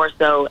is more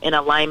so in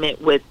alignment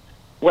with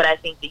what I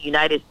think the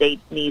United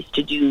States needs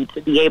to do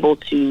to be able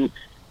to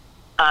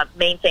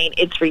maintain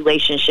its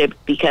relationships,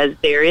 because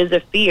there is a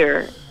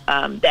fear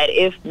that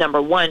if,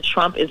 number one,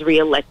 Trump is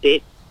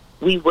reelected,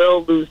 we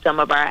will lose some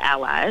of our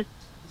allies,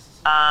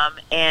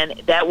 and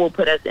that will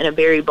put us in a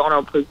very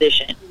vulnerable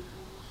position.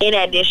 In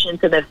addition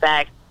to the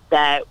fact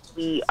that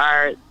we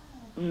are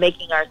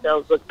making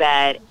ourselves look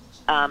bad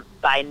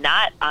by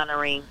not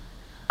honoring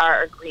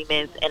our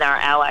agreements and our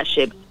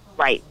allyship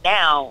right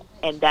now,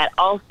 and that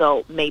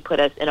also may put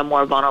us in a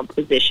more vulnerable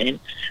position.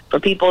 For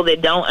people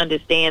that don't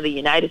understand, the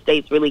United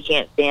States really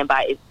can't stand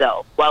by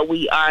itself. While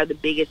we are the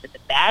biggest and the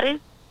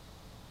baddest,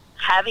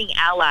 having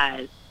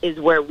allies is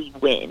where we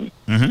win.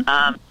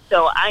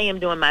 So I am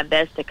doing my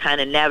best to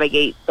kind of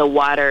navigate the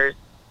waters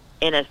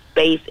in a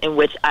space in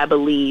which I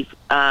believe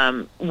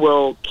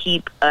will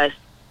keep us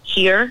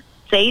here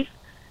safe.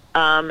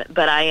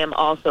 But I am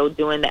also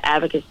doing the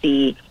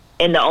advocacy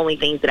and the only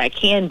things that I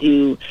can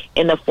do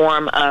in the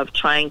form of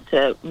trying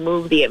to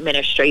move the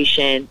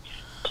administration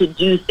to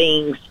do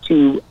things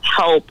to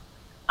help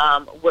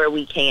where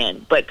we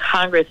can. But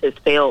Congress has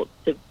failed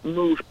to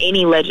move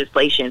any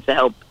legislation to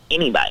help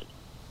anybody.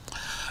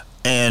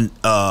 And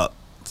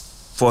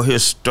for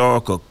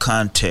historical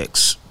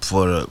context,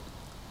 for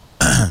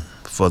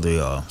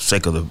the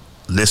sake of the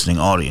listening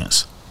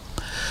audience,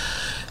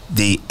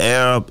 the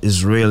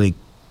Arab-Israeli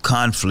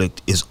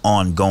conflict is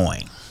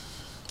ongoing.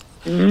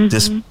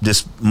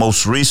 This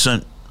most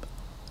recent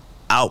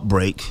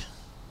outbreak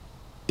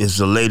is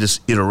the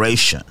latest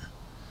iteration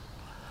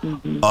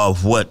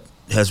of what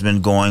has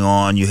been going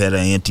on. You had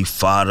an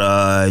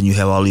intifada, and you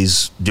have all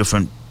these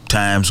different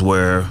times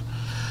where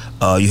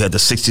you had the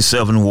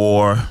 67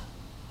 war.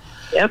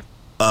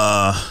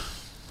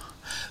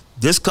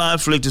 This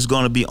conflict is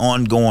going to be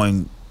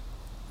ongoing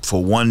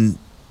for one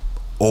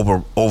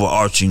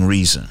overarching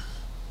reason.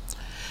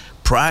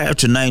 Prior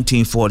to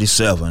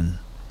 1947,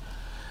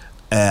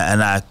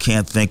 and I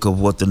can't think of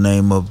what the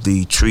name of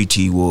the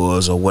treaty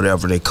was or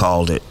whatever they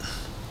called it,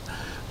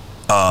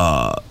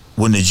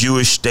 when the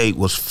Jewish state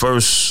was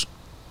first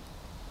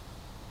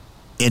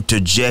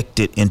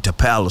interjected into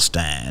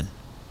Palestine,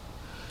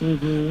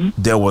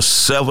 there were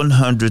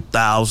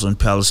 700,000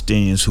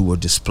 Palestinians who were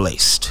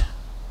displaced.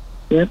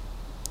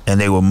 And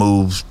they were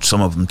moved,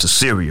 some of them, to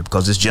Syria,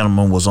 because this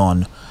gentleman was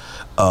on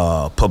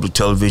public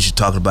television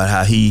talking about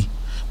how he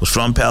was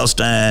from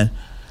Palestine,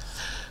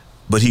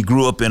 but he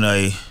grew up in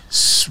a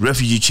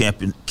refugee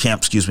camp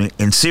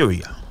in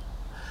Syria.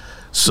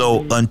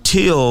 So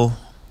until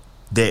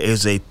there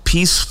is a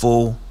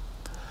peaceful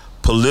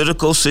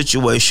political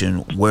situation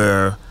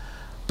where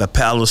the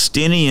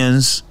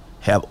Palestinians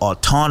have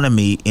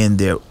autonomy in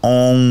their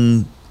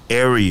own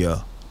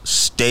area,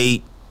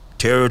 state,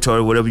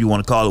 territory, whatever you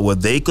want to call it, where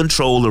they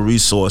control the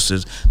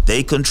resources,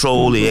 they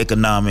control the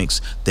economics,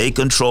 they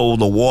control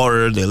the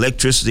water, the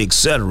electricity,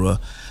 etc.,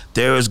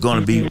 there is going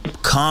to be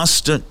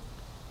constant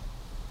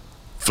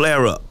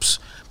flare-ups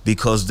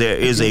because there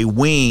is a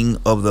wing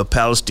of the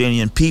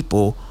Palestinian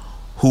people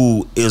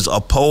who is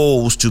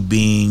opposed to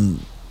being,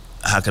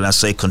 how can I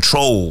say,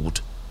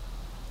 controlled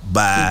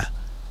by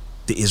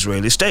the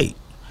Israeli state.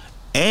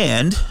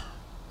 And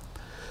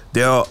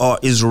there are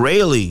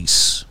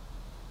Israelis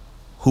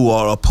who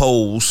are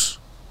opposed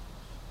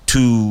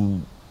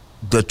to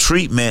the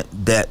treatment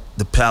that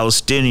the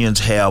Palestinians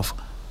have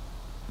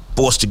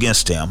forced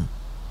against them.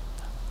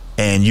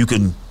 And you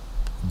can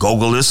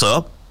Google this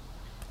up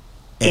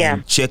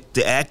and check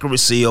the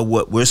accuracy of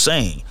what we're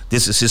saying.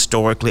 This is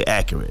historically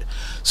accurate.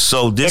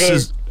 So this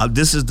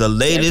is the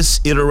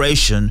latest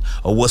iteration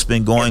of what's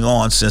been going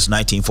on since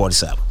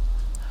 1947.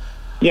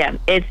 Yeah,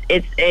 and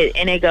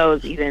it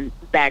goes even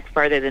back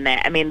further than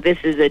that. I mean, this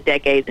is a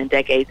decades and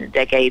decades and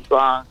decades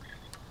long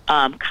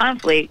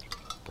conflict,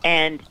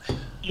 and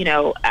you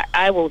know,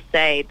 I will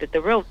say that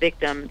the real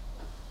victims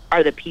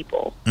are the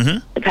people,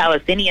 the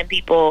Palestinian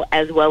people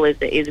as well as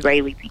the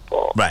Israeli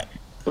people.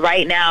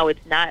 Right now,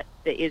 it's not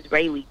the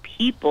Israeli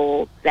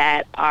people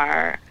that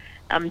are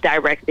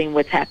directing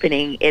what's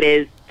happening. It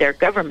is their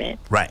government,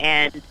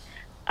 and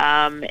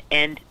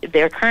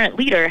their current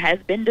leader has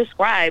been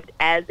described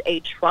as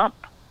a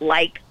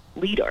Trump-like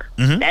leader.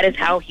 That is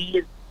how he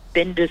has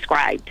been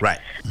described.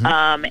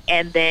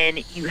 And then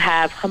you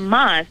have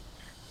Hamas,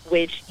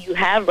 which you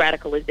have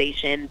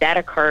radicalization that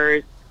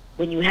occurs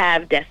when you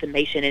have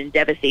decimation and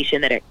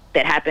devastation that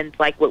happens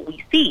like what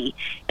we see.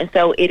 And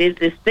so it is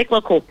this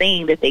cyclical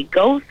thing that they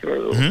go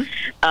through.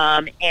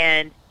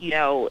 And, you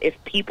know, if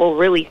people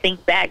really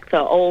think back to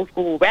old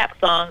school rap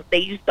songs, they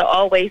used to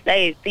always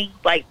say things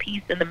like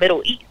peace in the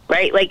Middle East,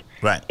 right? Like,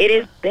 it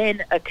has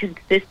been a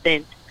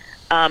consistent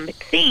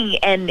thing.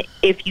 And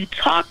if you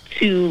talk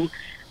to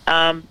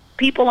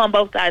people on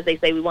both sides, they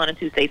say we want a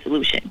two-state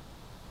solution.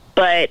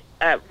 But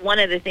one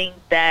of the things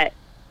that,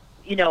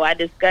 you know, I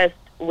discussed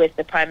with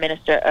the Prime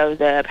Minister of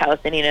the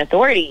Palestinian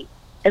Authority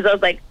is I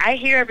was like, I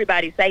hear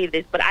everybody say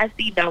this, but I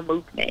see no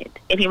movement.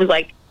 And he was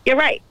like, you're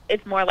right.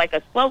 It's more like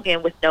a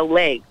slogan with no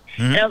legs.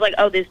 And I was like,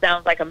 oh, this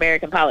sounds like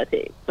American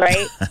politics,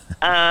 right?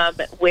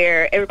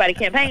 Where everybody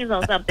campaigns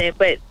on something,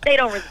 but they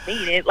don't really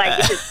mean it. Like,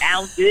 it just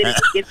sounds good and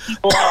it gets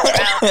people all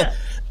around them.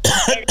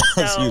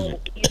 And so,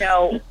 you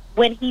know,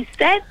 when he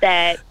said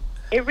that,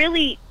 it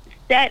really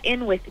sat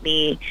in with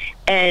me.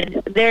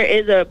 And there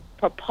is a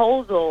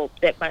proposal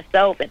that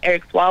myself and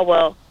Eric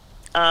Swalwell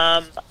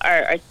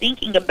are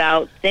thinking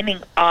about sending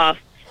off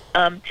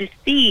to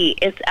see.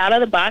 It's out of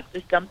the box.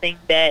 It's something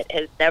that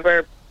has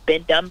never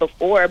been done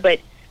before. But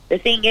the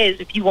thing is,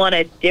 if you want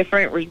a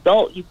different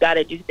result, you've got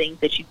to do things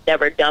that you've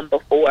never done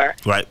before.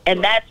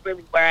 And that's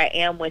really where I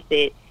am with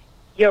it.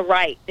 You're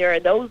right. There are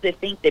those that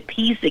think that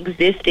peace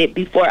existed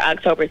before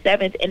October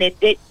 7th, and it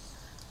didn't.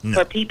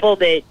 For people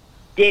that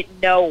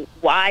didn't know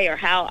why or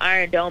how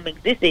Iron Dome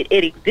existed,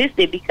 it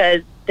existed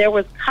because there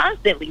was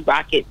constantly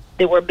rockets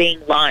that were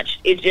being launched.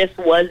 It just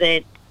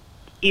wasn't,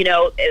 you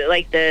know,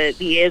 like the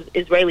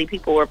Israeli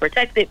people were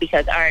protected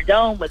because Iron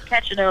Dome was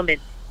catching them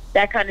and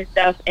that kind of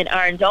stuff. And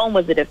Iron Dome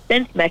was a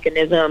defense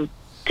mechanism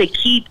to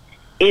keep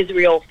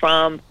Israel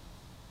from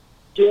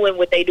doing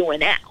what they're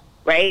doing now,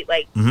 right?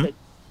 Like,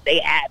 they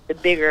add the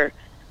bigger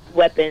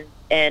weapons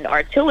and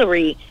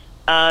artillery.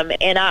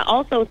 And I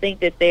also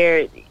think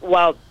that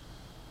while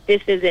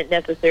this isn't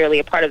necessarily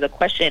a part of the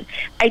question,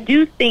 I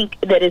do think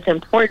that it's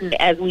important,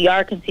 as we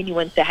are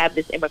continuing to have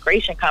this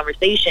immigration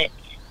conversation,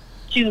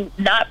 to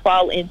not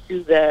fall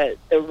into the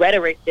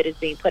rhetoric that is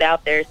being put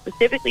out there,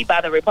 specifically by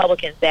the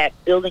Republicans, that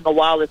building a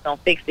wall is going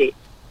to fix it.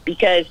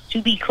 Because,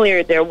 to be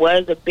clear, there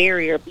was a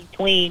barrier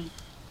between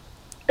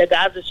the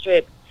Gaza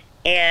Strip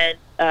and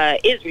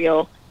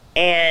Israel,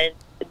 and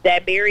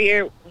that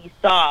barrier, we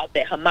saw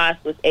that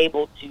Hamas was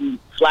able to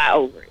fly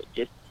over it,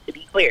 just to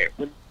be clear.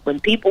 When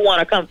people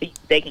want to come for you,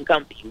 they can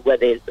come for you,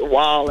 whether it's a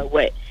wall or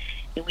what.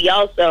 And we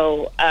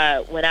also,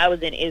 when I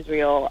was in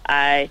Israel,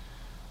 I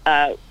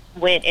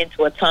went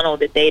into a tunnel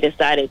that they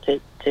decided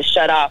to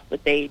shut off,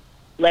 but they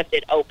left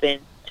it open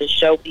to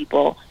show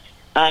people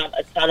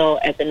a tunnel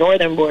at the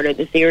northern border,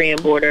 the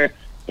Syrian border,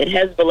 that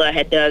Hezbollah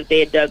had dug.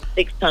 They had dug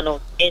 6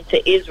 tunnels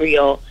into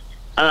Israel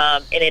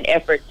in an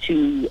effort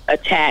to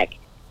attack,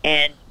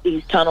 and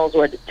these tunnels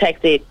were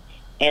detected,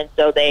 and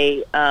so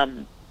they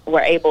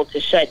were able to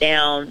shut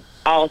down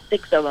all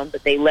 6 of them,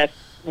 but they left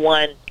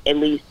one at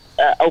least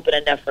open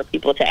enough for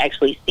people to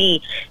actually see.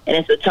 And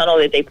it's a tunnel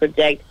that they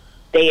project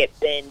they had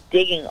been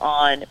digging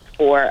on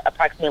for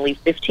approximately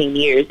 15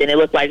 years, and it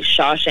looked like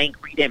Shawshank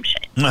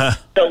Redemption.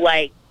 So,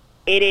 like,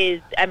 it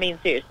is, I mean,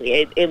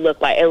 seriously, it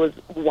looked like it was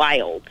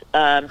wild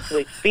to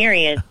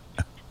experience.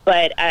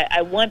 But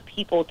I want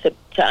people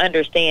to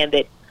understand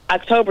that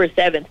October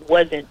 7th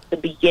wasn't the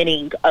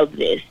beginning of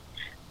this.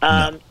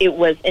 It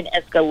was an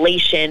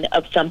escalation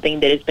of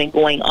something that has been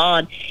going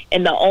on.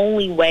 And the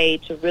only way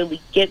to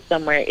really get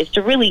somewhere is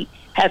to really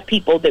have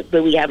people that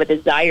really have a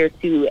desire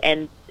to.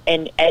 And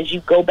as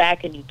you go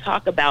back and you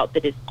talk about the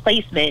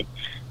displacement,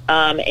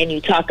 and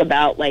you talk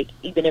about, like,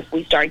 even if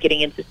we start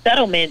getting into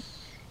settlements,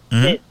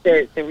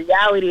 the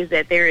reality is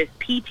that there is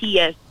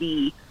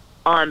PTSD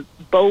on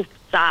both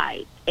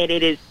sides. and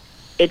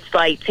it's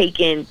like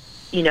taking,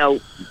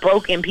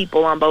 broken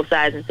people on both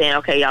sides and saying,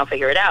 okay, y'all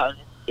figure it out.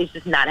 It's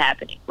just not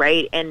happening,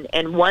 right?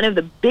 And one of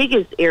the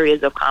biggest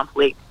areas of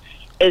conflict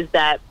is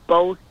that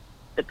both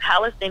the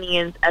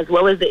Palestinians as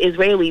well as the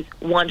Israelis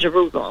want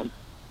Jerusalem.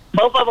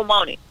 Both of them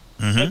want it.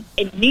 Mm-hmm.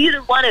 And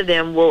neither one of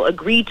them will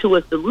agree to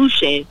a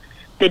solution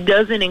that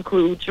doesn't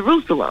include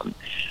Jerusalem.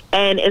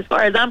 And as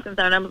far as I'm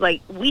concerned, I was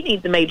like, we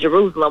need to make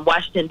Jerusalem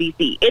Washington,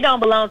 D.C. It don't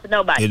belong to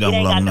nobody. It don't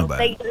ain't belong got to no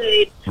nobody.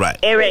 statehood. Right.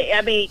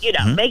 Make it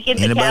the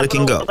Anybody capital.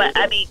 can go. But,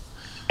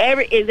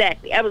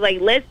 exactly. I was like,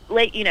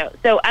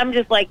 so I'm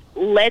just like,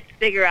 let's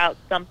figure out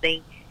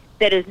something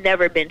that has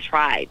never been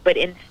tried. But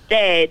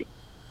instead,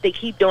 they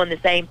keep doing the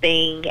same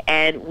thing,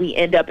 and we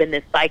end up in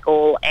this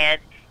cycle. And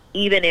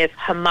even if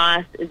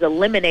Hamas is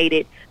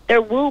eliminated,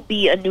 there will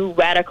be a new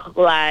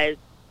radicalized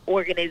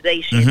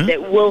organization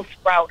that will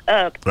sprout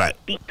up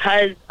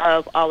because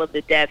of all of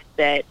the deaths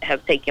that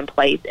have taken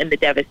place and the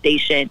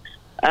devastation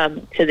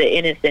to the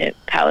innocent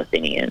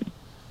Palestinians.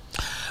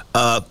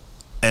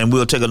 And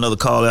we'll take another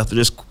call after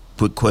this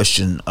quick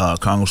question,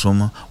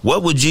 Congresswoman.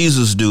 What would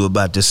Jesus do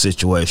about this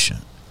situation?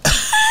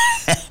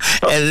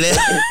 and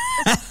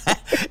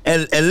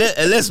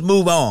let's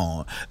move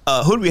on.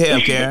 Who do we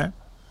have, Karen?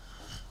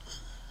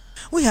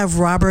 We have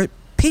Robert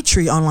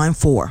Petrie on line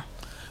 4.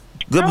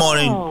 Good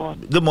morning.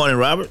 Good morning,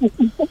 Robert.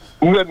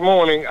 Good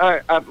morning.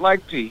 I'd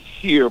like to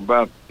hear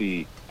about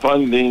the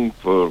funding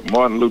for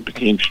Martin Luther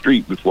King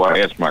Street before I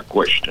ask my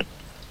question.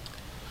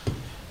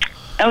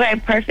 Okay,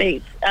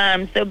 perfect.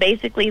 So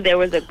basically there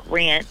was a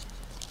grant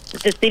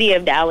with the city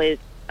of Dallas,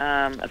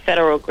 a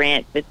federal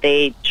grant that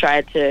they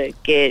tried to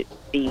get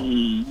the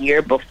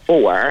year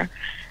before.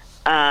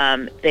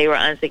 They were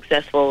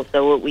unsuccessful.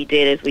 So what we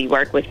did is we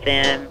worked with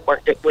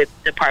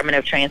Department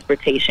of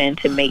Transportation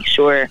to make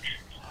sure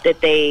that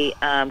they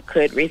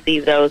could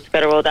receive those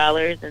federal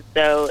dollars. And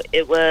so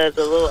it was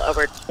a little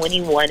over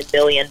 $21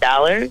 billion.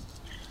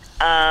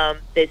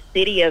 The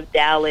city of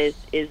Dallas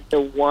is the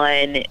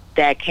one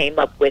that came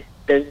up with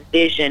the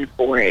vision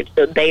for it.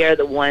 So they are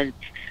the ones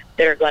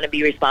that are going to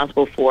be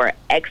responsible for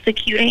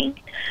executing.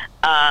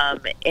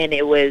 And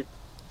it was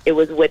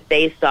what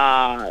they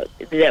saw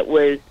that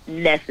was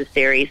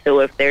necessary. So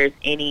if there's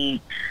any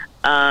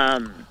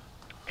kind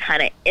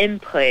of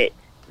input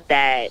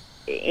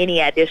any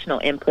additional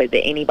input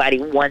that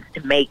anybody wants to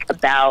make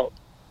about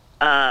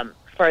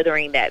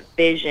furthering that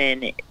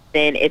vision,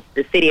 then it's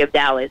the city of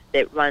Dallas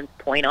that runs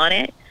point on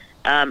it.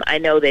 I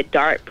know that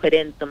DART put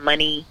in some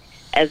money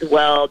as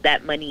well.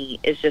 That money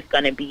is just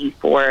going to be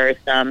for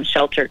some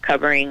shelter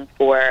covering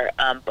for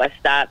bus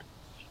stops.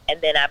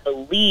 And then I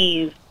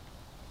believe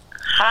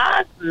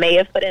COG may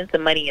have put in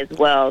some money as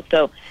well.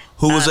 So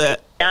who was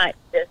that? Not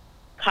just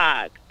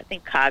COG. I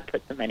think COG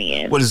put some money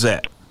in. What is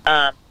that?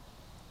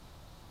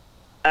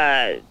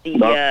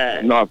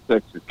 North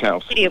Texas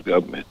Council of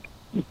Government.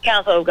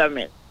 Council of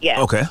Government,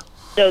 yeah. Okay.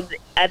 So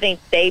I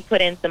think they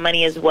put in some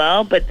money as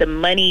well, but the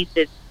money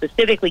that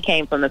specifically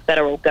came from the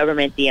federal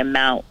government, the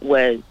amount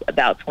was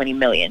about $20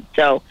 million.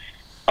 So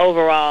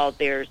overall,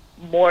 there's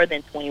more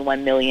than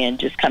 $21 million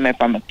just coming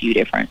from a few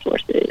different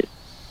sources.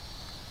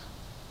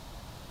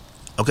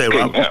 Okay,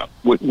 Rob. Now,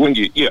 when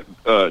you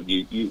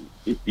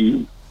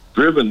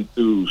driven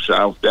through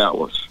South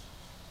Dallas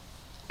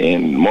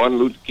and Martin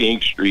Luther King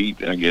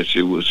Street, I guess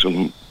it was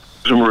some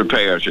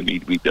repairs that need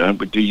to be done,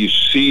 but do you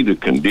see the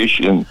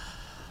condition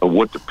of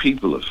what the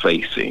people are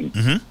facing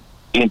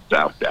in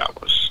South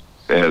Dallas?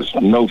 There's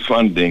no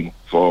funding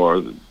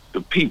for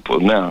the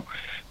people. Now,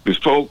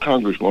 before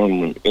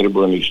Congresswoman Etta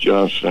Bernice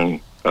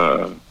Johnson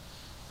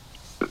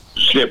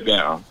stepped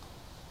down,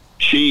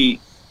 she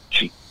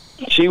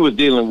was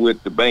dealing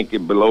with the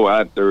banking below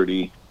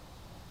I-30,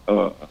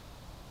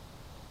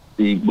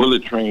 the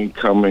bullet train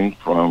coming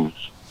from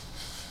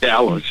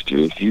Dallas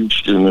to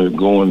Houston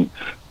going,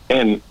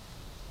 and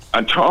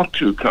I talked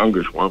to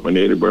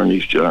Congresswoman Etta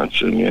Bernice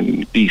Johnson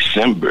in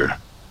December,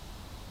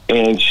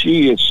 and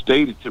she had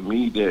stated to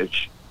me that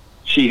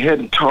she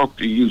hadn't talked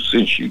to you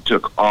since you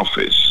took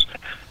office,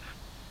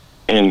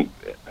 and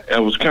it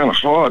was kind of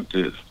hard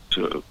to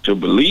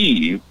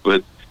believe.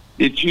 But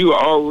did you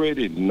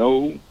already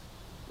know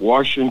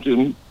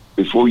Washington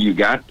before you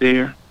got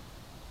there?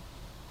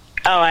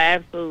 Oh, I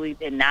absolutely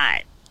did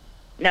not.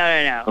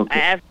 No. Okay.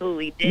 I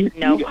absolutely didn't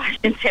know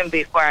Washington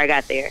before I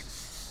got there.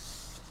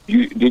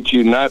 Did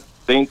you not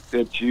think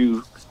that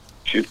you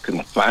should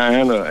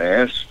confine or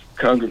ask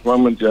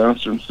Congresswoman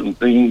Johnson some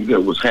things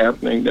that was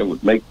happening that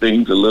would make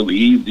things a little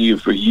easier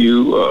for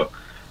you,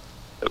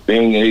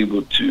 being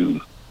able to,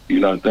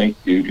 I think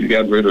you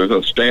got rid of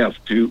her staff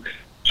too.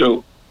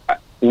 So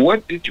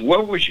what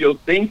was your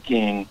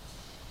thinking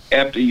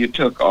after you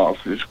took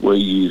office, where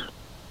you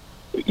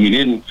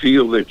didn't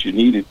feel that you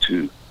needed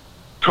to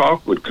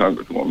talk with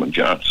Congresswoman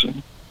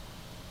Johnson?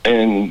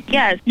 And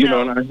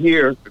and I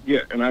hear,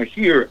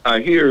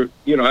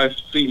 I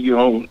see you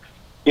on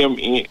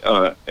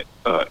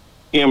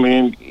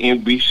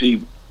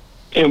MSNBC.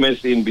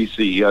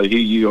 I hear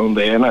you on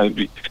there,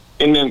 and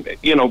then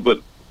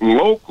but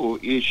local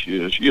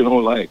issues,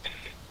 like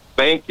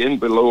banking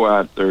below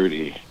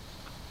I-30,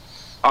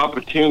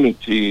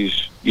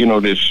 opportunities, you know,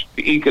 this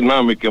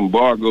economic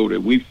embargo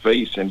that we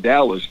face in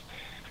Dallas,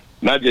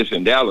 not just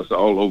in Dallas,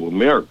 all over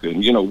America.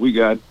 And, you know, we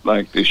got,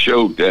 like, this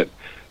showed that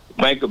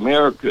Bank of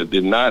America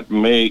did not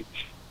make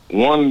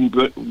one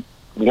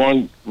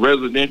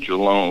residential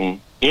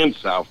loan in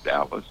South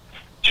Dallas.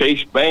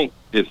 Chase Bank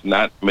does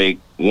not make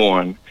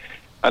one.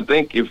 I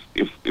think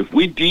if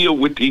we deal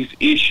with these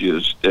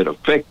issues that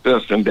affect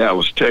us in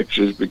Dallas,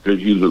 Texas,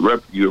 because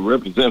you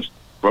represent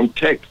from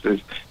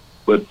Texas,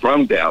 but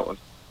from Dallas,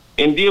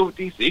 and deal with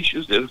these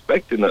issues that are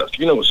affecting us.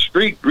 You know,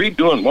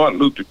 redoing Martin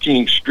Luther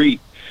King Street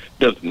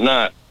does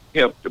not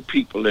help the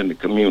people in the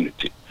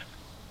community.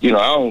 You know,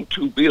 I own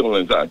 2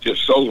 buildings. I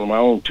just sold them. I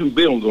own 2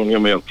 buildings on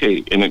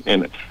MLK, and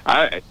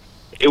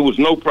it was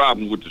no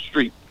problem with the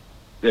street.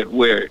 That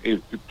where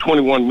it's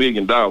 $21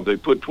 million, they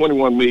put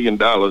 $21 million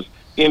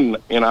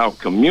in our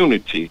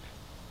community,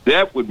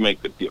 that would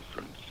make a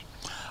difference.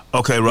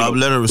 Okay, Rob,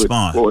 let her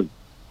respond.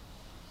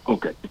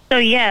 Okay.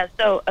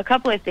 So a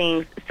couple of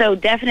things. So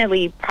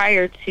definitely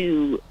prior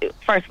to,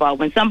 first of all,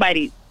 when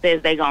somebody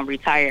says they're going to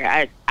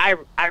retire, I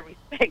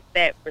respect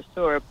that for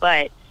sure.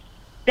 But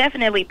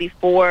definitely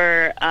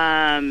before,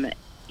 the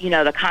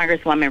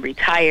Congresswoman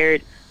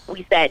retired,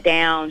 we sat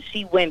down.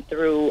 She went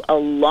through a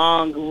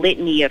long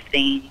litany of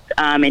things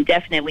and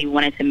definitely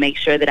wanted to make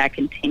sure that I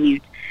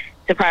continued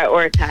to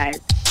prioritize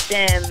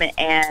them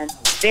and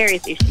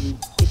various issues.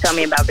 She told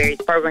me about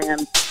various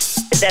programs.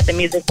 Is that the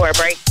music for a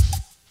break?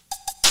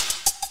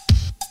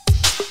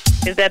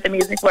 Is that the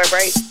music for a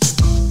break?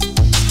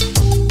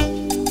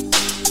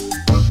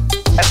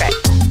 Okay.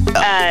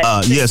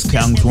 Yes,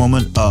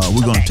 Congresswoman.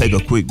 We're going to take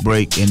a quick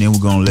break, and then we're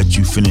going to let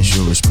you finish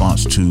your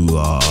response to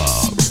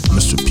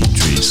Mr.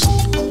 Petrie's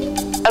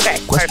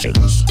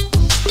questions.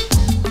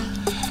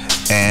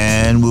 Perfect.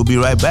 And we'll be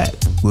right back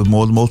with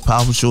more of the most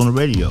powerful show on the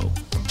radio,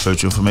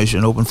 Church Information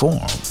and Open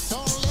Forum,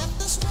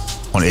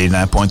 on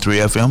 89.3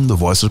 FM, The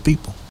Voice of the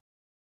People.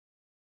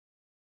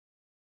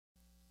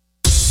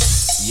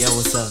 Yo,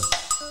 what's up?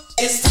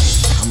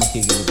 I'm gonna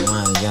kick it with the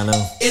line, y'all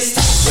know. Yo,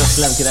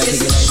 Slim, can I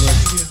kick it like that?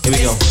 Here we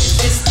go.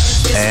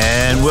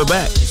 And we're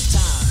back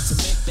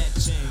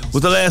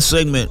with the last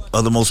segment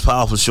of the most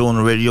powerful show on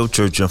the radio,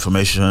 Church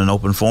Information and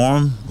Open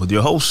Forum, with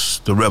your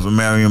host, the Reverend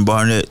Marion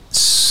Barnett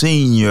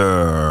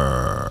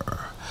Sr.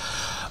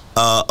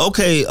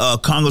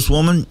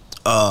 Congresswoman.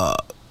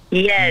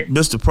 Yes.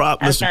 Mr.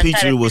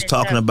 Petrie was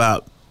talking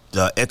about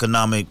the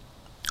economic,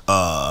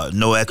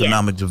 no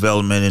economic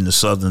development in the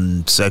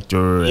southern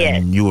sector,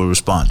 and you were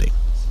responding.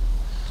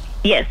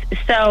 Yes.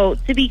 So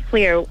to be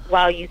clear,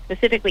 while you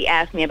specifically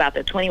asked me about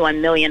the $21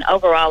 million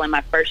overall in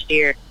my first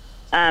year,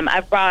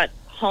 I've brought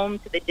home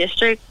to the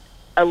district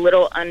a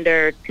little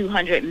under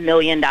 $200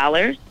 million.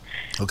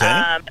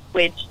 Okay.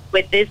 Which,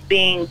 with this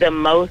being the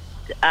most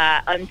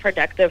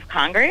unproductive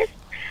Congress,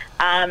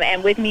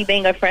 and with me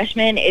being a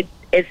freshman,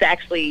 it's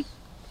actually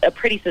a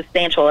pretty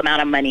substantial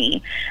amount of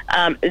money.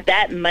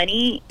 That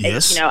money,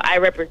 yes. I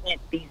represent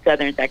the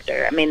southern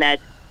sector. I mean,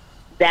 that's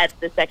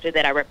the sector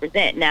that I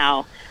represent.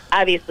 Now,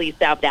 obviously,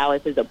 South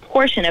Dallas is a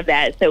portion of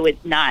that, so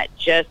it's not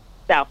just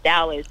South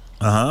Dallas.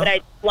 But I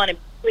want to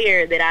be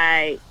clear that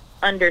I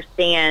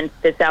understand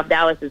that South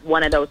Dallas is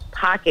one of those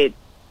pockets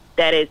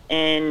that is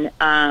in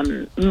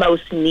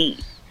most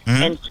need.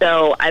 Mm-hmm. And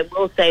so I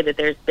will say that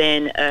there's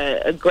been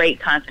a great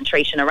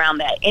concentration around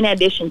that. In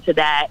addition to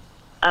that,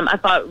 I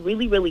fought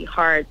really, really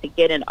hard to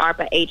get an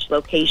ARPA-H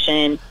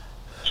location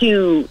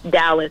to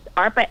Dallas.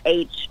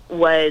 ARPA-H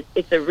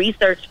it's a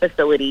research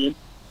facility.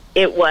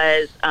 It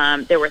was,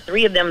 there were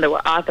 3 of them that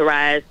were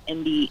authorized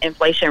in the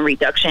Inflation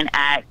Reduction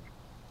Act.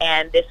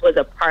 And this was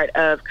a part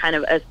of kind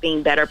of us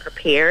being better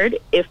prepared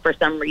if for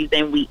some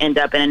reason we end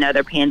up in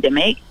another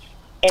pandemic.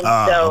 And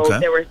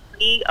there were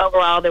 3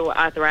 overall that were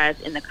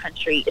authorized in the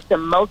country. It's a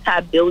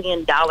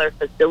multi-billion-dollar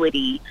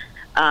facility.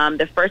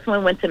 The first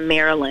one went to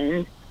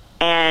Maryland,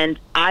 and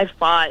I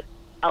fought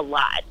a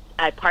lot.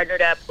 I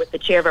partnered up with the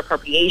chair of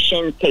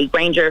appropriations, Kate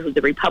Granger, who's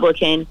a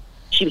Republican.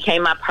 She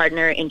became my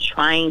partner in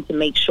trying to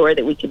make sure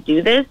that we could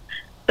do this.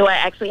 So I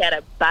actually had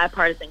a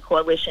bipartisan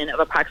coalition of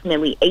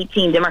approximately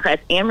 18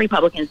 Democrats and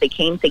Republicans that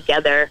came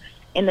together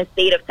in the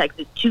state of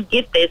Texas to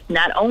get this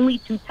not only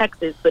to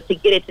Texas, but to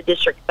get it to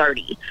District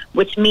 30,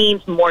 which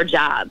means more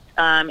jobs.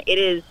 It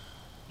is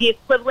the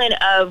equivalent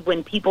of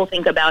when people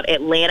think about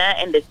Atlanta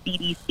and the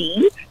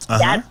CDC.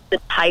 That's the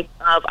type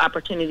of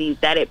opportunities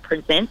that it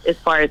presents as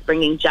far as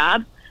bringing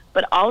jobs,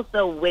 but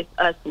also with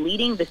us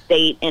leading the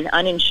state in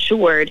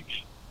uninsured,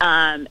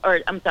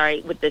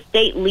 with the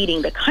state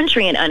leading the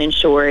country in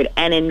uninsured,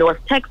 and in North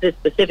Texas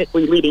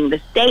specifically leading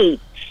the state,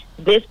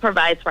 this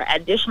provides for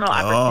additional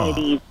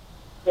opportunities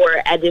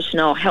for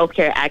additional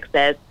healthcare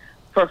access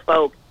for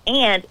folks,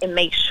 and it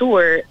makes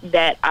sure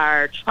that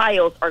our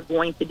trials are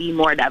going to be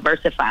more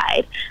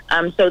diversified.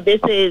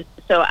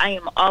 So I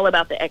am all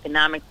about the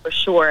economics for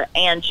sure.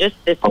 And just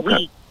this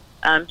week,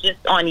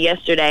 just on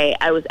yesterday,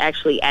 I was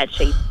actually at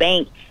Chase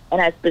Bank,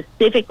 and I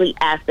specifically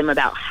asked them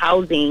about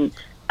housing.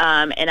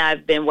 And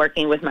I've been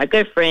working with my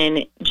good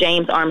friend,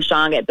 James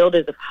Armstrong at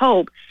Builders of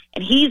Hope.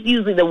 And he's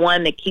usually the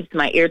one that keeps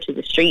my ear to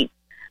the street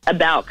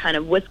about kind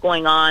of what's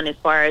going on as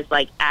far as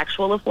like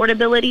actual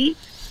affordability,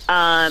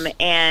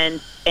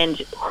 and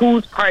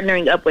who's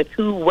partnering up with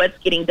who, what's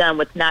getting done,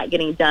 what's not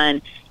getting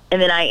done.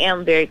 And then I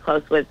am very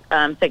close with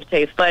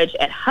Secretary Fudge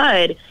at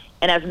HUD,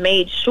 and I've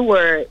made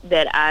sure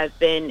that I've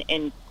been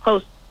in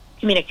close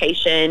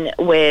communication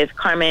with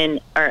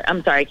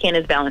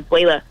Candace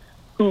Valenzuela,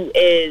 who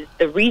is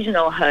the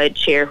regional HUD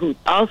chair, who's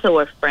also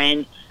a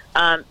friend,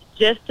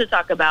 just to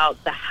talk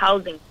about the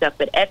housing stuff.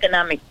 But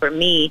economics for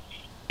me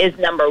is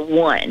number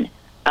one.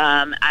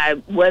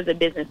 I was a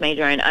business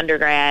major in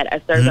undergrad.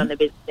 I served on the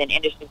Business and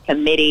Industry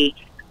Committee,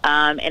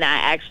 and I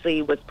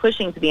actually was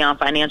pushing to be on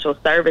financial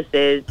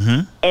services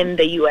in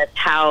the U.S.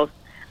 House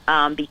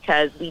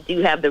because we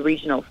do have the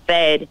regional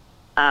Fed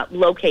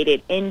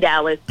located in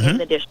Dallas in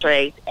the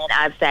district, and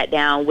I've sat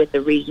down with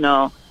the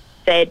regional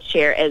Fed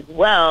chair as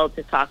well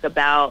to talk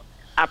about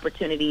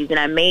opportunities. And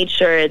I made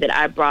sure that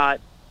I brought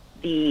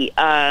the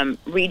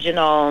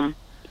regional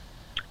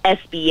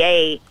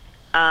SBA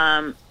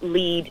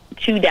lead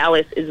to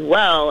Dallas as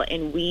well,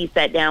 and we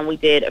sat down, we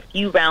did a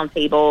few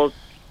roundtables,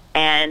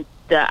 and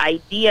the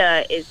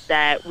idea is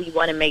that we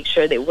want to make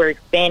sure that we're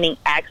expanding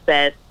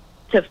access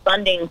to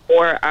funding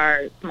for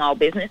our small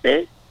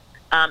businesses,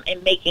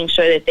 and making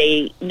sure that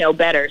they know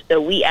better.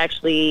 So we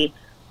actually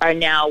are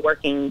now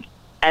working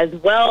as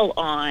well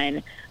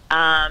on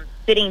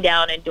sitting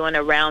down and doing a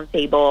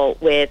roundtable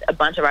with a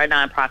bunch of our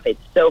nonprofits.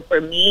 So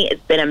for me,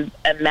 it's been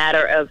a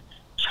matter of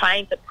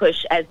trying to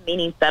push as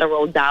many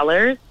federal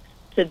dollars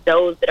to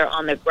those that are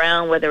on the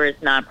ground, whether it's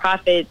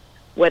nonprofits,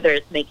 whether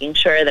it's making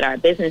sure that our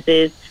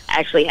businesses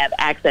actually have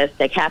access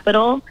to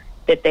capital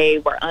that they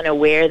were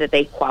unaware that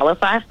they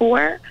qualify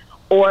for,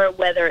 or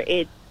whether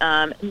it's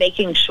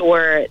making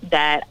sure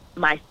that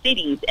my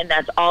cities, and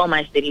that's all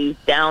my cities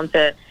down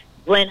to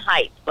Glen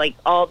Heights, like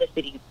all the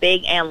cities,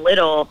 big and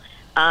little,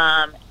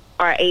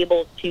 are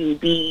able to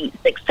be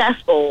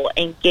successful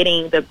in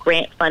getting the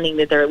grant funding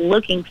that they're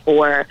looking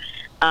for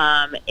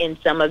in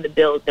some of the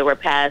bills that were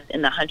passed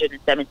in the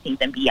 117th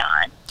and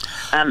beyond.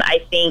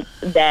 I think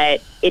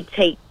that it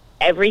takes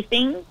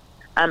everything.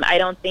 I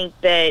don't think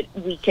that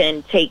we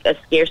can take a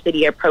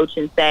scarcity approach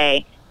and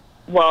say,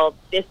 well,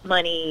 this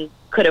money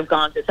could have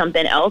gone to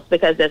something else,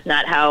 because that's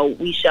not how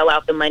we shell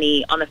out the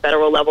money on the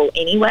federal level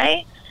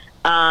anyway.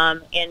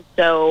 And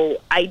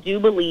so I do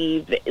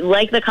believe,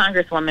 like the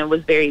Congresswoman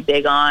was very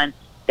big on,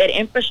 that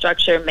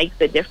infrastructure makes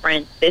a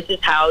difference. This is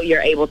how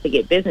you're able to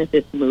get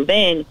businesses to move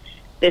in.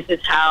 This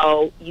is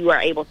how you are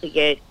able to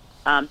get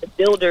the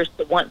builders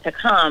to want to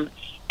come.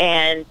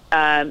 And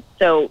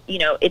so,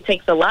 it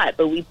takes a lot,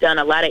 but we've done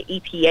a lot of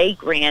EPA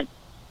grants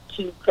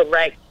to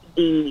correct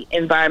the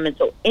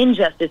environmental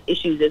injustice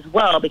issues as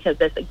well, because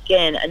that's,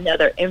 again,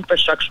 another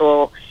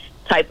infrastructural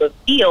type of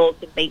deal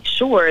to make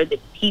sure that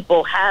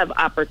people have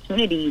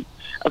opportunities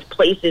of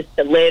places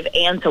to live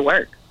and to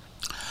work.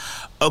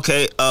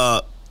 Okay,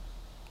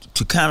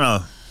 to kind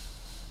of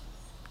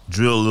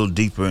drill a little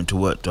deeper into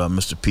what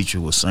Mr. Petrie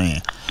was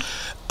saying,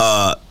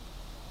 how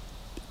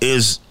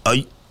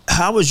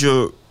is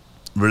your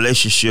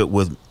relationship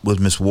with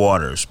Ms.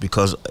 Waters?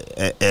 Because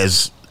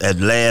as at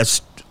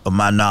last of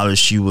my knowledge,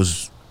 she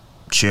was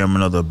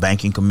chairman of the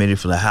banking committee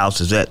for the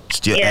House. Is that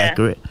still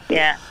accurate?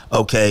 Yeah.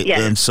 Okay,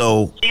 yeah. And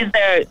so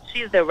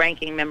she's the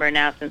ranking member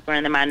now, since we're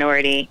in the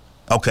minority.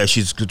 Okay,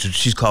 she's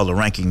called the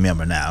ranking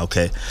member now.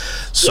 Okay,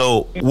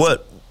 so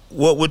what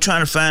we're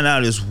trying to find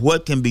out is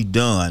what can be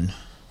done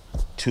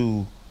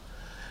to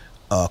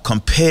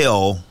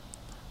compel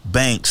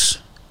banks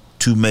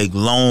to make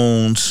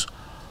loans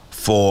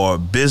for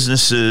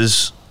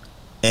businesses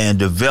and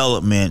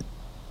development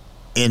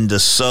in the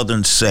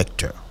southern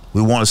sector.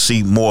 We want to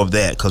see more of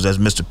that, because as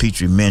Mr.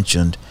 Petrie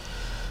mentioned,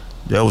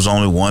 there was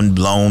only one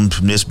loan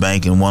from this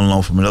bank and one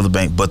loan from another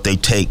bank, but they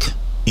take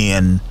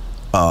in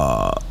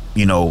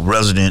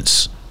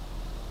residents'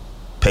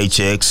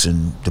 paychecks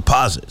and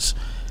deposits.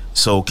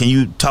 So can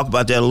you talk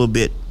about that a little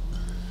bit?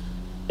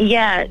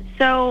 Yeah,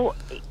 so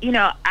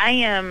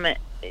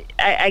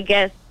I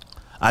guess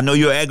I know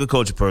you're an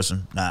agriculture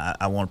person. Now,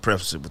 I want to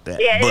preface it with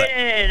that. Yeah, but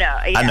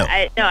no.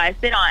 I know. I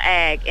sit on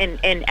ag,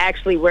 and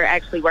actually we're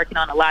actually working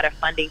on a lot of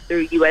funding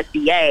through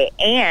USDA.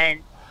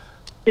 And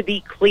to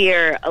be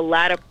clear, a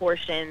lot of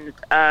portions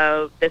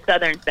of the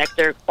southern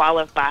sector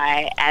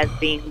qualify as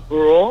being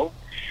rural.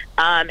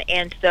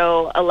 And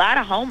so a lot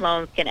of home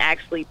loans can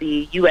actually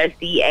be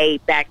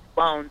USDA-backed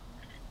loans.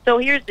 So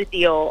here's the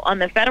deal. On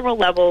the federal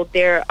level,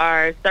 there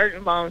are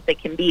certain loans that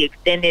can be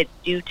extended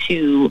due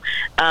to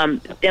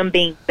them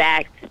being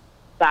backed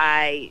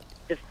by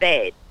the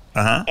Fed.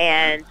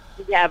 And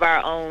we have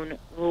our own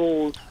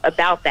rules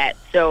about that.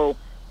 So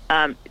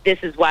this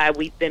is why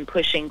we've been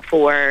pushing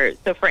for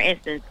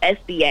instance,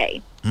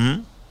 SBA.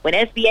 When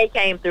SBA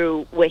came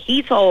through, what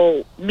he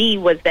told me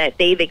was that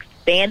they've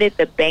expanded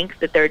the banks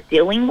that they're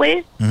dealing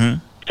with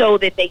so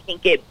that they can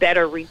get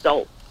better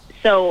results.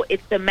 So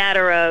it's a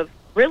matter of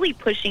really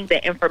pushing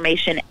the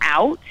information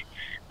out,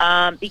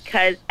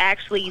 because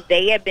actually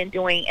they have been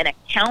doing an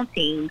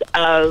accounting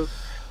of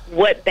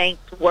what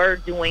banks were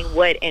doing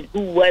what and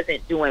who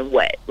wasn't doing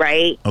what,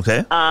 right?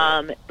 Okay.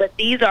 But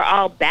these are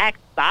all backed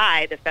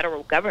by the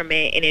federal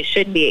government, and it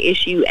shouldn't be an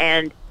issue.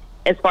 And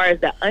as far as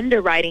the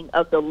underwriting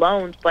of the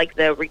loans, like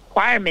the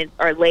requirements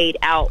are laid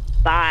out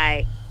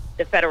by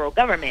the federal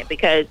government,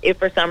 because if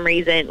for some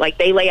reason, like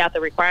they lay out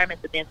the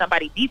requirements and then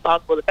somebody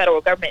defaults, well, the federal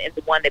government is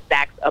the one that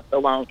backs up the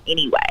loan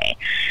anyway.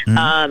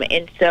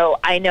 And so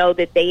I know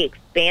that they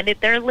expanded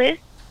their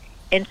list.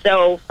 And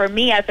so for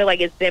me, I feel like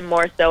it's been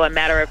more so a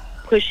matter of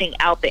pushing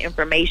out the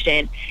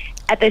information.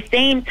 At the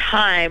same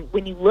time,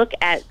 when you look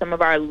at some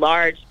of our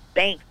large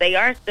banks, they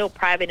are still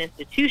private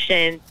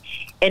institutions.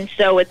 And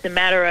so it's a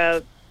matter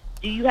of,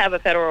 do you have a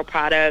federal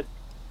product?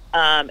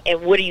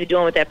 And what are you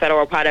doing with that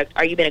federal product?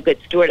 Are you being a good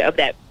steward of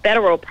that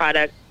federal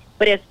product?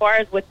 But as far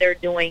as what they're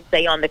doing,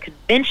 say on the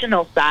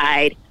conventional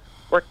side,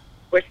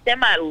 we're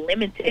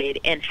semi-limited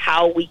in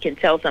how we can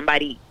tell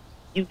somebody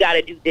you got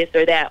to do this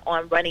or that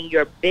on running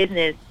your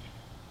business.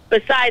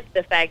 Besides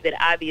the fact that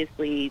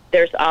obviously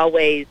there's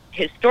always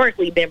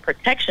historically been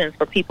protections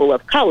for people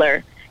of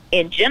color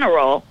in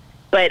general,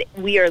 but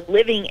we are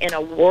living in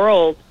a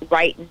world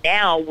right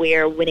now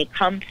where when it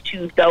comes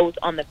to those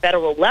on the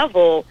federal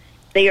level,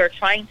 they are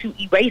trying to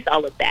erase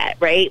all of that,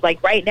 right?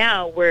 Like right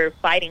now, we're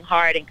fighting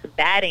hard and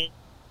combating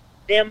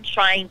them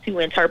trying to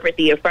interpret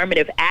the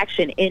affirmative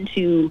action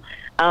into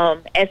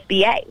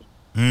SBA,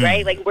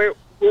 right? Like we're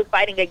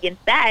fighting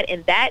against that,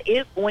 and that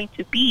is going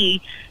to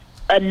be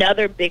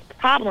another big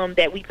problem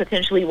that we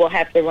potentially will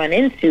have to run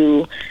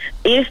into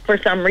if for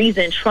some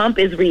reason Trump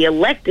is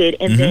reelected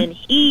and then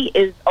he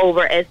is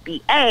over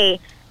SBA,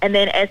 and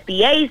then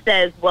SBA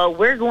says, well,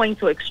 we're going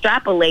to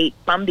extrapolate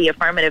from the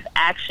affirmative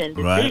action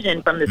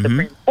decision from the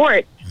Supreme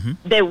Court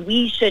that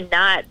we should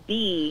not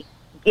be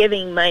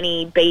giving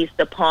money based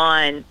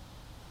upon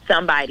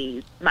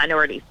somebody's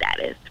minority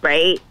status,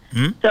 right?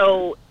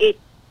 So it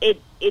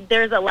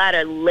there's a lot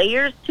of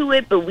layers to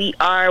it, but we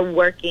are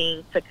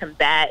working to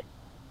combat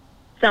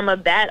some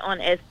of that on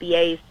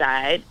SBA's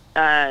side,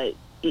 but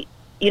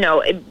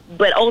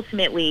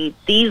ultimately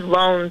these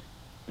loans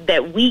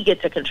that we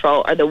get to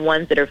control are the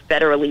ones that are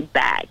federally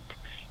backed.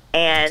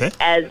 And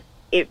as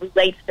it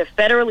relates to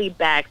federally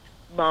backed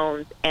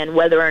loans and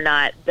whether or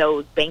not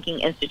those banking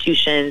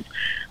institutions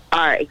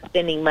are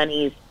extending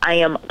monies, I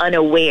am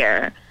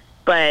unaware,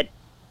 but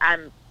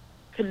I'm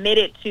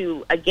committed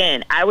to,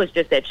 again, I was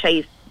just at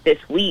Chase this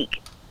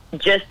week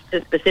just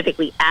to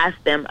specifically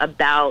ask them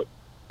about,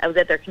 I was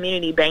at their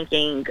community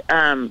banking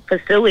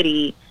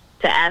facility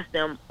to ask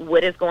them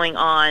what is going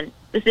on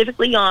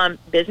specifically on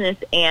business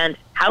and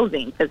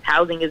housing, because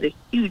housing is a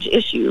huge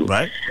issue.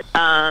 Right.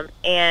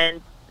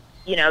 And,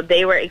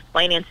 they were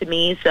explaining to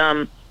me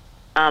some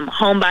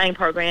home buying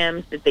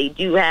programs that they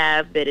do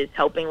have that is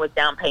helping with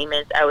down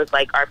payments. I was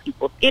like, are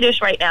people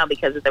skittish right now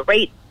because of the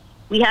rates?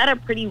 We had a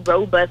pretty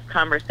robust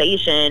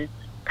conversation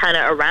kind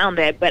of around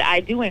that, but I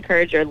do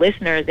encourage your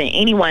listeners and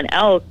anyone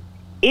else,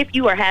 if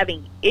you are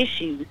having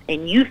issues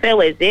and you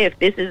feel as if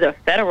this is a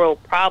federal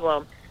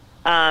problem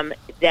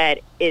that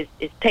is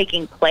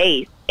taking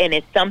place and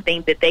it's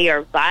something that they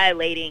are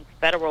violating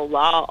federal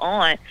law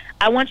on,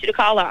 I want you to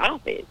call our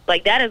office.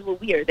 Like, that is what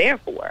we are there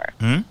for.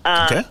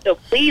 So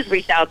please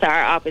reach out to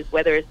our office,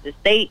 whether it's the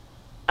state,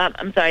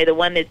 the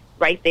one that's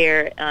right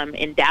there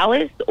in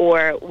Dallas,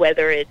 or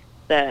whether it's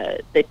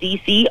the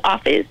D.C.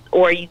 office,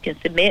 or you can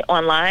submit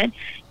online.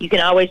 You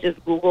can always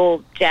just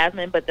Google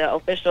Jasmine, but the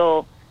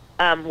official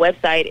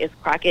website is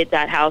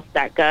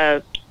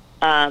crockett.house.gov.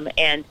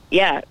 And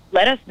yeah,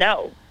 let us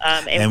know.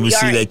 And we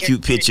see that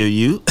cute picture of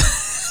you.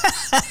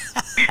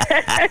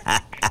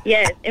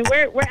 Yes, and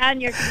we're out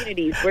in your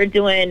communities. We're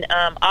doing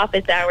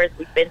office hours.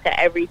 We've been to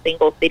every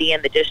single city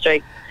in the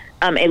district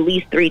at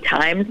least 3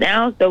 times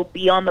now. So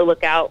be on the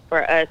lookout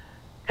for us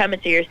coming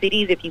to your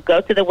cities. If you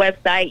go to the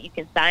website, you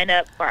can sign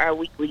up for our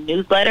weekly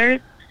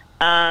newsletters,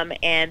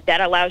 and that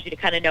allows you to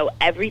kind of know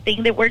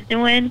everything that we're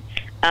doing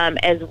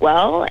as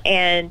well.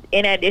 And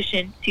in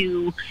addition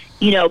to,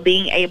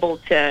 being able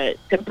to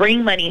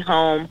bring money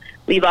home,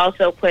 we've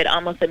also put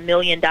almost $1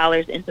 million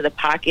into the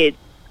pockets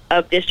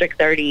of District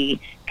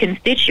 30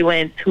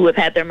 constituents who have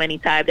had their money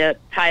tied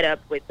up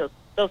with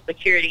Social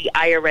Security,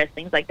 IRS,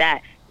 things like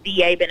that,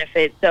 VA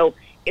benefits. So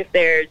if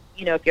there's,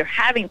 if you're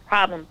having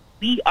problems,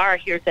 we are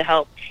here to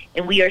help,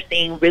 and we are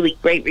seeing really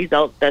great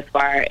results thus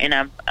far. And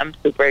I'm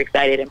super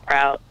excited and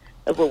proud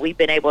of what we've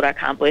been able to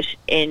accomplish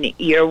in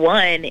year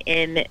 1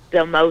 in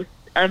the most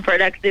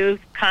unproductive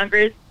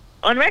Congress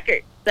on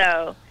record.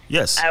 So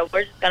yes,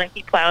 we're just going to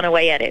keep plowing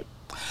away at it.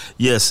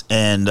 Yes,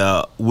 and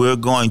we're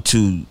going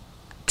to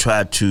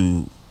try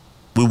to.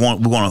 We're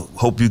going to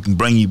hope you can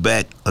bring you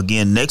back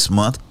again next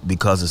month,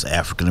 because it's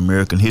African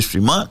American History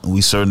Month, and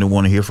we certainly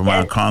want to hear from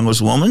our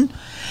Congresswoman,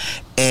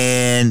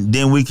 and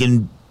then we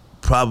can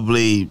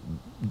probably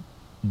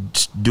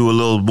do a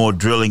little more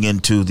drilling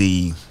into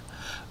the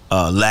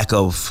lack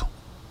of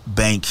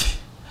bank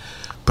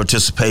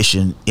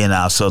participation in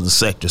our southern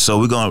sector. So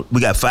we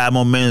got 5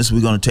 more minutes.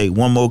 We're going to take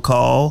one more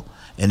call,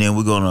 and then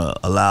we're going to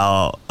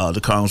allow the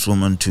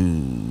Congresswoman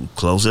to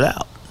close it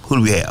out. Who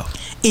do we have?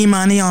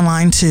 Imani on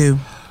line 2.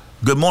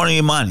 Good morning,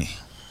 Imani.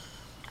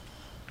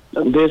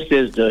 This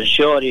is the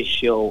shortest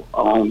show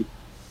on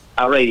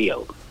our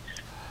radio.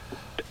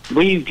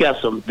 We've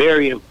got some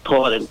very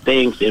important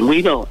things, and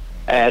we don't.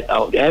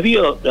 Have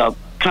you,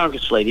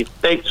 Congress lady?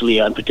 Thanks,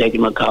 Leon, for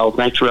taking my call.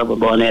 Thanks,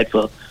 Reverend Barnett,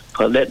 for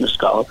letting us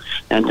call,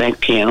 and thanks,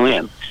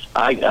 KNON.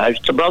 I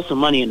brought some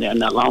money in there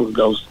not long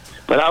ago,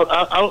 but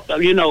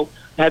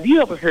have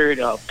you ever heard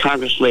of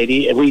Congress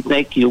lady? And we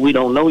thank you. We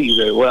don't know you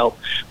very well.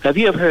 Have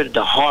you ever heard of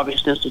the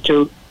Harvest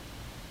Institute?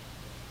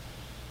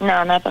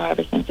 No, not the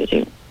Harvest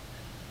Institute.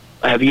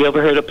 Have you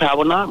ever heard of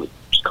Powernomics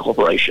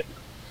Corporation?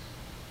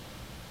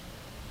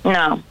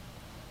 No.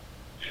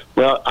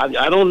 Well,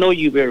 I don't know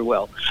you very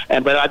well,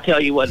 but I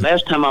tell you what.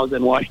 Last time I was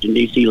in Washington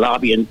D.C.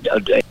 lobbying,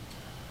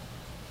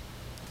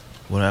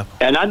 what happened?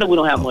 And I know we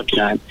don't have much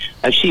time.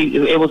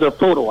 It was a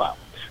photo op,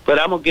 but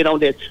I'm gonna get on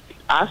this.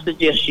 I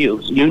suggest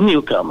you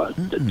newcomer,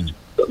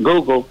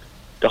 Google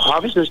the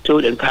Harvest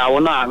Institute and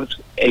Powernomics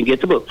and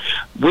get the book.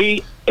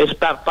 It's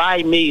about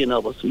 5 million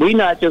of us. We're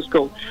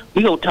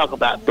gonna talk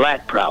about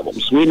black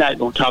problems. We're not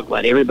gonna talk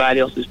about everybody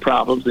else's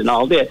problems and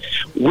all that.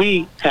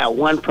 We have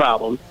one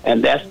problem,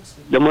 and that's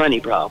the money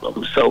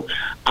problem. So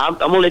I'm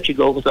gonna let you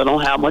go because I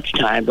don't have much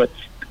time, but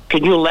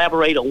can you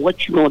elaborate on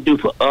what you're gonna do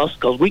for us?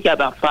 Because we got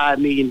about 5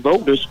 million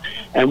voters,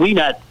 and we're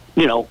gonna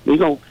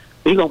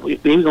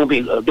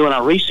be doing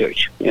our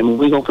research, and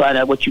we're gonna find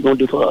out what you're gonna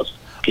do for us.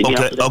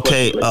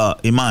 Okay,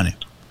 Imani,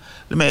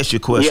 let me ask you a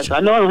question. Yes, I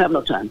know I don't have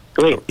no time.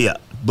 Go ahead. Yeah,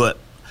 but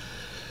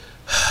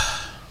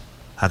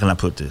how can I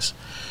put this?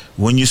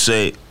 When you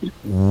say,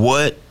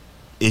 what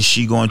is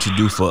she going to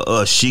do for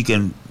us? She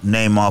can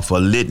name off a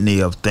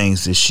litany of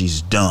things that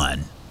she's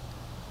done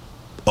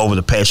over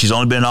the past. She's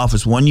only been in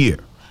office 1 year,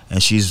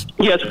 and she's,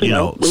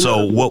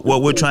 so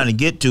what we're trying to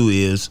get to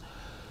is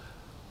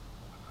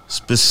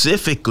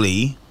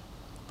specifically,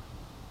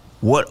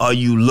 what are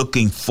you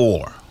looking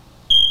for?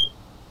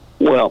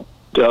 Well,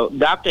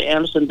 Dr.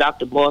 Anderson,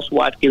 Dr. Boss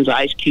Watkins,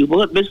 Ice Cube,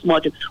 Mr.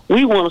 Martin,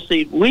 we want to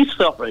see, we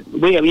suffered.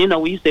 We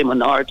say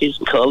minorities,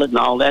 colored, and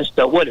all that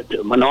stuff. What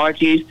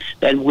minorities,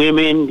 and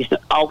women,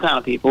 all kind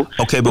of people.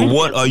 Okay, but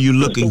what are you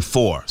looking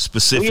for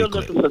specifically? We're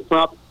looking for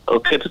something.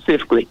 Okay,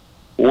 specifically,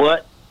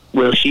 what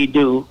will she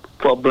do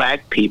for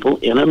black people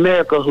in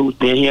America who's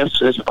been here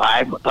since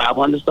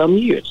 500-some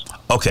years?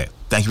 Okay,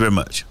 thank you very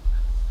much.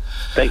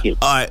 Thank you.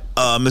 All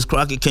right, Ms.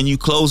 Crockett, can you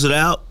close it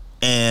out?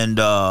 And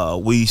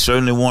we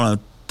certainly want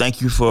to thank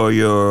you for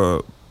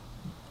your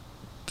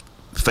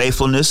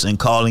faithfulness and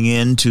calling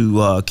in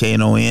to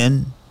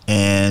KNON.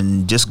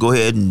 And just go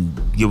ahead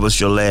and give us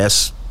your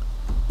last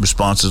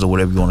responses or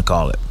whatever you want to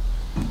call it.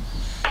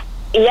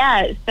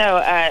 Yeah,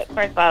 so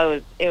first of all,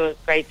 it was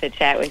great to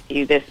chat with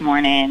you this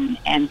morning.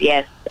 And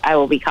yes, I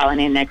will be calling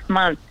in next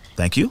month.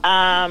 Thank you.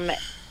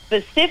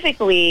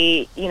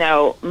 Specifically,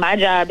 my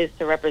job is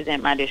to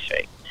represent my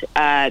district.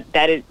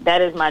 That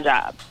is my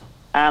job.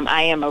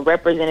 I am a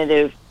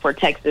representative for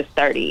Texas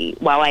 30.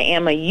 While I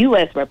am a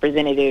U.S.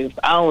 representative,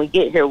 I only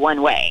get here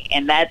one way,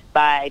 and that's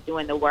by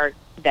doing the work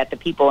that the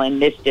people in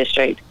this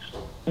district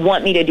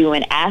want me to do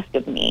and ask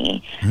of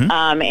me.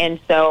 Mm-hmm. And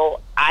so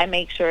I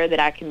make sure that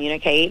I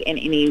communicate in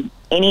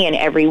any and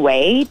every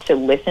way to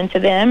listen to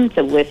them,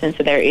 to listen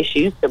to their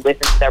issues, to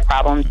listen to their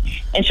problems,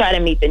 and try to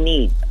meet the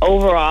needs.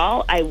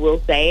 Overall, I will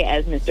say,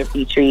 as Mr.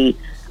 Petrie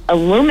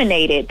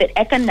illuminated, that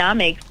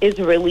economics is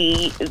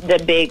really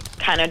the big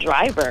kind of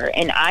driver,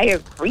 and I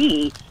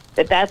agree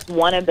that that's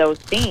one of those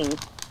things.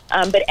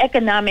 But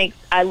economics,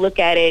 I look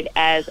at it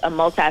as a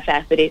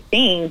multifaceted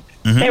thing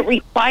that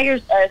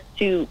requires us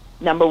to,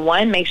 number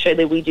one, make sure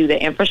that we do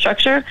the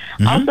infrastructure,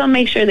 also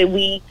make sure that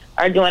we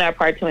are doing our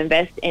part to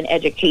invest in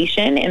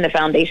education and the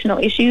foundational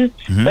issues.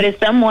 But as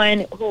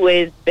someone who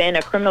has been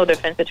a criminal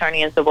defense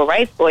attorney and civil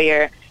rights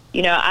lawyer,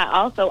 I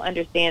also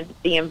understand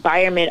that the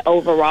environment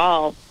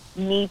overall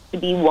needs to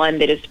be one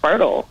that is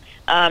fertile.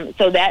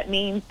 So that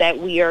means that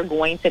we are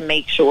going to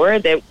make sure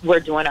that we're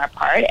doing our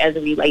part as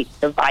it relates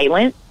to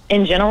violence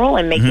in general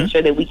and making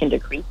sure that we can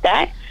decrease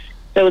that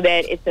so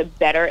that it's a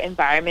better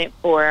environment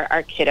for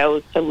our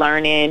kiddos to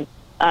learn in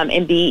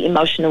and be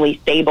emotionally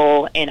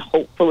stable, and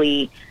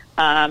hopefully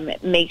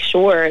make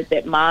sure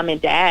that mom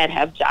and dad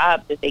have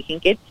jobs that they can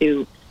get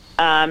to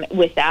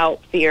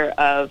without fear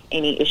of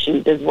any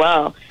issues as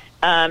well.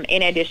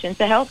 In addition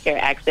to healthcare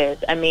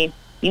access,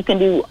 you can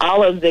do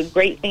all of the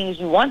great things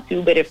you want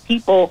to, but if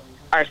people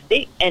are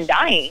sick and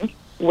dying,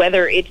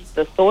 whether it's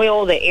the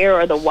soil, the air,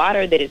 or the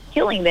water that is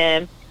killing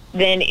them,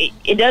 then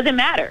it doesn't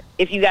matter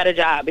if you got a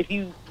job, if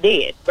you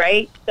did,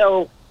 right?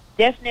 So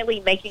definitely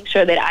making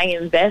sure that I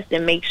invest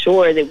and make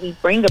sure that we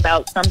bring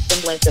about some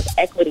semblance of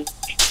equity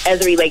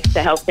as it relates to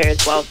healthcare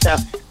as well. So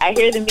I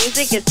hear the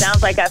music. It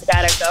sounds like I've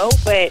got to go,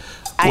 but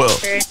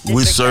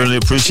we certainly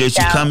appreciate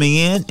you coming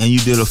in, and you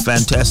did a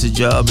fantastic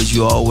job as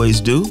you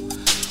always do.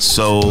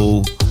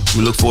 So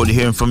we look forward to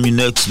hearing from you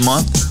next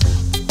month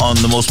on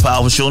the most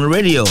powerful show on the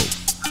radio,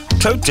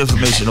 Church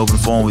Information Open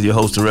Forum, with your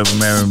host, the Reverend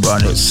Marion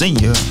Barnett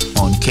Sr.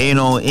 on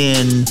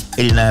KNON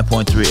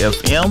 89.3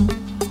 FM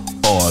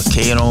or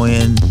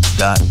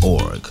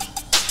KNON.org.